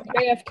actually made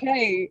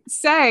JFK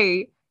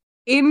say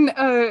in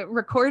a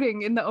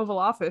recording in the Oval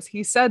Office,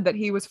 he said that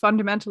he was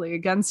fundamentally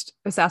against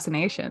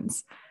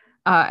assassinations,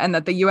 and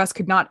that the US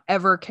could not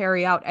ever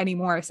carry out any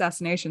more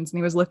assassinations. And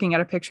he was looking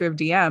at a picture of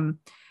Diem,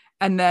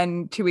 and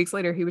then 2 weeks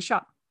later he was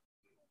shot.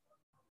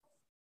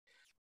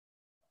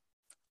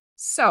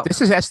 So this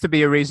has to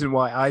be a reason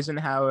why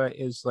Eisenhower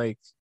is like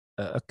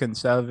a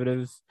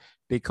conservative,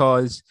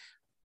 because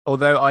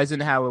although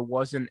Eisenhower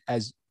wasn't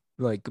as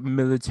like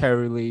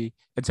militarily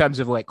in terms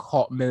of like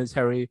hot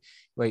military,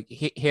 like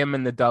him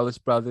and the Dulles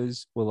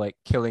brothers were like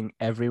killing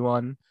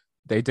everyone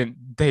they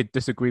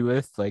disagree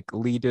with, like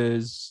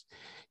leaders,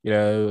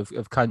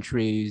 of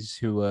countries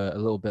who were a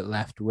little bit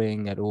left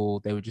wing at all.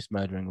 They were just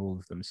murdering all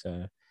of them.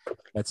 So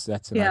that's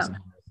an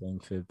Eisenhower thing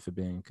for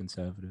being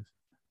conservative.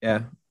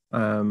 Yeah.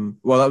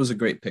 Well, that was a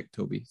great pick,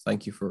 Toby.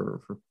 Thank you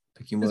for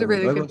picking one. It was a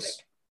really good pick.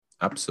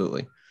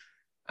 Absolutely.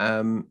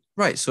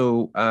 Right.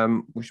 So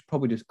we should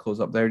probably just close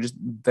up there. Just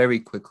very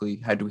quickly,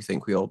 how do we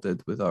think we all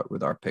did with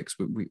our picks?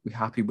 We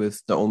happy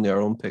with not only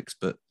our own picks,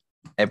 but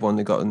everyone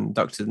that got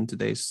inducted in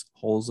today's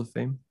Halls of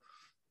Fame?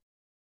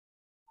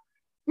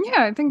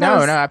 Yeah, I think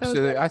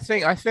absolutely. I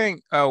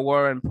think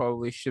Warren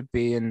probably should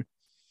be in,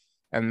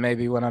 and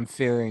maybe when I'm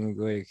feeling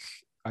like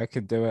I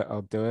could do it,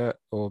 I'll do it,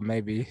 or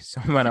maybe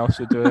someone else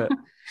will do it.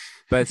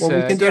 But we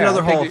can do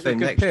another Hall of Fame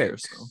next year.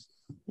 So.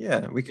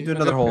 Yeah, we can do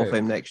another Hall of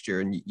Fame next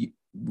year, and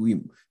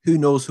who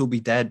knows who'll be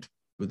dead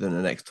within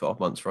the next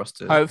 12 months for us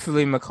to.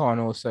 Hopefully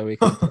McConnell, so we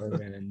can put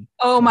him in. And,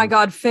 oh my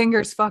God,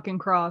 fingers fucking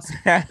crossed.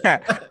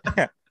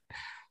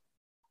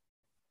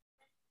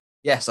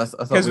 Yes, I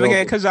thought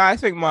because I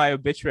think my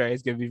obituary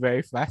is going to be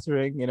very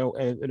flattering, in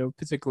a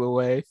particular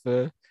way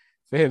for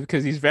him,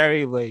 because he's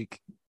very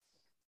like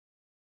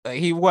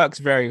he works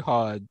very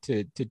hard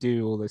to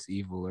do all this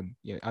evil, and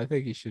I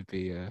think he should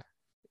be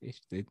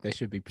there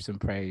should be some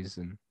praise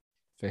and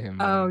for him.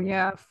 Oh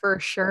yeah, for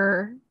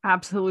sure,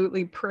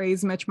 absolutely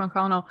praise Mitch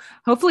McConnell.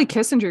 Hopefully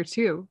Kissinger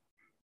too.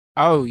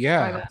 Oh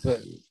yeah,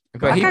 but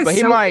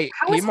he might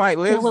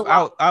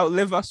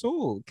outlive us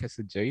all,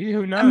 Kissinger.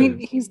 Who knows? I mean,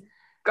 he's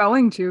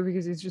going to,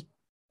 because he's just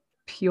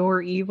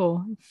pure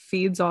evil. He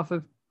feeds off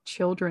of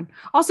children.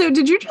 Also,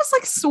 did you just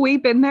like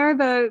sweep in there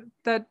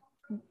that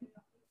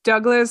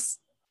Douglas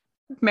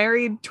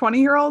married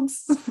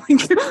 20-year-olds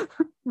like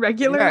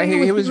regularly?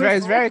 Yeah, he was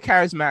very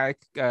charismatic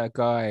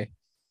guy.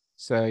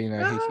 So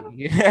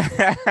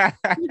that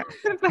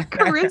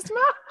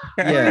charisma?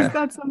 Yeah. Or is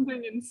that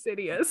something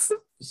insidious?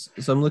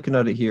 So I'm looking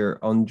at it here.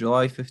 On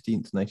July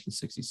 15th,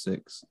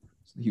 1966,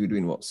 he would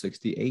have been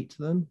 68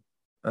 then.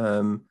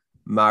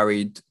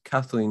 Married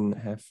Kathleen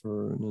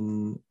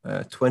Heffernan,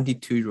 a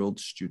 22-year-old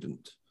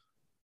student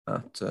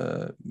at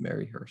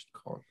Maryhurst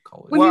College.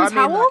 When he was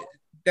how old?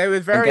 They were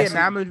very guessing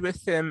enamored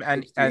with him,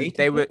 and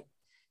 68,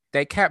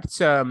 they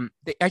kept I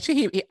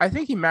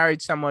think he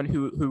married someone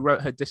who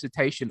wrote her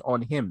dissertation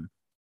on him.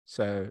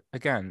 So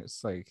again,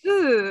 it's like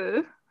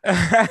Ugh.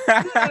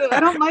 I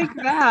don't like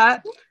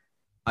that.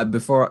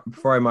 Before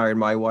I married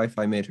my wife,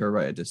 I made her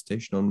write a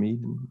dissertation on me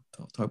and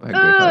talk about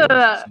how great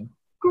I was. So.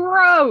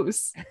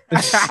 Gross.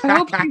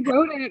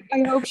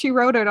 I hope she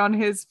wrote it on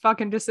his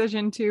fucking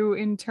decision to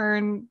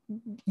intern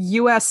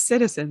U.S.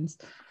 citizens.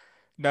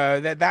 No,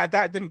 that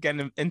didn't get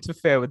them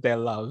interfere with their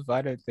love.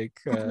 I don't think.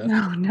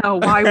 No.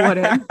 Why would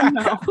it?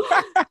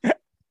 No.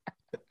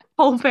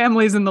 Whole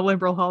family's in the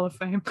Liberal Hall of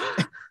Fame.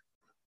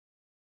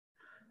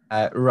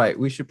 Right,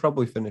 we should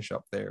probably finish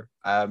up there.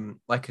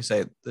 Like I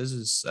said, this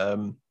is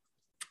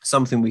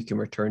something we can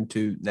return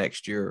to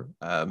next year.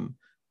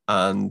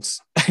 And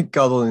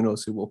God only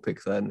knows who we'll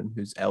pick then and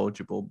who's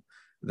eligible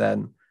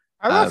then.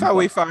 I love how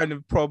we find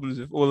the problems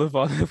with all of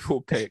our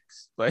Liberal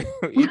picks. Like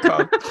you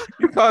can't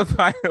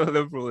find a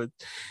Liberal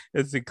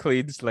it's a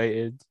clean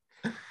slated.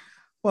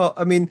 Well,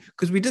 I mean,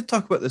 because we did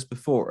talk about this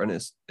before, and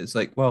it's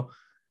like, well,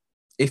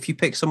 if you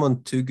pick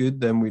someone too good,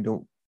 then we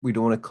don't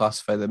want to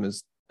classify them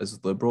as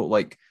Liberal.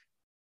 Like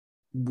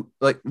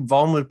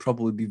Vaughn would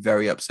probably be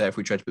very upset if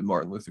we tried to put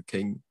Martin Luther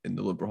King in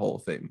the Liberal Hall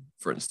of Fame,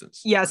 for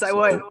instance. Yes, I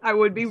would. I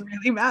would be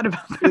really mad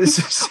about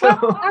that.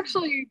 Well,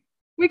 actually,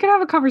 we could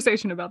have a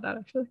conversation about that,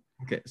 actually.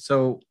 Okay,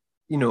 so,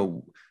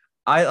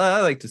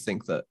 I like to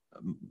think that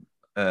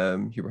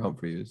Hubert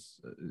Humphrey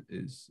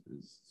is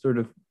sort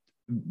of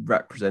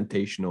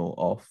representational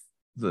of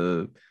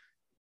the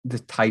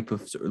type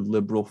of sort of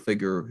liberal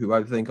figure who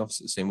I think of.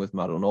 The same with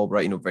Madeleine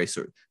Albright, very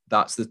sort of,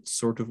 that's the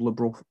sort of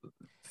liberal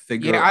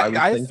figure. Yeah,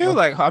 I feel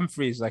like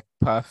Humphrey is like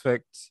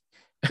perfect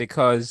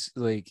because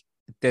like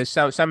there's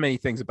so many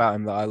things about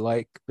him that I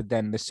like, but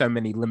then there's so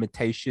many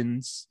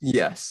limitations.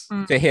 Yes,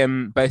 to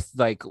him, both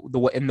like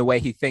in the way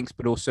he thinks,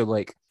 but also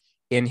like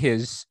in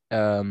his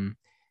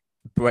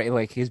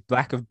like his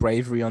lack of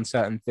bravery on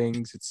certain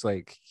things. It's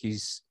like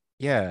he's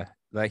I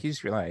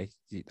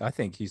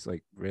think he's a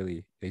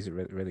really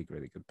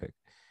good pick.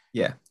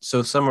 Yeah.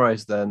 So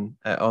summarize then,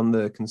 on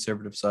the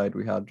Conservative side,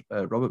 we had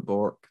Robert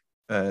Bork,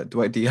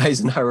 Dwight D.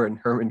 Eisenhower, and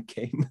Herman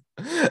Cain.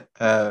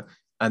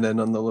 And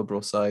then on the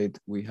Liberal side,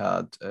 we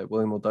had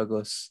William L.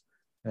 Douglas,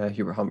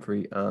 Hubert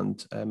Humphrey,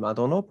 and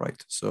Madeleine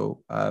Albright.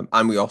 So,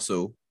 and we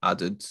also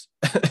added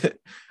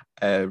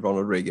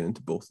Ronald Reagan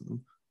into both of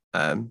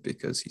them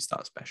because he's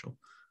that special.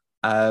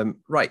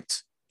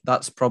 Right.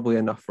 That's probably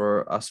enough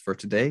for us for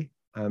today.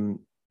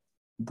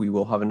 We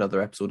will have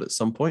another episode at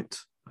some point.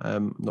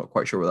 I'm not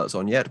quite sure where that's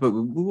on yet, but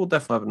we will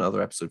definitely have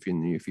another episode for you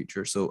in the near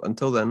future. So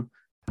until then,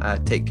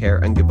 take care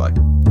and goodbye.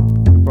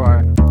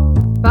 Bye.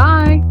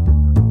 Bye.